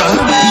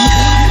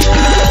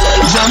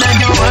 Jamais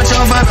you watch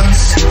over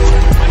us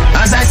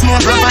as I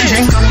smoke up and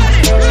drink up.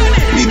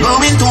 We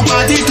going to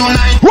party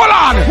tonight. Hold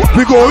on.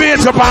 We go away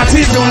to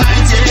party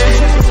tonight,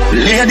 yeah.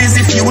 Ladies,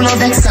 if you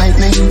love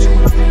excitement,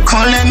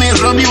 come let me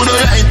rub you the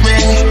right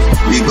way.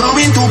 We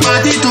going to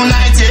party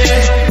tonight,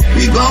 yeah.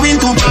 We going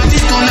to party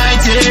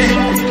tonight,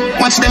 yeah.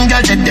 Watch them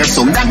girls get there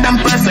so goddamn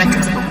perfect.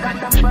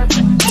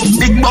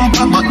 Big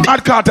bumper, but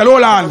Bad Cartel,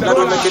 hold on. Big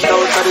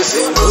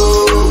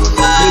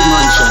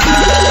mansion,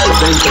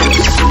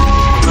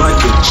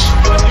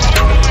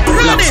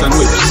 blacks and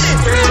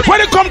whips.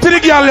 When it come to the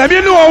girl, let me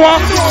know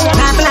what.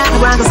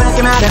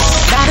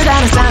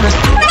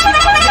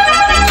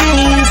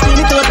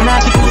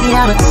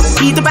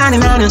 Eat the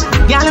banana,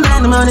 y'all and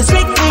man, the money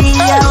slick me.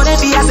 How they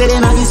be, I said,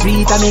 them is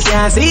sweet, I make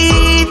you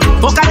see.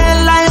 Fuck a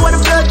hell line, what the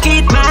fuck,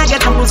 kid, man,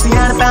 get some pussy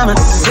on the family.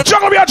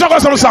 Juggle me a juggle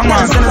some song,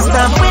 man. Gonna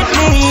stop with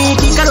me,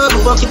 kick it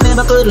over, fuck it,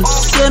 never could.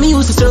 Tell me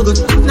who's the struggle,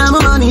 now my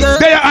money, yeah.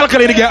 They are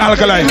alkaline, they get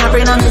alkaline.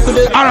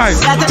 Alright,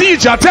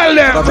 Teejah, tell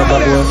them.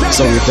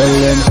 So we tell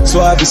them,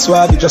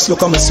 swabby, just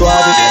look on me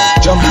swabby.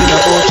 Jump in a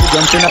boat,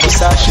 jump in a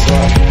Versace.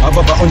 I've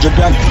over 100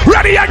 grand.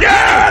 Ready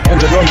again!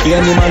 100 run for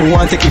any man who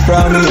want to take it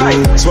from me.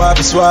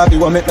 Swabby,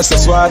 what make me so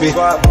swabby?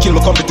 Kill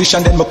my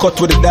competition, then me cut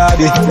with the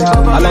daddy.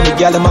 All of the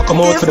gal them come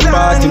out for the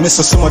party. Miss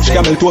so much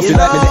camel toe feel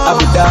like me the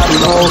Abu Dhabi.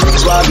 No,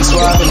 swabby,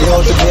 they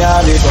out to the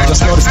alley.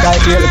 Just know the sky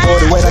clear before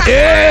the weather.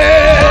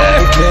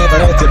 Yeah!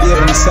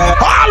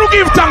 All who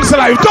give thanks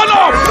alive, turn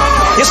up!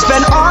 You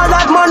spend all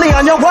that money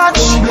on your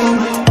watch.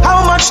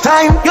 How much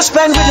time you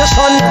spend with your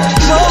son?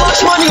 So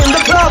much money in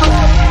the club.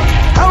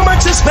 How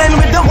much you spend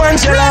with the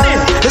ones you love?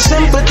 The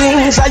simple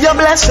things are your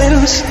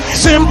blessings.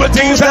 Simple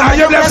things are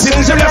your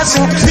blessings.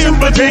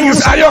 Simple things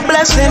are your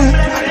blessings.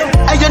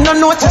 And you don't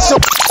notice so.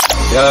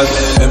 Yeah,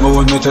 remember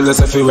when you tell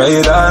us if you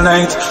ride all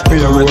night? We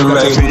are ready to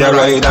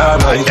ride all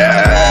night.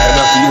 And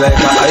I feel like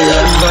my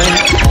island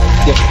vibe.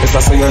 Yeah, if I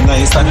say you're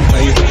nice and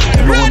tight.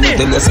 Remember when you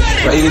tell us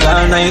ride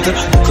all night?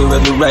 You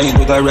ready ride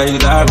with a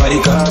ride all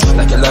bike.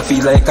 Like I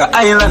feel like an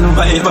island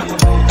vibe.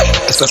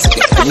 If I say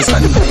you're nice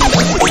and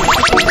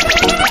tight.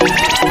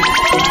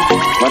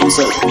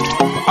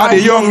 Are the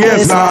young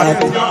yes, lad.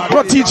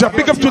 Bro, Teejah,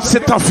 big up to the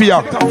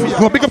Tafia.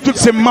 Big up to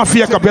the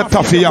mafia qui a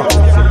Tafia.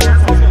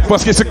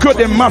 Parce que c'est que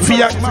des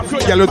mafias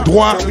qui a le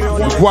droit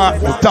de voir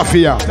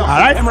Tafia.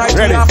 Alright?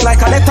 Ready?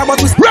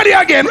 Ready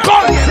again,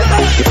 come!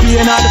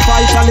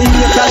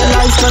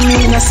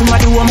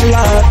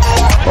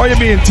 Oh, you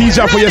mean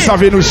Teejah pour y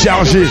savoir nous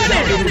charger?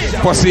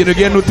 Parce que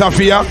nous nous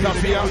Tafia,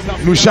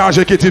 nous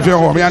charger qui est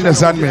différent. You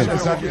understand me?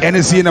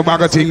 NC in the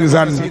bag of things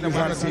and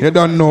you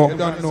don't know.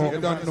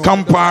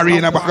 Campari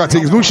in the bag of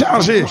things. Nous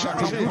charger.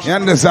 You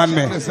understand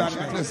me?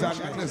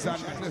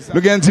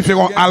 Nous gagnons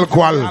différents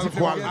alcool.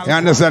 You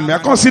understand me?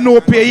 Quand c'est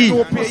nos pays,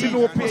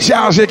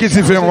 charger qui est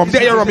différent.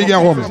 Derrière Rome, il y a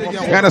Rome.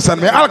 You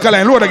understand me?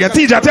 Alkaline, load again.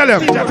 Teejah, tell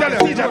him.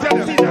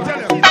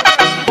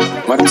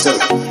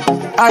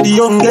 Are the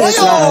youngest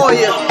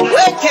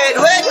wicked.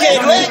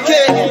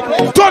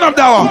 Turn up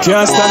Dawaa.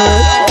 Just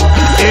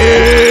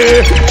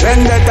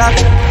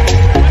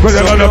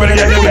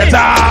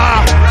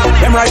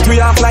them right we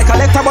off like a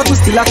letter, but we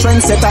still a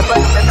trendsetter.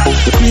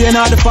 The pain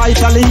of the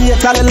fight, all the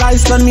hate, all the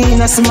lies on me,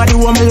 and somebody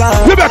who me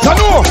love. You better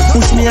know.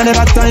 Push me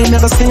another time,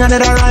 never sing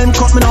another rhyme.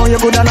 Cut me now, you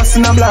good and I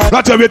sin a blood.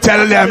 That's what we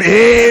tell them,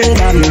 eh?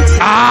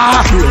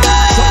 Ah.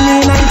 Shut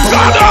me in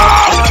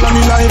all of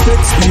me life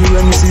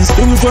experiences,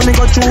 things when me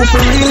go through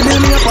for real,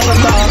 build me up on the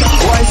top.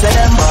 Why say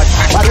them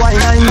bad why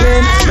I'm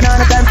game? Me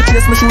not have time to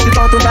chase me, shoot it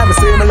out when I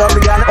say me love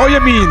the girl. Oh,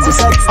 you mean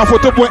a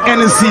photo boy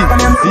NC?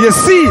 You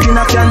see?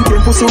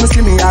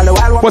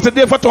 But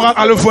today for toi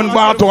à le phone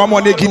bar, toi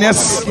monnaie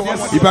Guinness,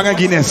 il parle un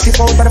Guinness.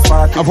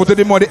 A photo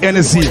de mode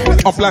NC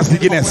en place de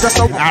Guinness.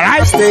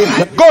 Alright?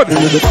 Good.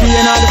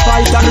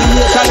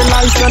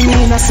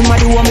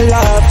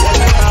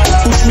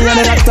 Push me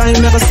another time,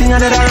 never sing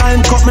another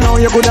rhyme. Cut me now,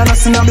 you're good and I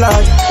sin a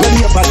blood.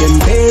 Ready up again,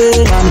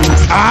 pain and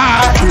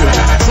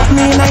shut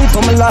me in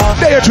for my love.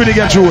 There you truly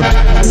get June.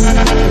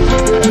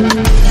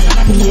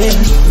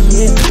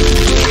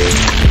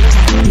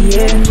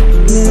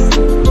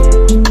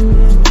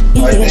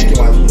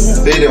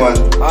 Lady man.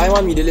 I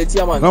want me the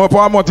later man. Non,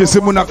 pas monter,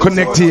 c'est mon à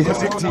connecter.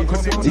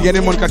 Il y a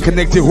des gens qui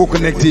connecter,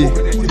 reconnecter.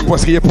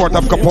 Parce qu'il y a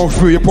portable qui prend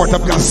feu, il y a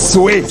portable qui a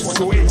soué.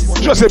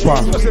 Je sais pas.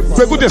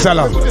 Faut écouter ça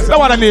là. Là,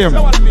 on a name.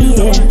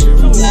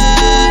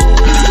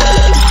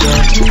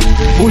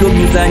 Pull up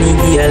me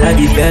zanigi à la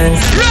défense.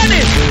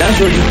 Dans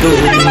Jolito.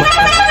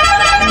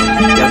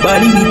 Y'a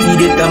bali viti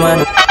de taman.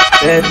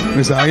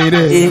 Mais ça arrive.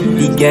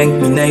 The gang,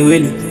 me na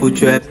really for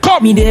trap.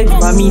 Come me there,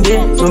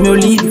 so me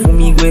lead for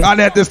me go. I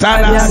let the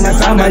stand.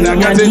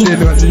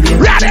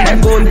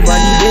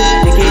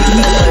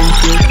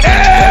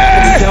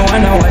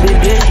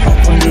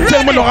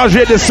 Tell me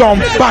l'orage de son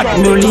bad.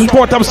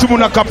 Portable sous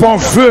mon cap en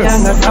feu.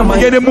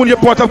 Il y a des gens qui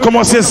portable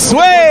commencent à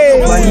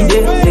souhaiter.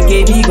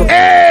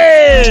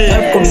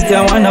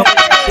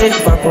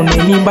 Pas qu'on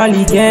est ni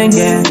bali gang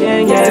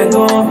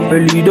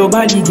Peludo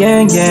bali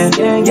gang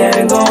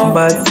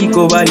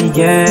Batico bali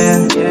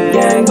gang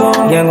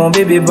on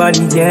bébé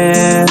bali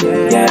gang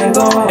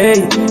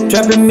Hey,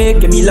 trap and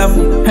make me laugh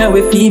and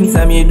we feel me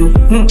some do.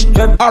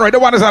 Alright, the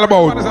one is all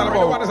about.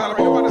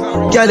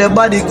 Girl, your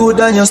body good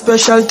and you're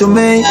special to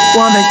me.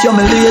 Wanna make you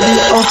my lady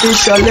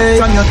officially.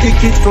 Can you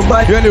kick it for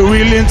body? You're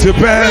really into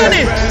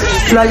bed.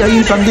 Fly you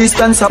in from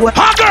distance.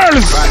 Hot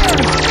girls!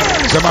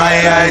 My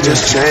eye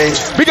just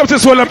changed. Big up to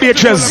Solar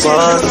Beaches.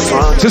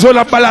 To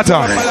Solar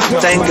Balata.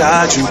 Thank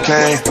God you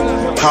came.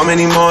 How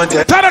many more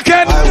days?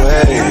 Tanaken.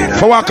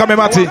 For what coming,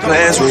 Matty?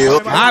 Plans for you.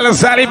 All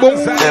Sally boom.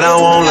 And I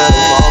won't let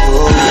them fall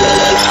through.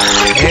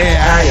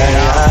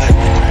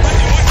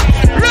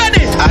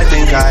 Ready. I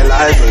think I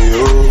lie for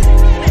you.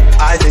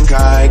 I think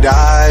I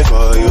die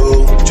for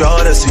you.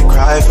 Jodeci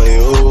cry for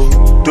you.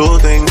 Do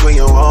things when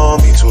you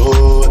want me to.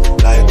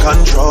 Like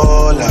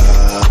controller.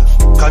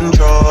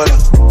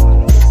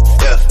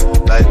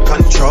 Like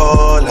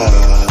controller.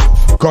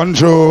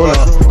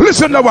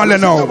 Listen to one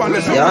now.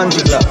 Yeah,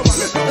 Angela.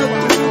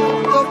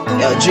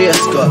 Yeah,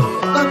 Jessica.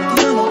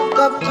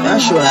 Yeah,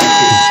 sure.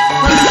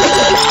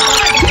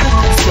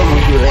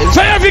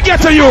 So if you get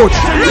to youth.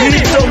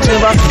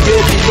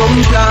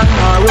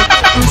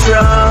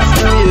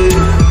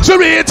 So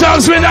read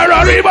talks with a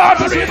Rory Bob.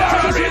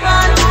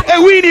 Hey,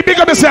 Weenie, big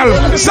up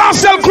yourself.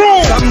 Southsell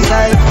crew.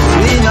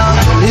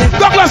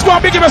 Douglas, go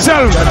big up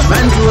yourself.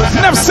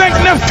 9-5,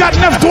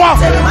 9-4,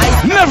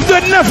 9-3,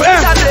 9-2,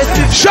 9-1.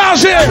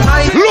 Chargé.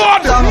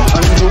 Lord.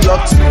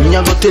 Me a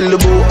go tell you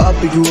about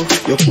happy you.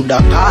 You coulda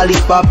call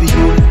it papi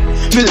you.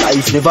 Me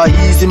life never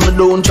easy, me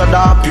don't try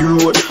that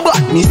road.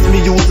 But miss me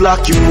use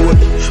lucky road.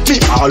 Me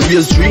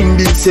always dream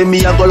big, say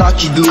me a go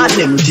lucky do. And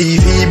them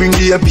TV bring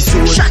the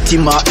episode. Shot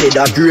in my head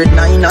a grade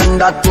 9 and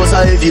that was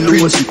a heavy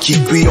load. To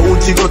kick me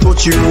out, he go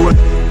touch the road.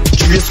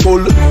 Graceful,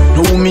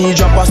 now me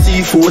drop a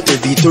C4.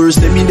 Every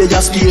Thursday me dey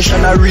a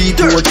station a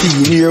report.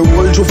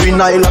 14-year-old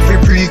juvenile a free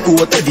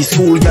pre-coat. Every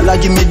school girl a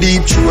give me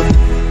deep throat.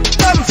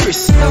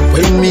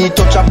 When me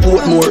touch a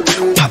Portmore,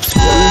 pops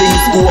falling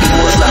scope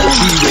more like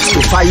 3 weeks to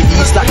 5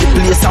 weeks like the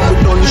place and we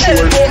done show.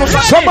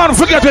 Some man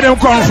forget where them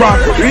come from.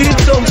 Real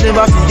talks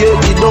never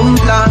forget the dumb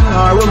plan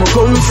or where we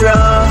come from.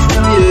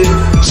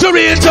 Yeah. So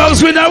real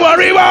talks we never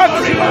worry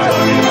about.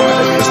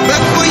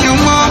 Respect for you,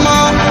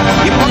 mama.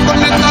 You pop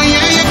on it now,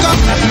 yeah, you go.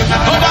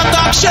 Over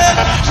talk shit.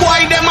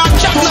 Why them a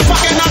chat no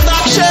fucking a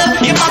talk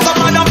shit? You back up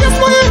on the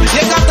people,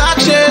 you got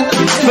talk shit.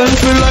 Spend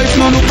for life,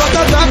 no got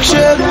a talk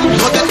shit.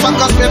 But that fuck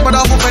us paper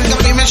that open the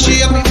me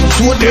shape.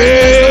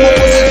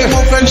 Yeah.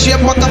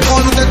 Shape, but the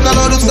phone with the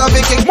Lord who's a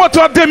big. What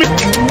up, Demi?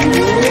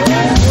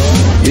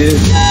 Yeah.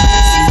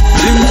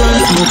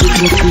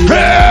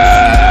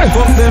 Hey!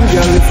 Fuck them,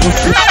 girl, if you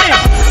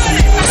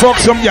fuck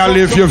some girl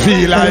if you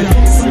feel like.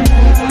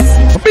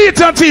 Beat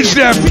and teach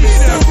them.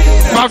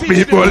 Bad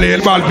people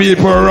in, bad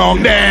people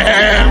wrong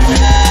them.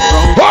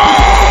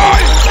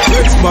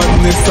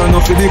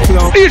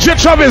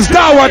 djtravis,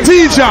 Dawaa,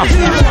 Teejah.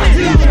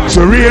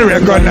 So real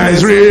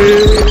recognize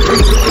real.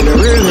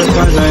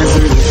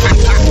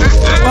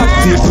 Bad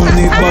people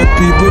need bad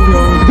people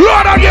wrong.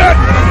 Lord again.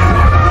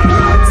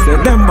 Say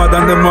them bad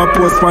and them a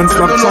post one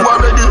Snapchat.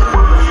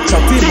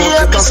 Chatting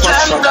up the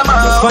fat.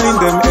 Find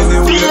them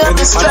anywhere,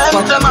 any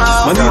spot.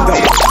 Money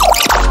that.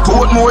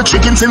 Put more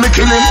chicken for me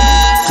killing.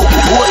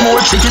 Put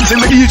more chicken for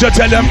me. Teejah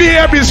tell them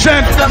baby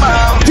strength.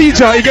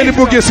 Teejah, you get the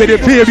book you say the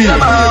baby.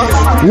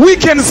 We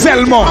can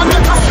sell more.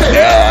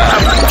 Yeah.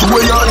 To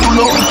where you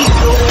know.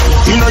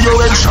 You know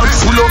your head shot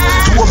full up.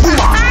 To a woman.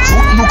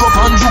 Look up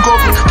and look up.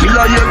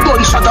 Killer your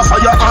gun shot a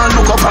fire and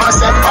look up and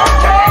say come.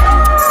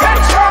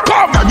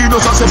 Daddy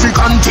does a say if you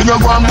continue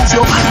go and move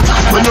you.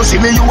 When you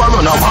see me you a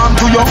run a warm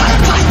to you.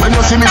 When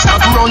you see me start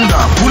to run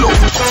down pull up.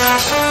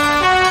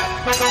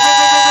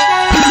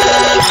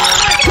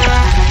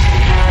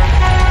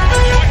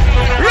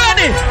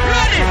 Ready.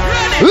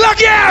 Look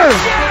here.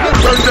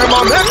 Tell them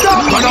I'm head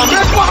up and I'm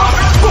head back.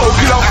 Go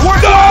kill a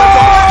foot.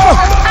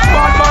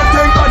 Bad man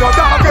think I'm not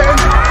talking.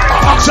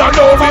 Action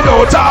no me no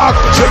talk.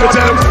 Should tell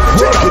them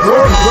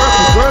work.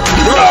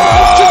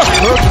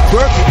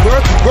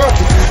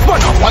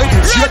 Man a fight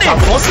and shit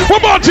and fuss. What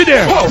about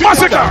today?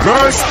 Massacre.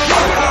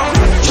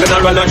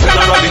 General and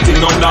generality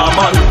no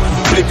normal.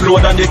 flip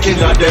load and the king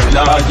of them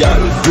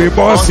loyal. We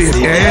boss it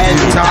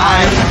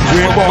anytime.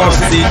 We boss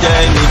it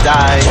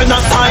anytime. When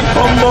I sign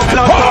bumbo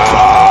clap,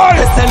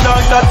 they send all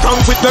that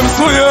tongue with them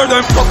swear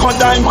them.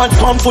 Crocodile man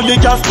come fully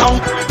gas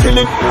down.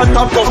 Killing and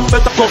a gun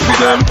better go for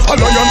them.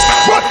 Alliance,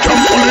 what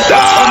come fully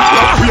gas down.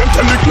 We ain't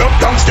telling club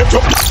dance, get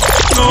up.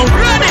 No,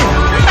 ready.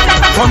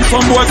 Come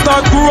some boys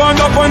start growing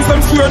up and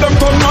them swear them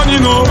tongue on, you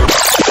know.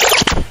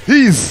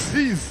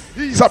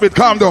 Stop it,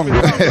 calm down.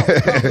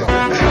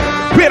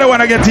 We don't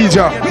want to get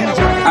Teejah.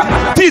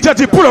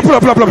 Teejah, pull up.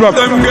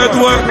 Them get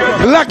work.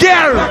 La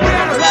guerre.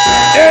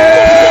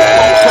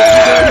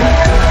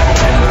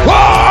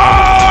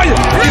 Oh,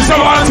 it's the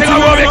one thing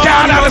about we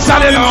can't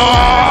understand it.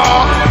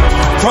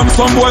 From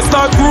some boys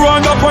start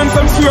growing up and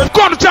some swear.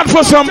 Gun chat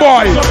for some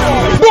boy.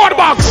 Board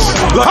box.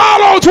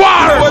 All out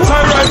war.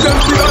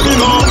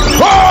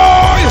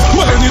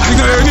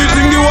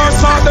 Anything the war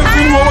start them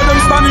thing over them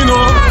standing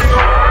up.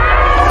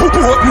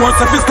 What more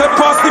if you step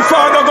past the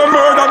father go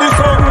murder the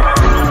son.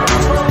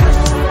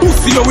 Who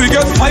see you will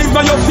get five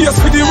by your face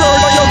with the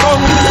word of your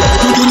tongue.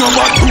 You know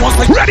what you want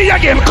like ready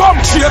again,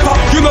 come shaker.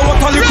 You know what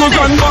a little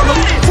gunbag.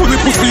 Fully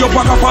pussy up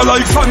back up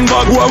like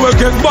sandbag. Who will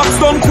get boxed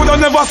down coulda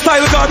never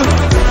style God.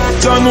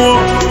 Jano,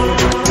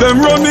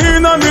 them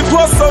running and it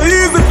was so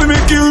easy for me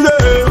kill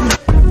them.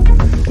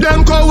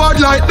 Them coward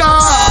like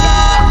that.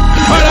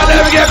 But I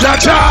never get that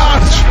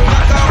charge.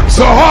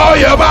 So how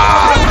you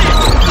back?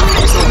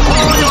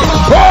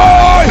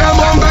 Boy, them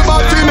on the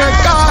back to make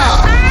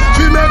car.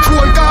 We make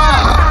one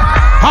car.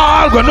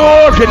 All go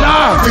north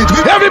now.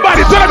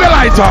 Everybody turn the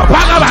lights up.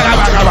 Baga baga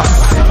baga baga.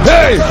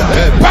 Hey,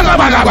 baga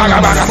baga baga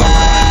baga.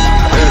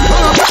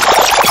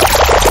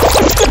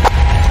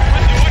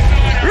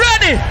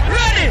 Ready.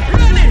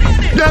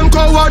 Them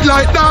coward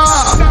like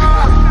that.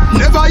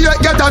 Never yet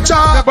get a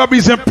chance. Never be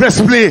in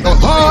press play.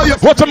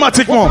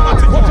 Automatic one.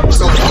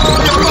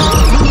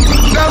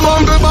 Them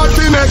on the back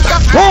to make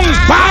car. Boom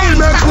bang.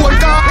 Make one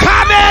car.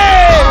 Come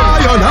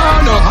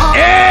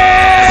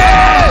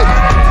hey.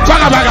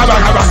 Baga baga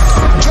baga baga.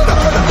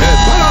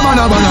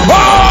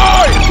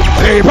 Boy!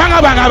 Hey,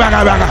 banga banga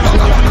banga banga.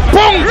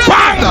 Boom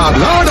bang!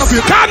 Lord of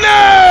you.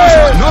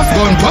 Cannon! Enough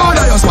gun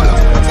powder you swallow.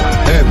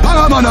 Hey,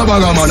 banga mana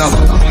banga mana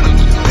banga.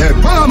 Hey,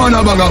 banga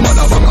mana banga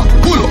mana banga.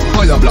 Pull up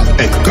fire black.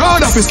 Hey,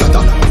 God of his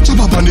slaughter. Chop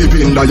up on the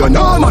bin that you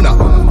know mana.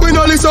 We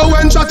no listen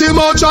when chat him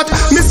out chat.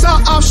 Miss a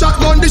half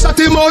shotgun, this shot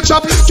him out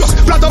chop. Just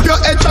flat up your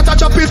head, chop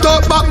it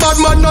up. Bad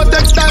man, no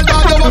textile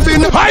that you have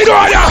in. I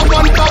know ya.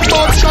 One back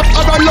box shop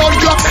or a load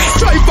block.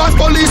 Drive past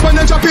police when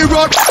they chop it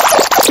road.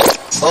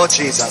 Oh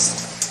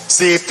Jesus.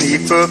 See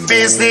people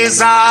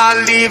business,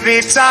 I'll leave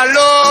it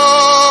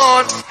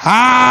alone.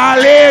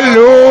 Hallelujah.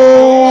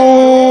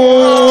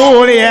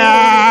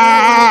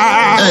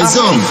 Hey,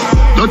 some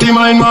dirty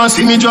mind man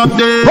see me drop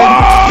dead.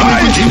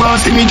 Dirty man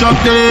see me drop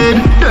dead.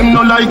 Them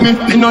no like me.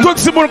 Tout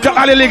ce monde qui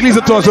allait à l'église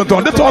de temps en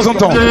temps. Il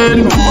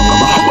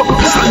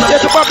y a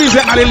pas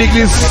besoin d'aller à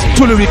l'église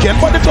tout le week-end.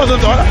 Pas de temps en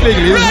temps à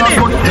l'église.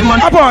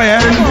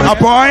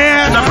 Appoint.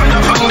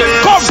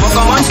 Come.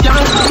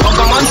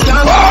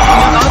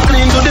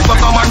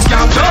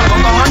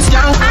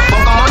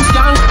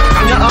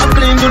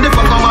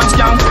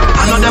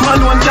 I know them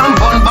alone can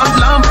burn bad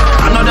lamp.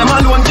 I know them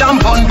alone can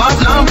burn bad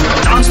lamp.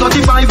 Dance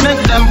 35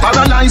 make them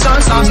paralyze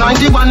and Psalms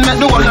 91 make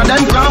the whole of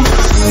them cramp.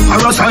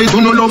 Parasite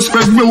who no love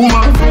spread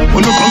rumor. Who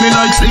no coming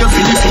like slave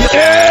for the fear.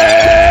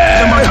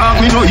 Them a talk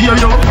me no hear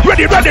you.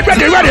 Ready. You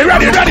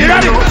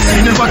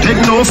never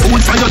take no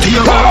food for your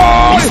tear.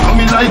 It's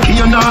coming like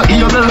here now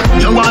evil.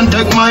 You want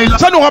take my life.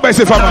 Ça nous rabaisse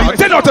ces femmes.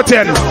 10 out of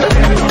 10.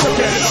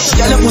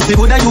 Girl, your pussy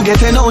good and you get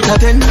 10 out of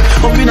 10.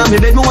 Up in a me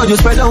bed, me want you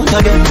spread out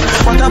again.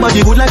 What about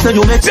the good life that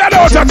you make? 10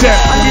 out of 10.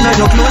 And in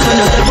your clothes and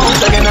you step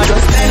out again. I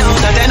just 10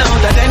 out of 10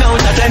 out of 10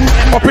 out of 10.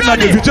 Up in a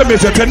you just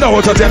make 10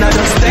 out of 10. I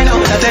just 10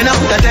 out of 10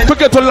 out of 10. To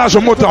get to large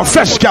motor,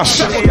 fresh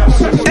cash.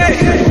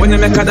 Hey, when you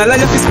make a dollar,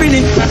 you fi spin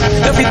it.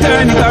 You fi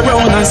turn it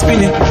around and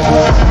spin it.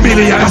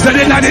 Millions and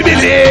then the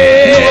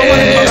millions.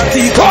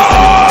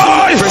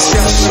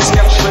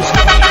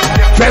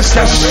 Fresh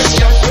cash.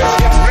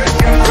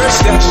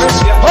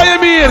 What you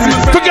mean?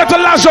 To get to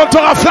large on to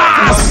a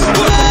flash.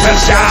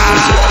 Fresh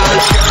cash.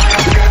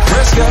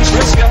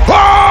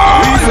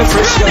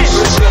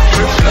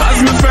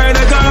 As me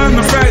Friday gone,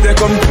 me Friday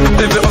come.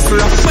 Every hustler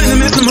find me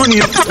make the money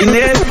in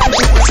it.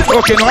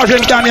 Ok, nous rajoutons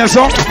une dernière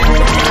son.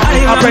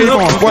 Après,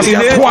 bon, voici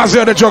 3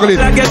 heures de juggling.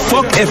 I get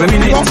fucked every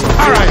minute.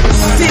 Alright.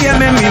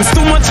 TMM means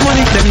too much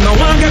money. Them no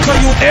one get for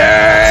you.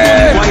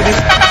 Hey!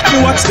 You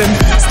watch them.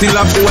 Still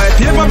have the white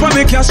paper for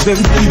me cash them.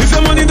 If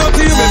your money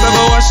dirty, you better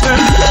go wash them.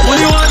 When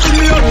you want to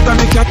me out, I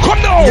make you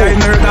come down. Yeah, I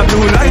know that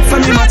blue lights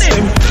and me match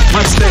them.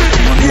 Match them.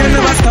 Money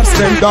never stops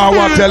them.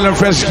 Dawaa tell them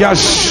fresh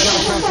cash.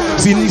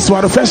 See this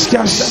one, the fresh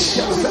cash.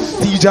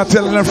 Teejah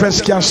tell them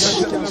fresh cash.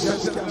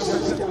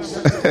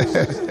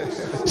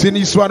 See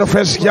this one, the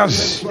fresh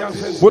cash.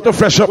 Put the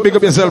fresh up, big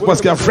up yourself, parce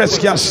qu'il y a fresh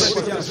cash.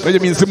 What you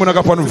mean, si mon a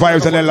pas de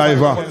vibes dans les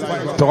live,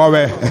 tu vois,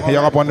 il y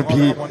aura pas de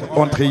pied,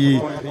 entrée,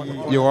 il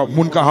y aura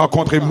mon qui a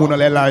rencontré mon dans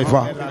les live.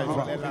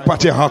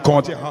 parti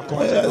raconte.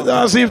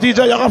 Si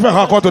Teejah, il y a fait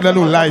raconte dans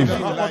nous live.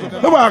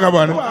 Nous va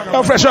regarder.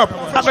 Fresh up.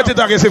 Arrêtez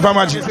d'agresser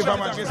femme.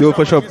 Yo,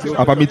 fresh up.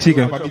 A pas mythique.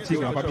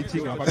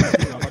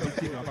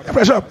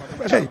 Fresh up.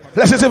 Hey,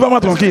 laissez ces femmes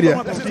tranquilles.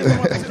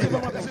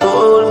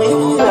 Hold me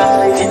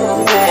like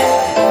you can.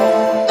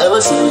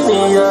 Ever see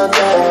me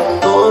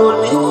again?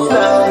 Hold me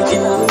like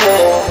you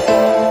can.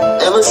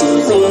 Ever see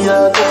me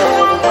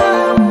again?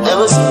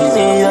 Ever see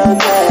me again?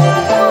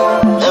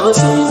 Ever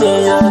see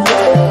me again?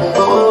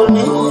 Hold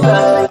me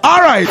like.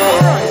 All right,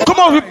 come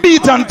on, we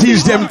beat and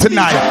teach them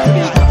tonight.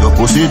 Your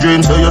pussy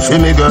dreams, so you feel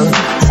me, girl.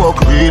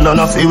 Fuck real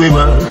and I feel we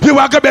man. You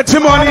want to bet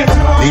some money?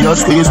 Me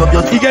just squeeze up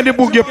your. You get the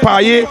book you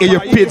pay and you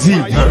pay.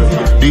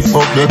 The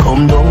fuck they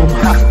come down.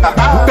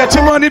 Bet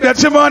your money,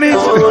 bet your money.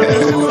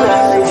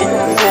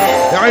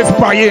 Arrive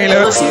payé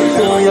là.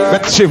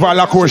 Bet cheval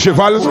à cour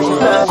cheval.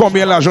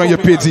 Combien l'argent il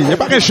paye? Il n'y a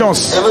pas de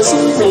chance.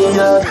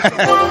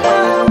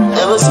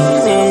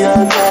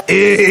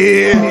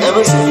 Et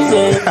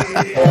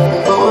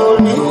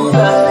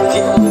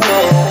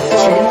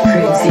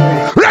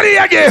ready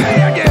again.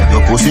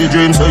 Your pussy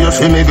dreams, so you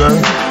feel me, girl.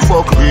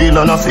 Fuck real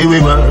and I feel we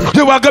man.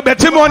 You want to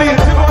bet your money?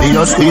 Me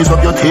just squeeze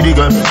up your titty,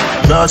 girl.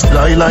 Just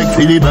fly like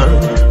Philly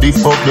bird. The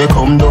fuck they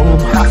come down.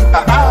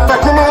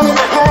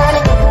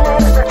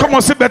 Come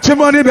on, say bet your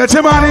money, bet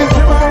your money.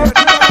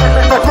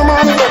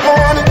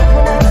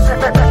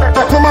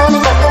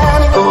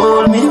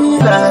 Hold me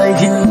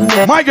like you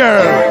can. My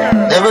girl.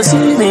 Never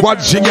see me.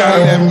 What you got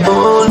them?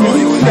 Hold me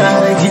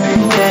like you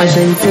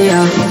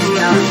can.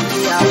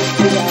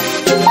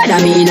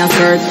 I mean a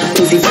skirt,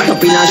 pussy fuck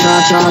up in a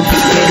short short.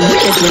 Head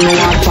wet when I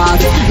walk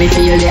past. Me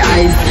feel the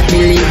eyes,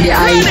 believe the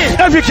eyes.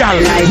 Every girl,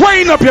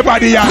 wind up your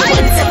body, yeah.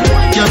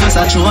 You're just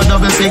a true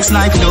double six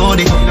like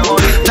Lodi.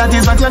 That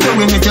is what you're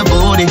doing with your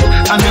body.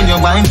 I mean you're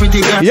wine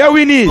pretty girl. Yeah,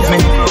 we need.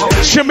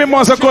 Show me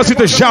more close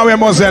to shower,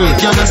 Moselle.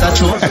 You're just a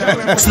true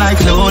it's like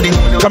Lodi.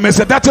 Come and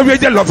say that's the way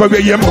you love the way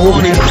you move.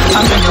 I mean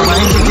you're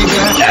wine pretty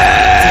girl.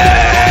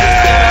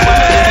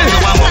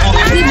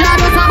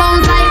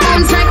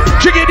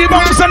 Jiggy the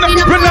bombs and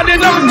bring on the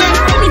numb.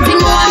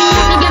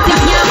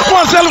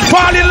 Moselle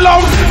fall in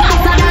love.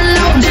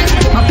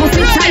 My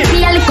pussy tight,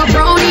 see a little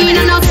brownie.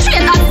 And a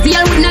straight up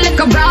steel with a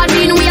little broad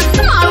bean. We a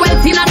small well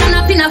thinner than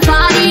a thinner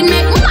sardine.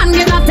 Make man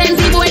get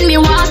attentive when me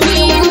walk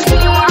in.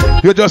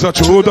 You're just a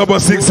true double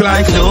six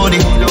like Lodi.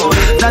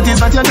 That is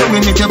what you're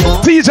doing with your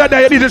body. Teejah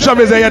there, you need to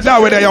travel there, you're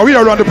down with there, we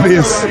around the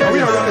place.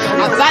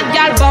 A bad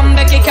girl bomb,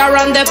 kick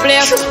around the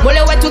place.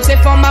 Mole way to take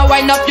from my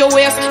wind up your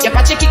waist. Your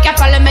patchy kick up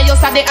all me, you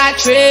are the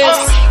actress.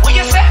 What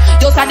you say?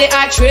 You are the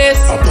actress.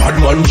 A bad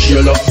man,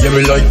 Sheila, yeah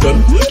me like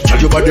them. Tell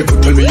your body,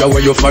 could tell me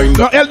where you find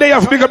them. Now,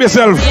 LDF, big up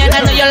yourself.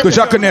 To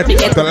Jacqueline,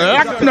 the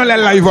lack no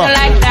live.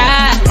 Like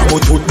that. I'm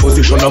out with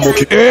position, I'm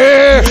okay.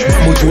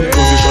 I'm out with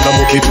position, I'm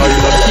okay. You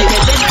get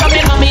it from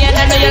me, mommy, and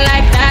I know you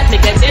like that. You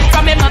get it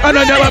from me, mommy. I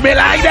know never be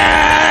like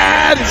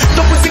that.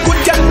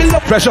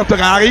 Fresh up the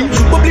Gary.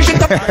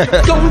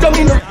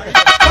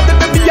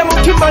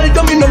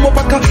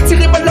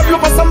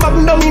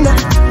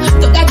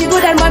 Toca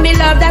good and mommy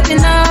love that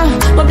enough.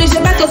 M'oblige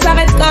pas que ça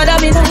reste quand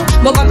domino.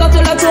 Mon quand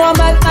tout le tour en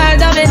mode mal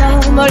domino.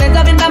 Mon les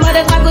domine pas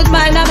mode pas good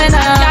mal domino.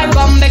 Girl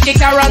bomb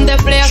kick around the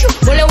place.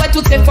 Mole way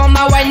to take from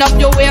my wind up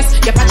your waist.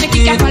 Your patchy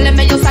kick up all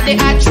me, you are the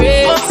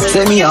actress.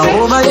 Say me a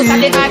over it,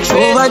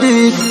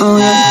 oh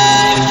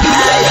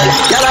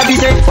yeah. Y'all be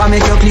say, why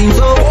make you clean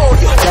so?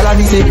 Y'all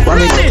be say, why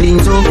make you clean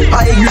so?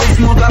 I grade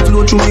smoke a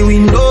flow through the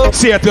window.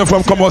 See it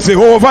from come on, say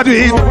over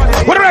it.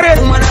 What ready?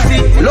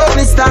 Love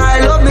me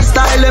style,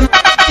 them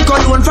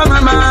cologne from my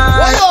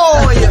mind.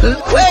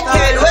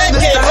 Wicked.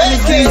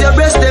 Your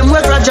breast them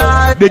wet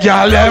fragile. The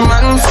girl them.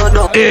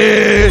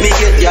 Me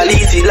get y'all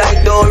easy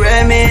like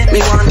Doremi. Me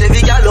want the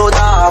big girl out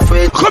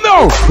halfway. Come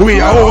on, we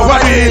are over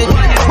it.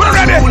 What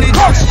ready?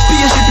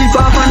 Spaceship if I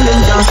find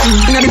them dancing.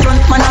 In the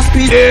front man a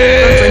speed.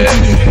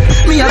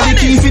 Me have the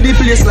key for the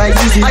place like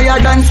this. Higher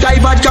than sky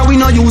vodka, we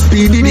no use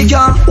speedy. Me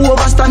can't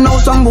overstand now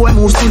some boy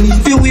move silly.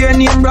 Feel weird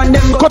name brand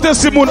them. Côté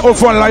Simon au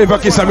fond live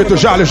qui savait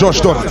toujours les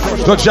Georgetown.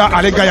 Georgia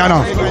allez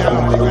Guyana.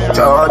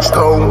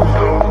 Georgetown.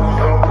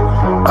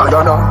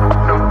 Guyana.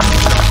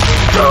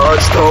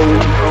 Georgetown.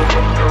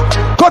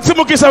 Côté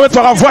Simon qui savait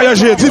faire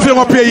voyager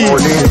différents pays.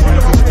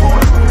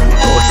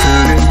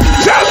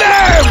 Tell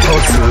them.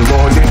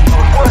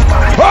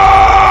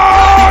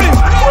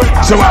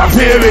 So I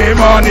feel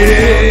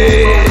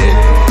money.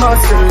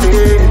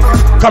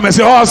 Comme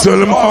c'est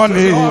hustle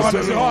money.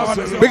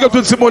 Big up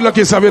tout ce monde là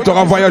qui savait te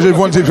voyager ils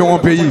vont différents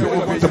pays.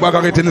 Tu pas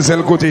arrêter de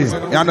seul côté.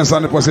 Et en ça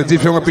pour ces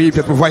différents pays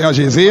pour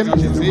voyager.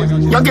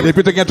 Et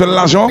puis tu gagnes tout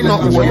l'argent.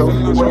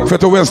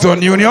 Fais au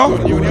Western Union.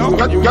 You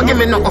give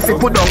me no coffee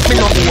put down, me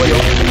no oil.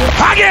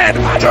 Again.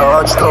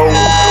 Georgetown.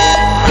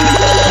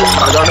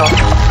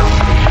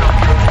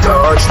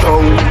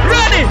 Georgetown.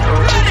 Ready.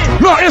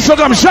 No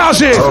Instagram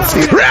chargé.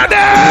 Ready.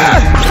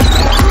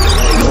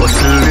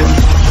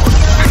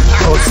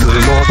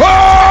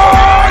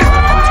 Boy!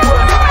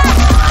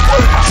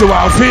 So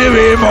I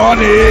feel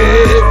money.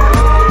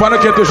 Pendant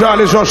qu'il est toujours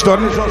allé Georgetown,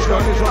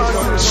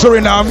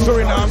 Suriname,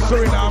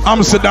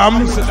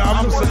 Amsterdam,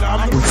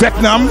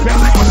 Vietnam.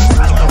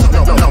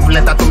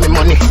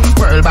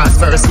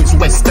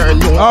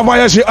 A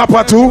voyagé à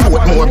partout.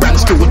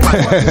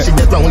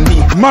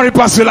 Marie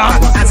Passela.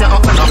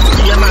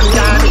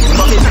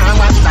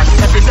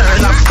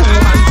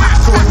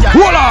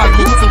 Voilà.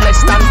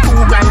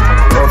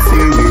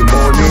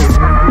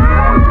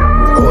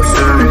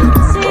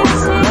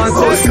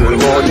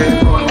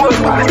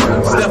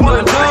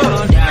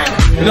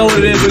 You know what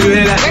it is when you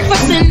hear that?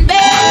 Breakfast in bed,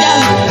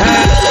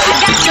 I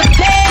got your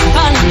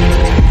bacon.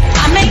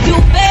 I make you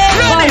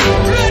bacon.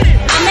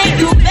 I make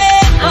you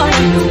bacon.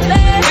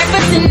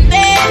 Breakfast in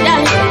bed,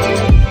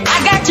 I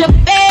got your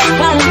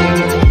bacon.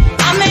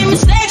 I made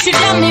mistakes, you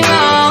done me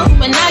wrong,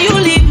 but now you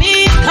leave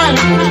me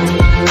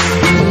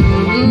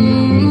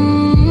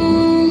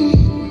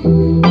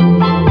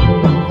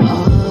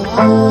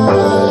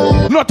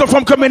Notre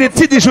femme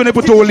community déjeuner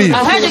pour tout livre.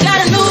 I heard you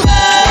got a new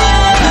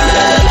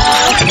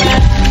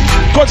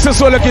Quand ce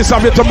soit le qui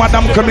savait de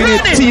madame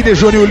community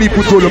déjeuner au lit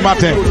pour tout le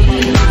matin.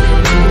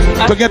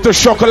 Tu gagnes le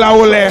chocolat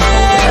au lait.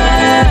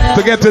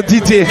 Tu gagnes le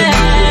dité.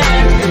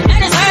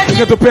 Tu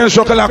gagnes le pain au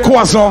chocolat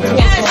croissant.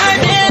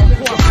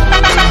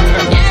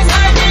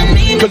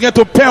 Tu gagnes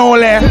le pain au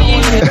lait.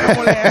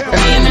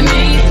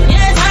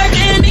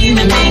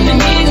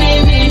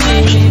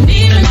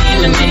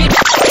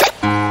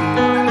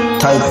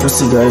 Tight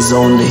pussy girls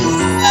only.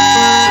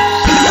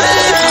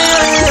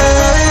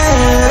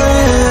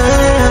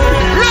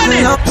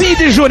 Petit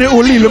déjeuner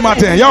au lit le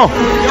matin, yo.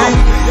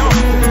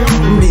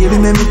 Baby,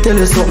 let me tell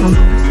you something.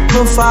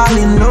 Don't fall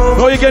in love.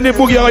 No, you get the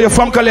boogie or your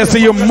femme can laisser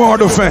you mort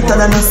de faim. Tell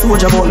her no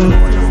soldier button.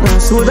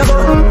 Soldier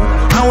button.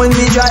 And when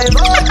we drive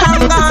out,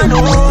 I'm gone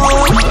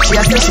home. She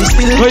a say she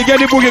still. No, you get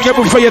the boogie get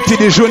pour faire petit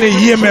déjeuner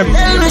hier même.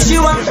 Tell me she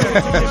want.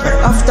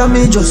 After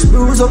me just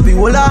bruise up the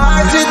whole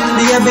heart it.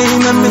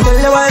 Baby, let me tell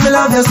you why I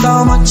love you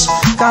so much.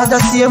 Cause the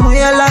same way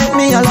you like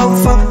me, I love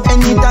for.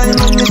 Anytime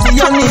when you see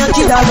your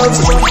naked, I love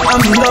you.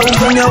 I'm in love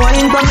when you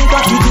wine for me,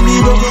 cocky to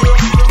me go.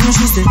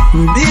 She said,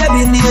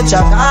 baby,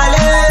 nature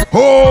calling.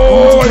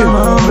 Oh!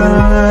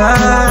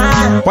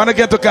 Pendant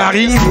que tu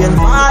carries,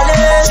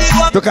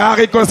 tu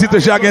carries comme si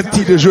tu avais un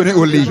petit déjeuner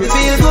au lit.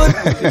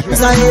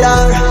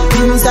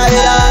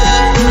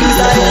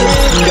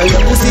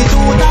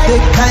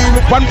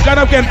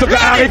 Pendant que tu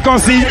carries comme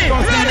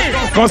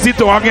si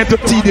tu avais un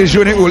petit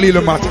déjeuner au lit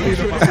le matin.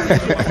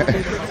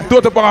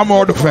 D'autres par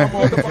mort de faim.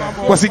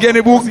 Parce que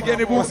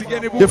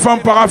les femmes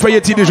par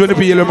faire petit déjeuner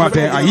puis le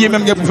matin. Hier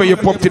même pour faire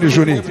propre petit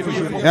déjeuner.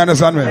 You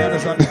understand me?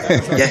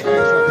 Yeah.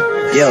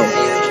 Yo,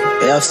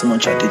 I have so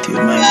much attitude,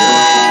 my girl.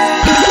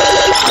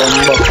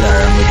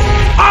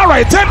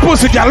 Alright, 10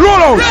 pussy girl,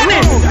 roll out.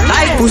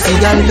 Like pussy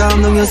girl,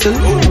 calm down yourself.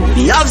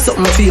 You have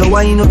something for you,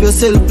 wind up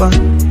yourself.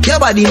 Your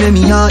body make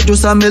me heart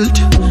just a melt.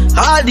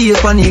 All day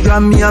upon the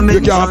gram, me a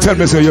melt. You can't tell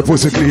me so your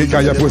pussy clean,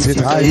 cause your pussy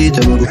tight.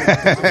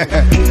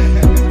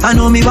 I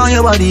know me want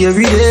your body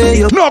every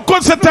day. No,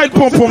 cut the tight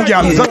pom pom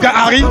girl. So got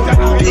Harry.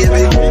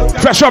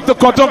 Fresh up the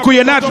cotton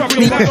couillonade.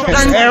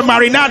 Air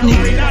marinade.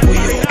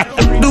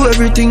 Do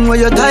everything when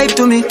you type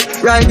to me.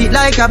 Ride it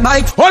like a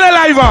bike. Hold it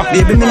live.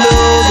 Baby, me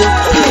love you.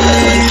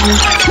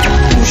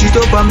 Push it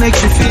up and make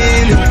you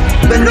feel it.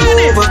 Bend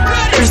over,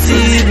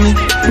 receive me.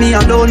 Me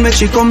alone make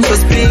she come so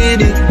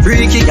speedy.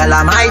 Freaky girl,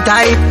 I'm my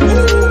type.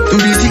 To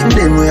be sitting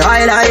them where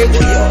I like.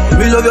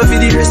 Me love you for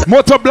the rest.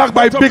 Motor black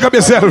by pick up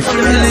yourself.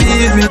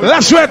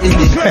 Last sweat.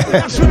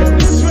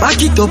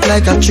 Back it up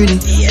like a trini.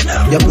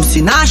 Your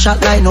pussy nah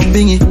shot like no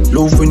bingy.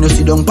 Love when you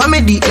sit down pa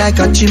me dick like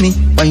a chimney.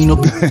 Wine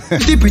up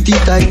the pretty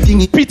tight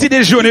thingy. Petit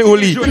déjeuner au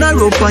lit.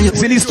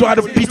 C'est l'histoire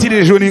de petit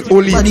déjeuner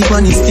au lit.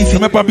 Tu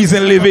n'as pas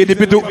besoin de lever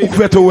depuis que tu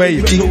ouvres ton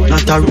way.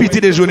 Petit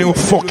déjeuner au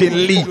fucking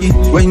lit.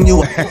 When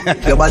you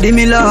your body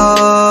me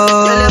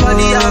love. Your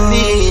body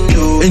happy.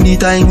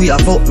 Anytime we are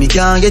fuck me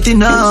can't get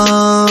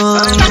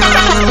enough.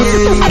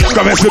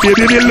 Come on,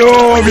 baby, me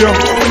love you.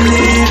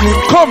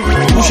 Come.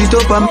 Push it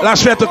up and la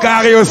fête au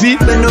carré aussi.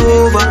 Bend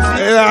over.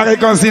 Et la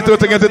réconciliation,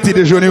 tu as petit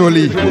déjeuner au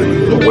lit.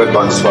 The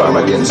weapons form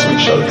against me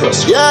shall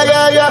prosper.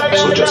 Yeah.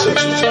 So just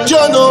exist.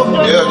 Jono.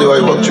 Yeah, do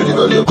I walk through the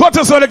valley? Quand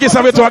tu sors qui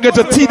savait toi get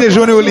petit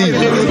déjeuner au lit.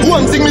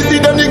 One thing me see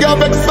them nigga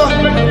vex for.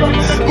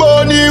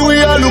 Money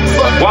we a look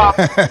for.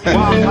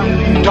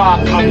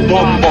 Dark and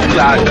bomb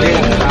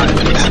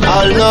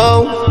I'll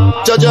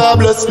know, Jaja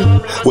bless me.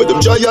 With them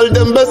try all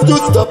them best to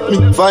stop me.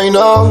 Find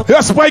out.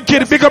 Yes, my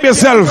kid, pick up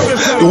yourself.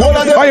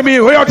 I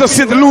mean, we have to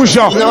sit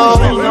loser. No,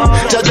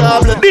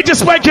 Jaja bless. DJ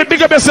Spike Kid,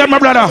 pick up yourself, my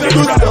brother.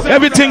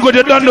 Everything good,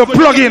 you done the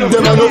plug in.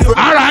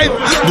 Alright.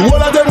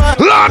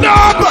 Load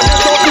up!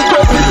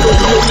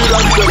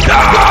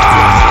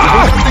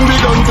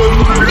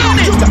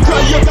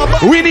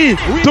 Winnie,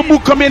 tu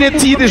book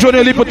community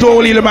déjeuner pour toi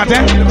au lit le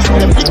matin.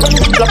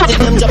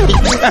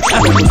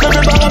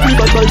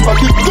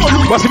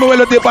 Voici moi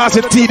le débat,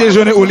 c'est petit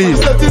déjeuner au lit.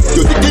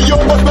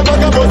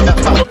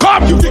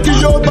 Come!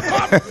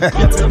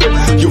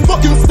 You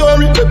fucking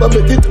story, never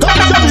make it come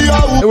to me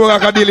out. We're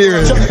gonna delay.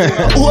 I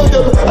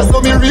saw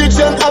me rich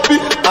and happy.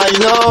 I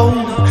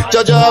know,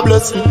 Jaja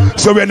bless me.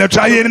 So we're not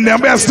trying their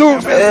best too.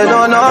 They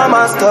don't know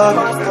my stuff.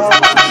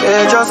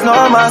 They just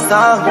know my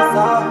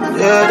sound.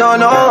 They don't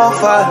know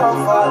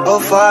how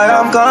far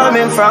I'm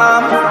coming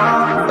from.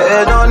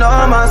 They don't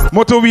know my stuff.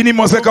 Moto Winnie,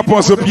 moi c'est qu'à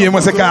passer au pied,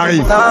 moi c'est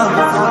carré.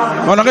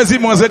 On a réussi,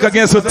 moi c'est qu'à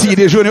gagner ce petit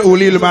déjeuner au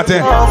lit le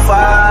matin.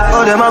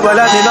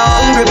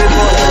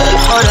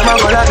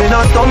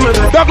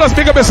 Douglas,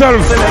 pick up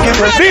yourself.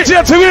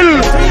 DJ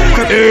Twill.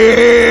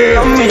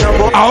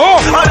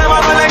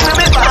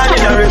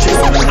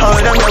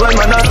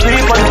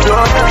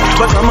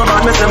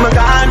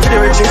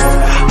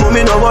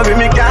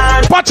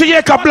 Patchy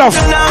cap bluff.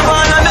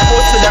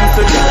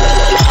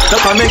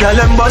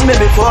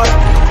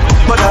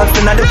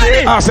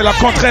 Ah, c'est le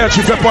contraire,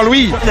 tu fais pas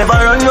lui.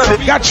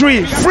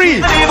 Gatry,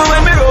 free.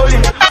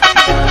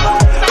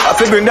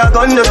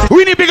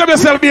 We need to pick up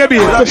yourself, baby.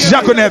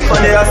 Jaconet.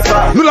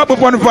 Nous la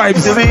bonne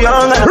vibes.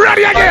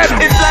 Ready again.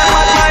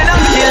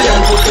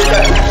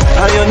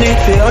 And you need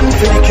to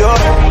unsecure.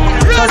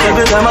 Cause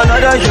every time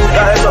another you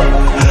guys up,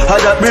 I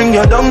just bring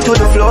you down to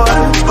the floor.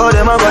 Oh,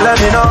 them a go like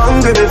me not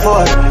hungry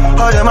before.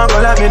 Oh, them a go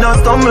like me not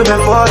stumble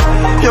before.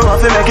 You have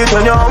to make it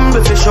when you're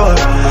humble for sure.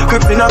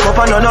 Crips in a cup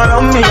and none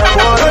around me a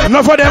pour.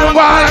 Enough of them go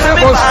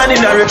on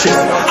in the riches.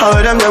 How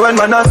them there when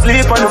man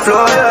asleep on the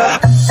floor.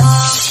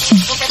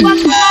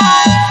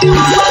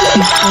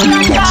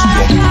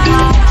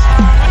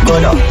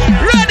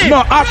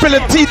 Non, appelle le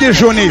petit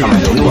déjeuner.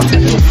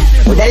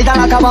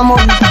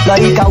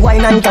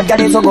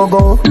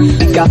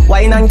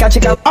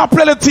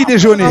 Appelle le petit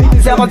déjeuner.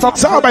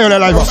 Ça va pas y aller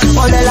live.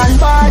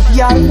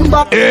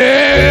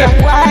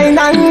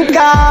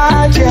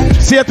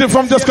 Si tu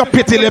femme de ce qu'a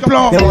pété les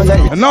plans.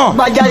 Non.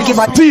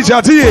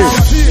 Teejah, dis.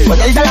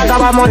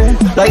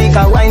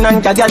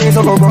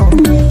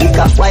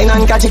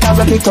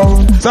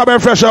 Ça va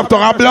fresh up ton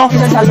rap blanc.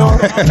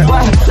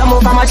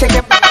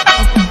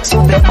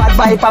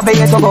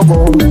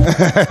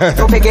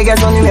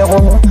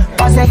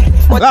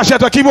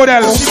 Lâche-toi qui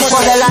modèle.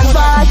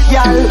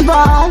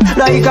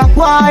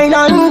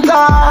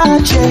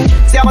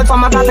 C'est votre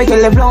femme à péter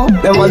les blancs.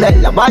 Le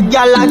modèle, la bad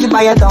gal là qui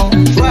paye tant.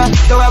 Ouais,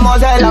 tu es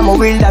modèle à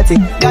mobile dati.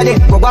 Regardez,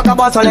 pourquoi qu'à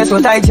bas sur les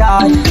sous taille chat.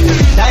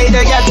 Taille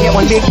de gars qui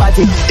ont big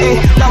party. Eh,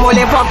 la mole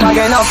époque pas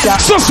gain off ya.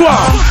 Ce soir,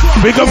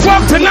 we can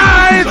fuck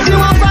tonight.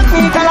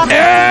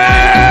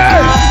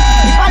 Hey!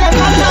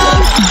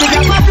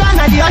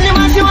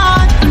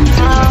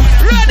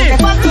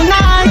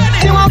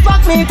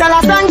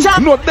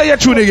 Non, d'ailleurs,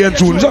 tune again,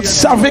 tune. Je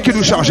savais que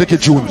nous changeons que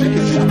tune.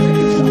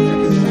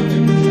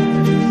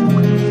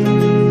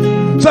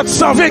 Je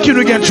savais que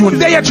nous gagnons tune.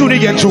 D'ailleurs, tune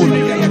again, tune.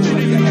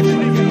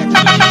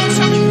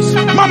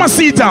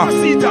 Mamacita.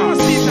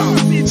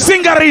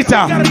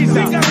 Singarita.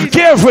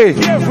 Kevwe.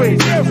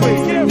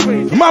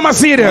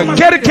 Mamacita.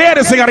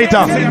 Quelle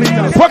Singarita?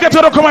 Pourquoi tu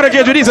recommandes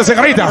que je dise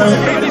Singarita?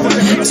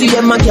 Tu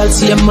aimes ma gueule,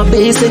 tu aimes ma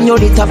belle,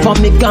 señorita for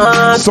me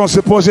can. Son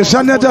supposé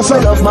Chanel Jassa.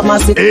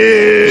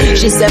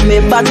 She said me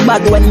bad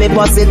when me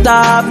boss it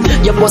up.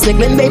 Your boss it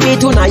clean baby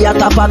tonight you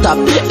tap a tap.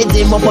 It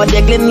in my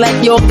body clean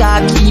like your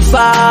khaki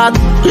fat.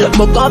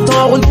 Mon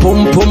canton roule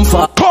boom boom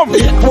fat.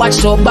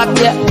 Watch your back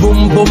there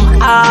boom boom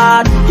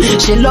hard.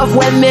 She love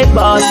when me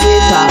boss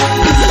it up.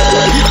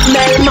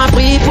 Mais elle m'a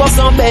pris pour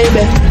son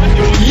baby.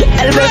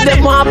 Elle veut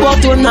de moi pour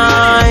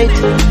tonight.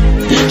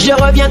 Je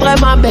reviendrai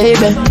ma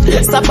baby.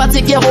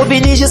 Sympathique et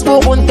Robini juste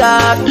pour une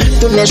carte.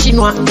 Tous les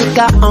chinois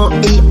Ika en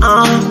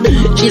I1.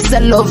 She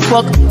said love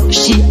fuck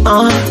she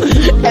en.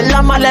 Elle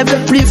a mal elle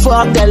veut plus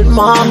fort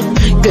tellement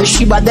que je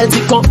suis bad elle dit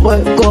qu'on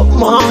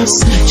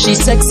recommence. She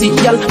sexy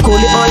girl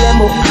collée en les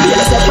mots.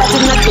 C'est pas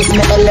une actrice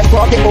mais elle est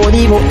forte et au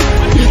niveau.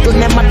 Tous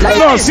les matelas.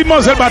 Non, Simon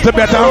c'est pas te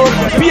bête.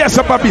 Pièce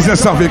pas business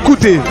ça fait.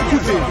 Écoutez.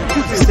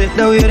 Sit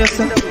the way to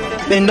suck,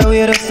 bend the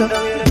way to suck.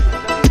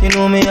 You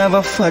know me have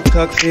a fat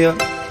cock for you.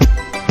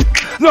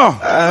 Non.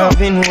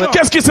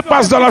 Qu'est-ce qui se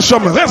passe dans la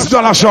chambre? Reste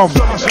dans la chambre.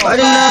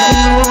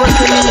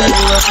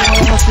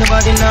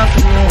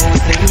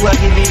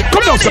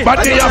 Comment se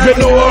battre avec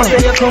nous?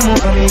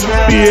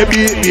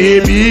 Baby,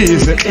 baby.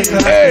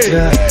 Hey.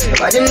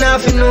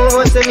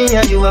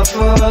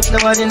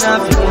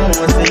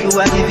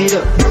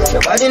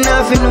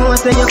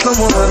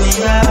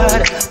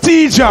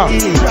 Teejah.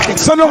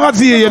 Ça n'aura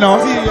dit, you know.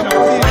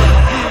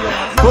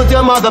 Put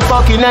your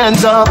motherfucking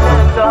hands up.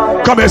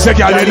 Come c'est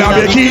qu'elle est dans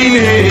le bikini.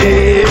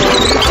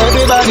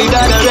 Everybody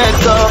got a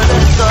red up.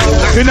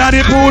 In a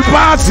pool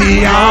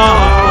party,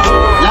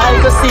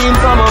 like a scene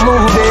from a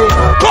movie.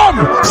 Come,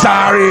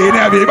 starring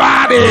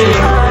everybody.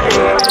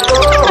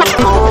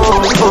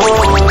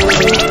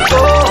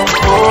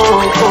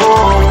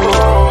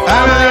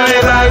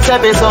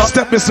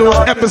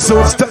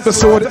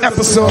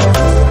 Episode.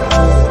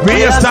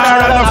 We a star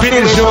and a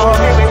finish show.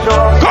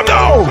 Come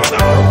down.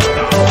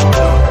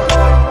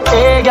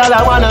 Hey, girl,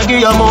 I wanna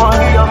give you more.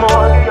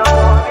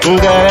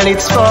 Girl,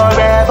 it's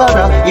forever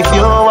if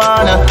you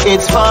wanna.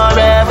 It's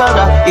forever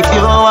if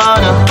you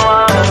wanna.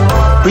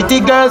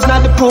 Pretty girls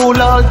not the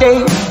pool all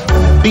day.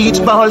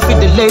 Beach ball for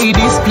the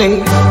ladies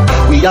play.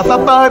 We have a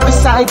bar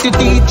beside the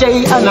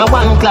DJ and a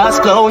one class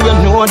clown, you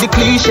know the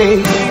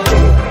cliche.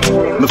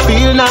 Me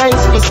feel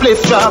nice, me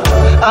spliff drop.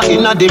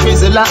 Inna the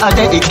rizzle, I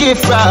get the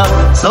gift wrap.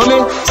 So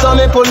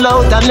me pull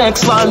out the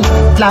next one.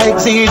 Like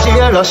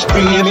Teejah Rush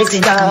remix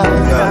style.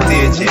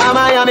 I'm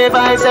Miami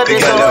Vice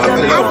episode.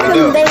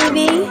 Come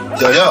baby.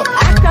 Yo.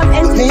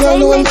 Me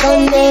alone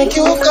can make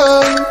you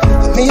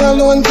come. Me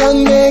alone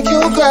can make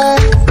you cry.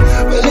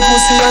 When the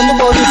pussy and the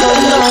body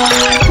come down.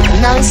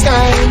 Nice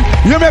time.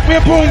 You make me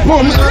boom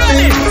boom.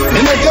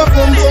 Me make your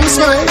boom boom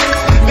smile.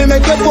 Me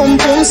make your boom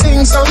boom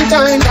sing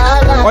sometime.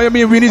 Oh, you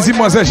mean we need the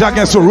Moses Jacques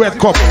against the red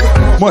cup?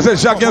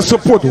 Moses Jacques against the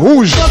pot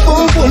rouge. Give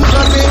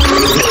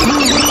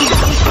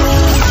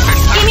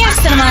me a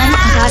still man.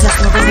 I just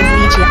love the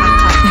DJ.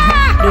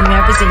 Don't me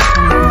represent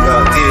me.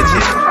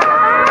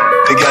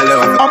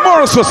 I'm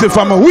also say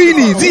from a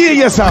weenie,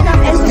 yes sir.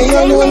 Me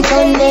alone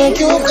can make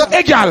you go.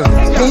 Hey gal.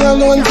 Me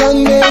alone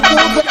can make you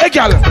go. Hey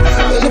gal.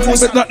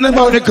 But nothing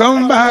about the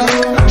comeback.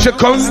 She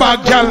come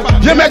back, gal.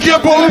 You make your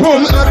boom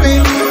boom happy.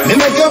 Me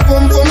make your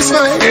boom boom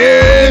smile.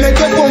 Yeah. Me make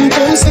your boom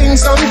boom sing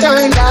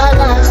sometime. La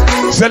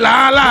la. Say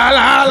la la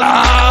la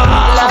la.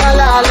 La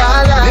la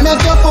la la. Me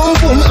make your boom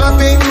boom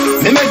happy.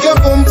 Me make your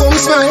boom boom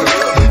smile.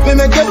 Me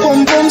make your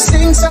boom boom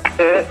sing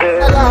sometime.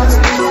 La la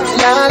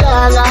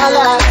la la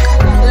la.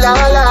 La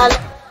la la.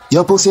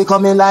 Your pussy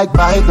coming like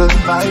Bible. When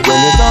it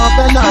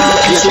open up,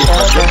 it's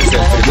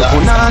heaven. Your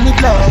punani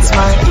bless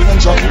my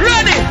angel.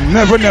 Ready.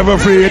 Never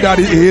afraid that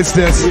it hates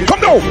this.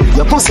 Come down.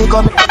 Your pussy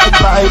coming like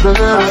Bible.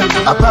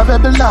 A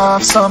parable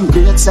of some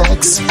great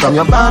sex. From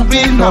your band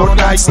we know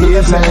like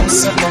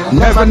statements.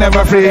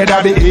 Never afraid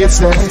that it hates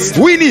this.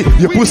 Winnie,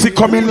 your pussy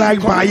coming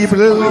like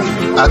Bible.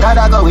 I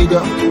gotta go with you,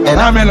 and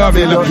I'm in love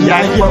with you.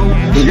 Yeah, yo.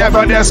 The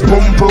ever-best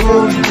boom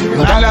boom.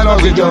 Gotta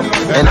love with you,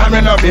 and I'm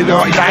in love with you.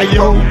 Yeah,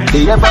 yo.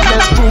 The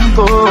ever-best boom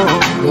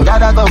boom.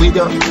 Gotta go with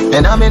you,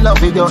 and I'm in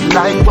love with you.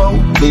 Like wow.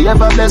 The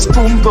ever-best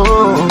boom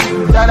boom.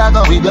 Gotta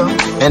go with you,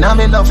 and I'm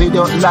in love with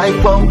you.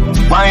 Like wow.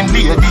 Wine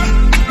baby,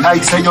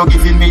 like say you're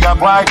giving me a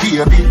boy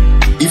baby.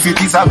 If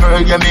it is a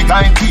girl, you make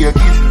I take it.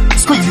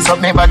 Squeeze up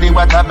my body,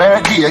 what a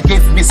birthday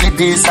gift. Me say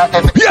this a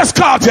every. Yes,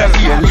 Cartel.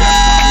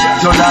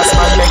 Your last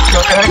man make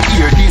your ear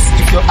hear this.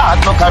 If your heart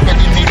knock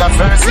already, me the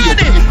first aid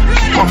it.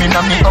 Come in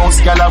a me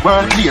house, girl, a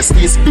world place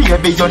this.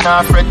 Baby, you're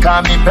not afraid,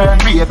 call me burn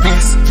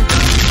rapist.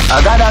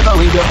 I gotta go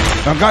with you.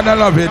 I gotta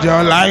love it, you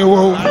like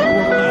whoa.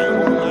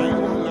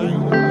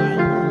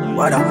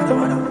 What up?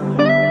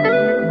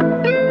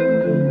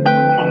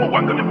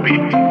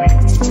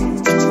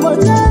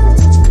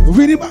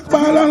 Really back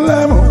ball on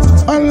lemon.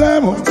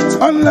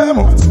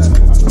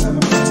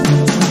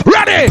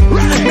 Ready!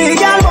 Me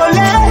girl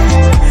mole,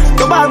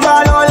 to back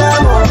ball on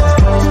lemon.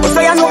 So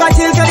you know got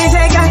chill to the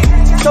shake.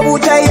 So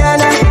put your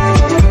hand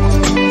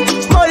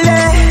mole.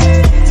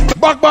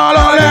 Back ball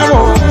on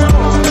lemon.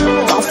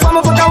 From a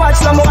put a watch,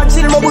 some more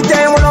chill, more put your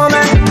hand on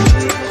me.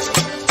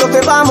 So pe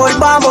bamol.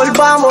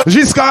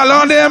 Jusqu'à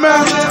l'année,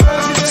 man.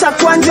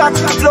 Chaque one drop,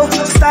 flow,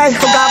 style,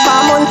 to got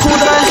bamol, cool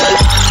man.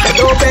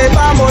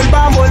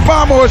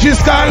 Vamos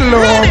jusqu'à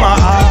l'homme.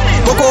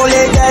 Beaucoup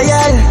les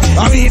gaïels,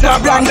 ami de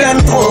brand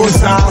them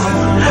cosa.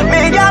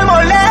 Miguel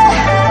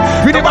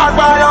Mollet, with the back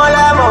ball on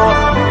l'amour.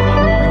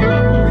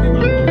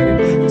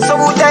 So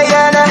vous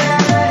taillez,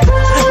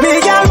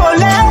 Miguel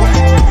Mollet,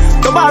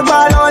 the back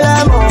ball on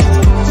l'amour.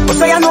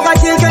 So y'a nous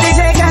va-t-il que les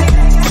jégats,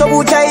 so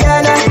vous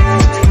taillez,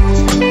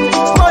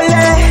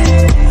 Mollet,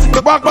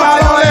 the back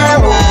ball on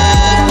l'amour.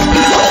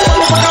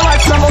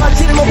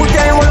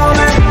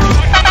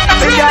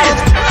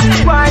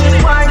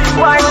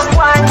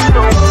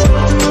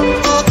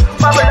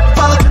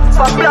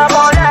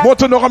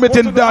 Moto nous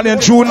remettons une dernière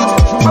tune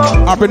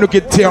après nous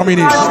qui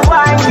terminer.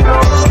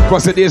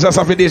 Parce que déjà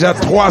ça fait déjà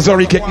 3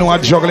 heures que nous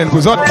avons juggling pour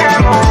autres.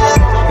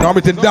 Nous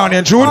remettons une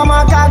dernière tune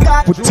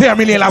pour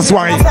terminer la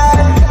soirée.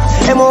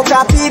 Et mon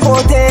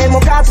capivoté, mon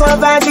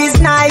 90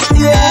 night,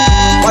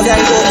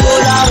 modèle Gogo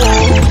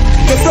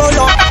que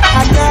solo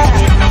à terre.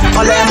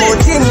 On les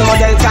moutines,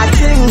 modèle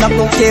catching, n'a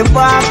pas qu'à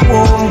voir.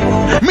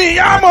 Mi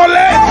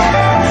amole,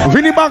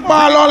 vini back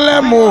ball on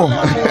les mots.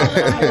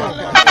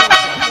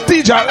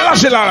 Teejah,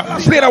 lâchez-la.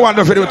 Play the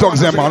one for the talk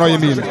them, man. What you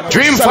mean?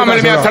 Dream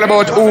family, me I tell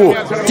about who?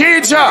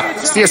 Teejah,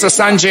 Stacey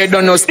Sanjay,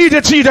 don't know.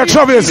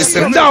 djtravis,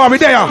 Dawaa, we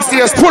there.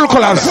 Full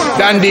colors.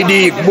 Dan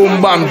Didi,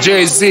 Boom Bam,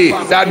 Jay-Z.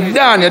 That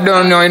Dan, you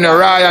don't know in the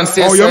Ryan,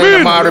 Stacey,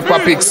 in the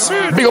Republics.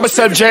 Big up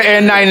yourself,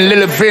 JA9,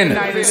 Lil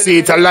Vin. See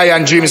it, a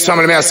Lion Dreams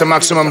family, me I say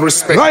maximum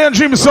respect. Lion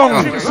Dreams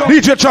song,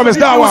 djtravis,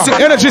 Dawaa,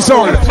 energy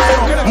song.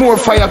 More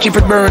fire, keep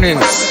it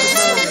burning.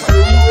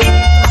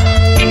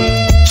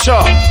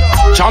 Sure.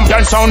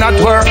 Champion sound at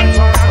work.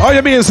 Oh,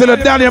 you mean c'est le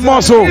dernier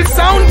morceau.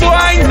 Sound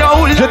boy,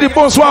 no. Je dis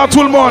bonsoir à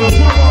tout le monde.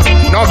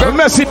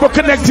 Merci pour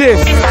connecter.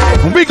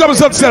 Big up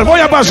yourself. On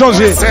y a pas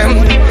changé.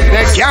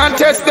 They can't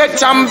test the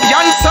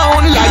champion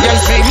sound. Lion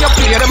sing you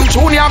play them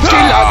tune, you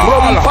feel like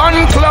rum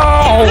and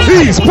clown.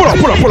 Please, pull up.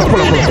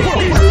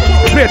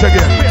 Play it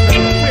again.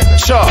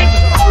 Sure.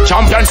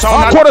 Champion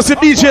sound. Quarter to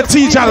DJ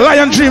Teejah,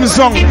 Lion Dream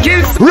song.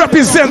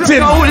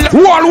 Representing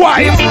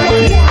worldwide.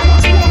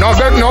 No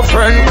beg, no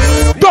friend.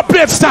 The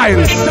plate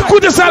style.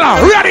 Good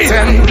Salah, ready?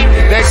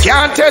 They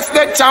can't test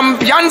the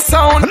champion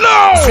sound.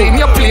 No. Seen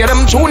you play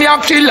them junior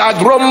killer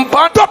drum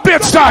band. The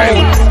plate style.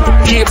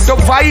 Keep the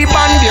vibe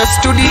and yes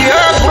to the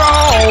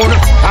ground.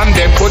 And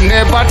they could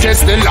never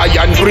test the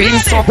Lion Green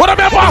song. What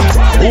remember?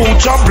 Who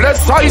just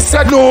bless I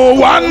said no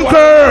one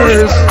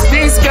cares.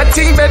 Things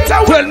getting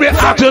better when we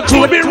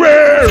attitude be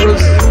rare.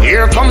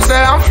 Here comes the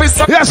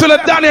officer. Yes, so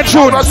let Daniel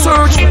shoot.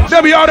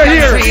 Then we out of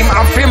here. Dream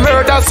of him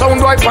murder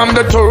sound right from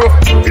the tour.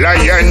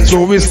 Lion,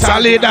 so we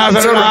solid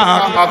as a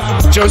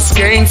rock. Just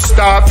can't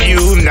stop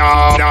you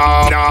now.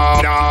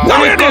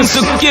 When it comes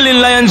to killing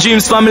Lion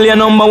Dream's family, are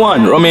number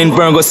one. Romain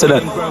Burgos said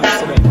that.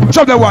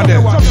 Chop that one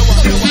there.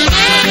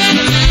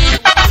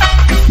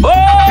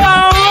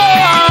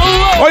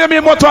 Oh, you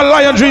mean what to a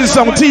Lion Dream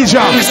song,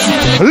 Teejah,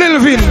 Lil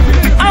Vin?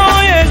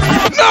 Oh yeah.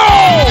 No.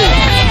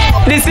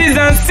 This is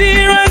a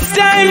serious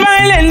time,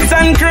 violence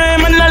and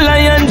crime, and the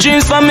Lion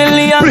Dreams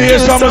family. Play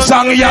some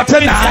song here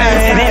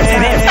tonight.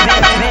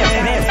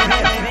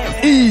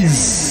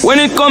 Ease. When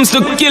it comes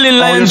to killing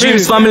Lion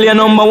Dreams family, are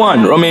number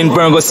one. Romain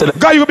Burgos said that.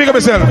 Guy, you big up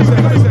yourself.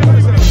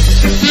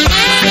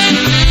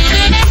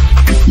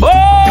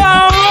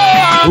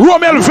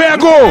 Romel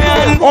Virgo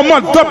on my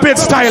Duppet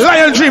style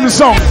Lion Dream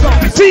song.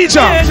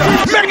 Teejah,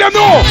 make them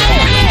know.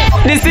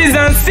 This is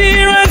a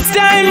serious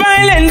time,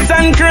 violence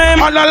and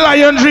crime. On the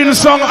Lion Dream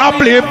song, I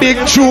play a big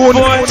tune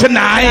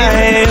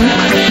tonight.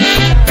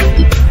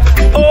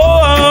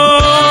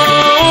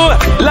 Oh,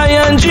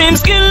 Lion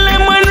Dreams kill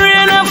them when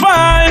rain a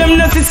fall. Them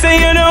nothing say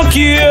you don't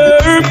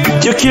care.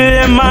 You kill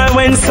them all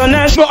when sun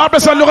a no, après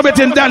ça, nous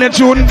remettons dans les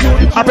tunes.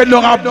 Après, nous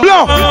avons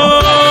blanc.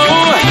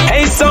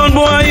 Hey, sound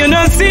boy, you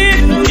know see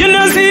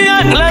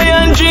that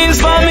Lion Dreams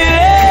family.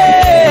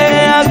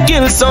 I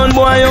kill sound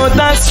boy out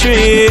the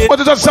street. But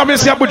it's something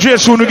say about Jay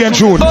soon again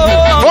tune.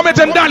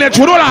 Remettons dans les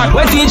tunes, hold on.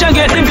 Where Teejah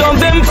get them from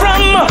them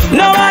from?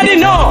 Nobody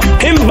know.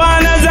 Him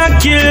born as a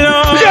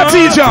killer. Yeah,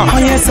 Teejah. Oh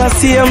yes, I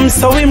see him,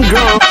 so him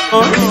grow.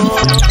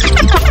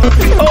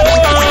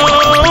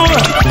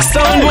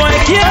 Sound boy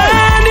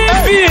can't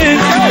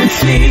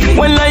defeat.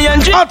 When Lion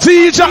Dream a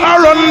Teejah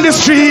are on the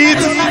street.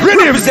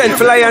 Represent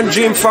for Lion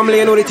Dream family,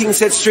 you know the thing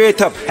said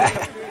straight up.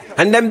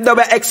 And them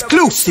double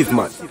exclusive,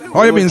 man.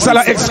 Oh, you mean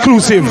Salah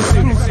exclusive?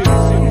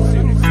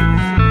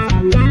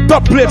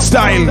 Top plate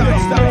style.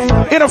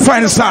 In a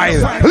fine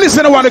style.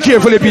 Listen to what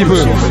carefully, people.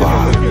 So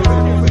far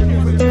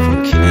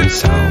from killing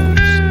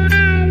sounds,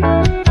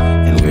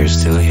 and we're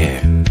still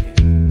here.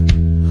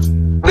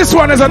 This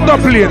one is a top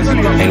plate.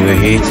 And we're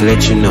here to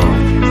let you know,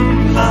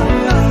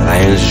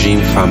 Lion's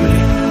Dream family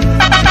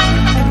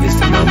is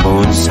the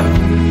 #1 sound.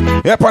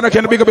 Yeah, partner,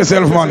 can you big up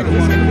yourself, man?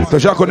 To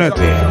Jaconet.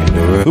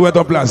 We went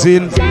up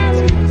Plazin.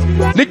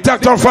 Nick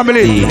Tactor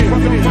family.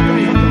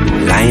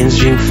 The Lion's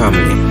Dream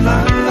family.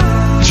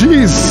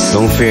 Jeez.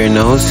 Don't fear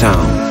no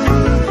sound.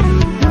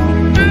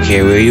 Don't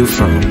care where you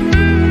from.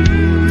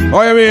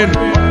 Oh, you mean?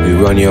 We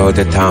run you out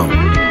of town.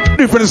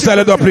 Different style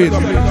of plate.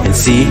 And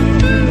see,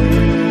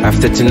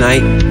 after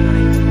tonight,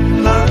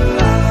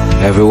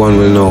 everyone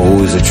will know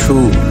who is a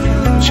true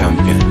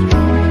champion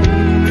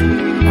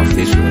of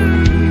this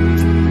world,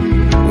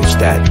 which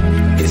that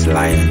is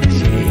Lion's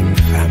Dream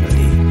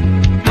family.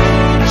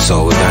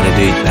 So we're gonna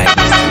do it like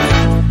this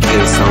tonight.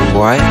 Kill some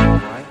boy.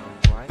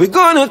 We're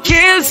gonna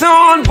kill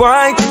some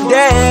boy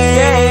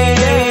today.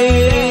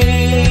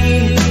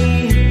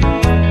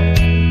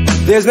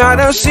 There's not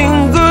a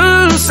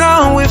single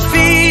song we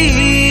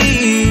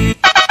feel.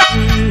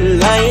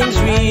 Lion's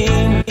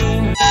Dream.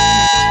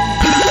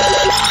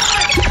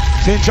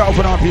 Saint Ciao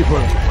for our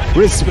people.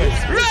 Respect.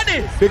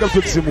 Ready. Big up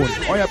to Simone.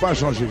 On y a pas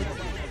changé.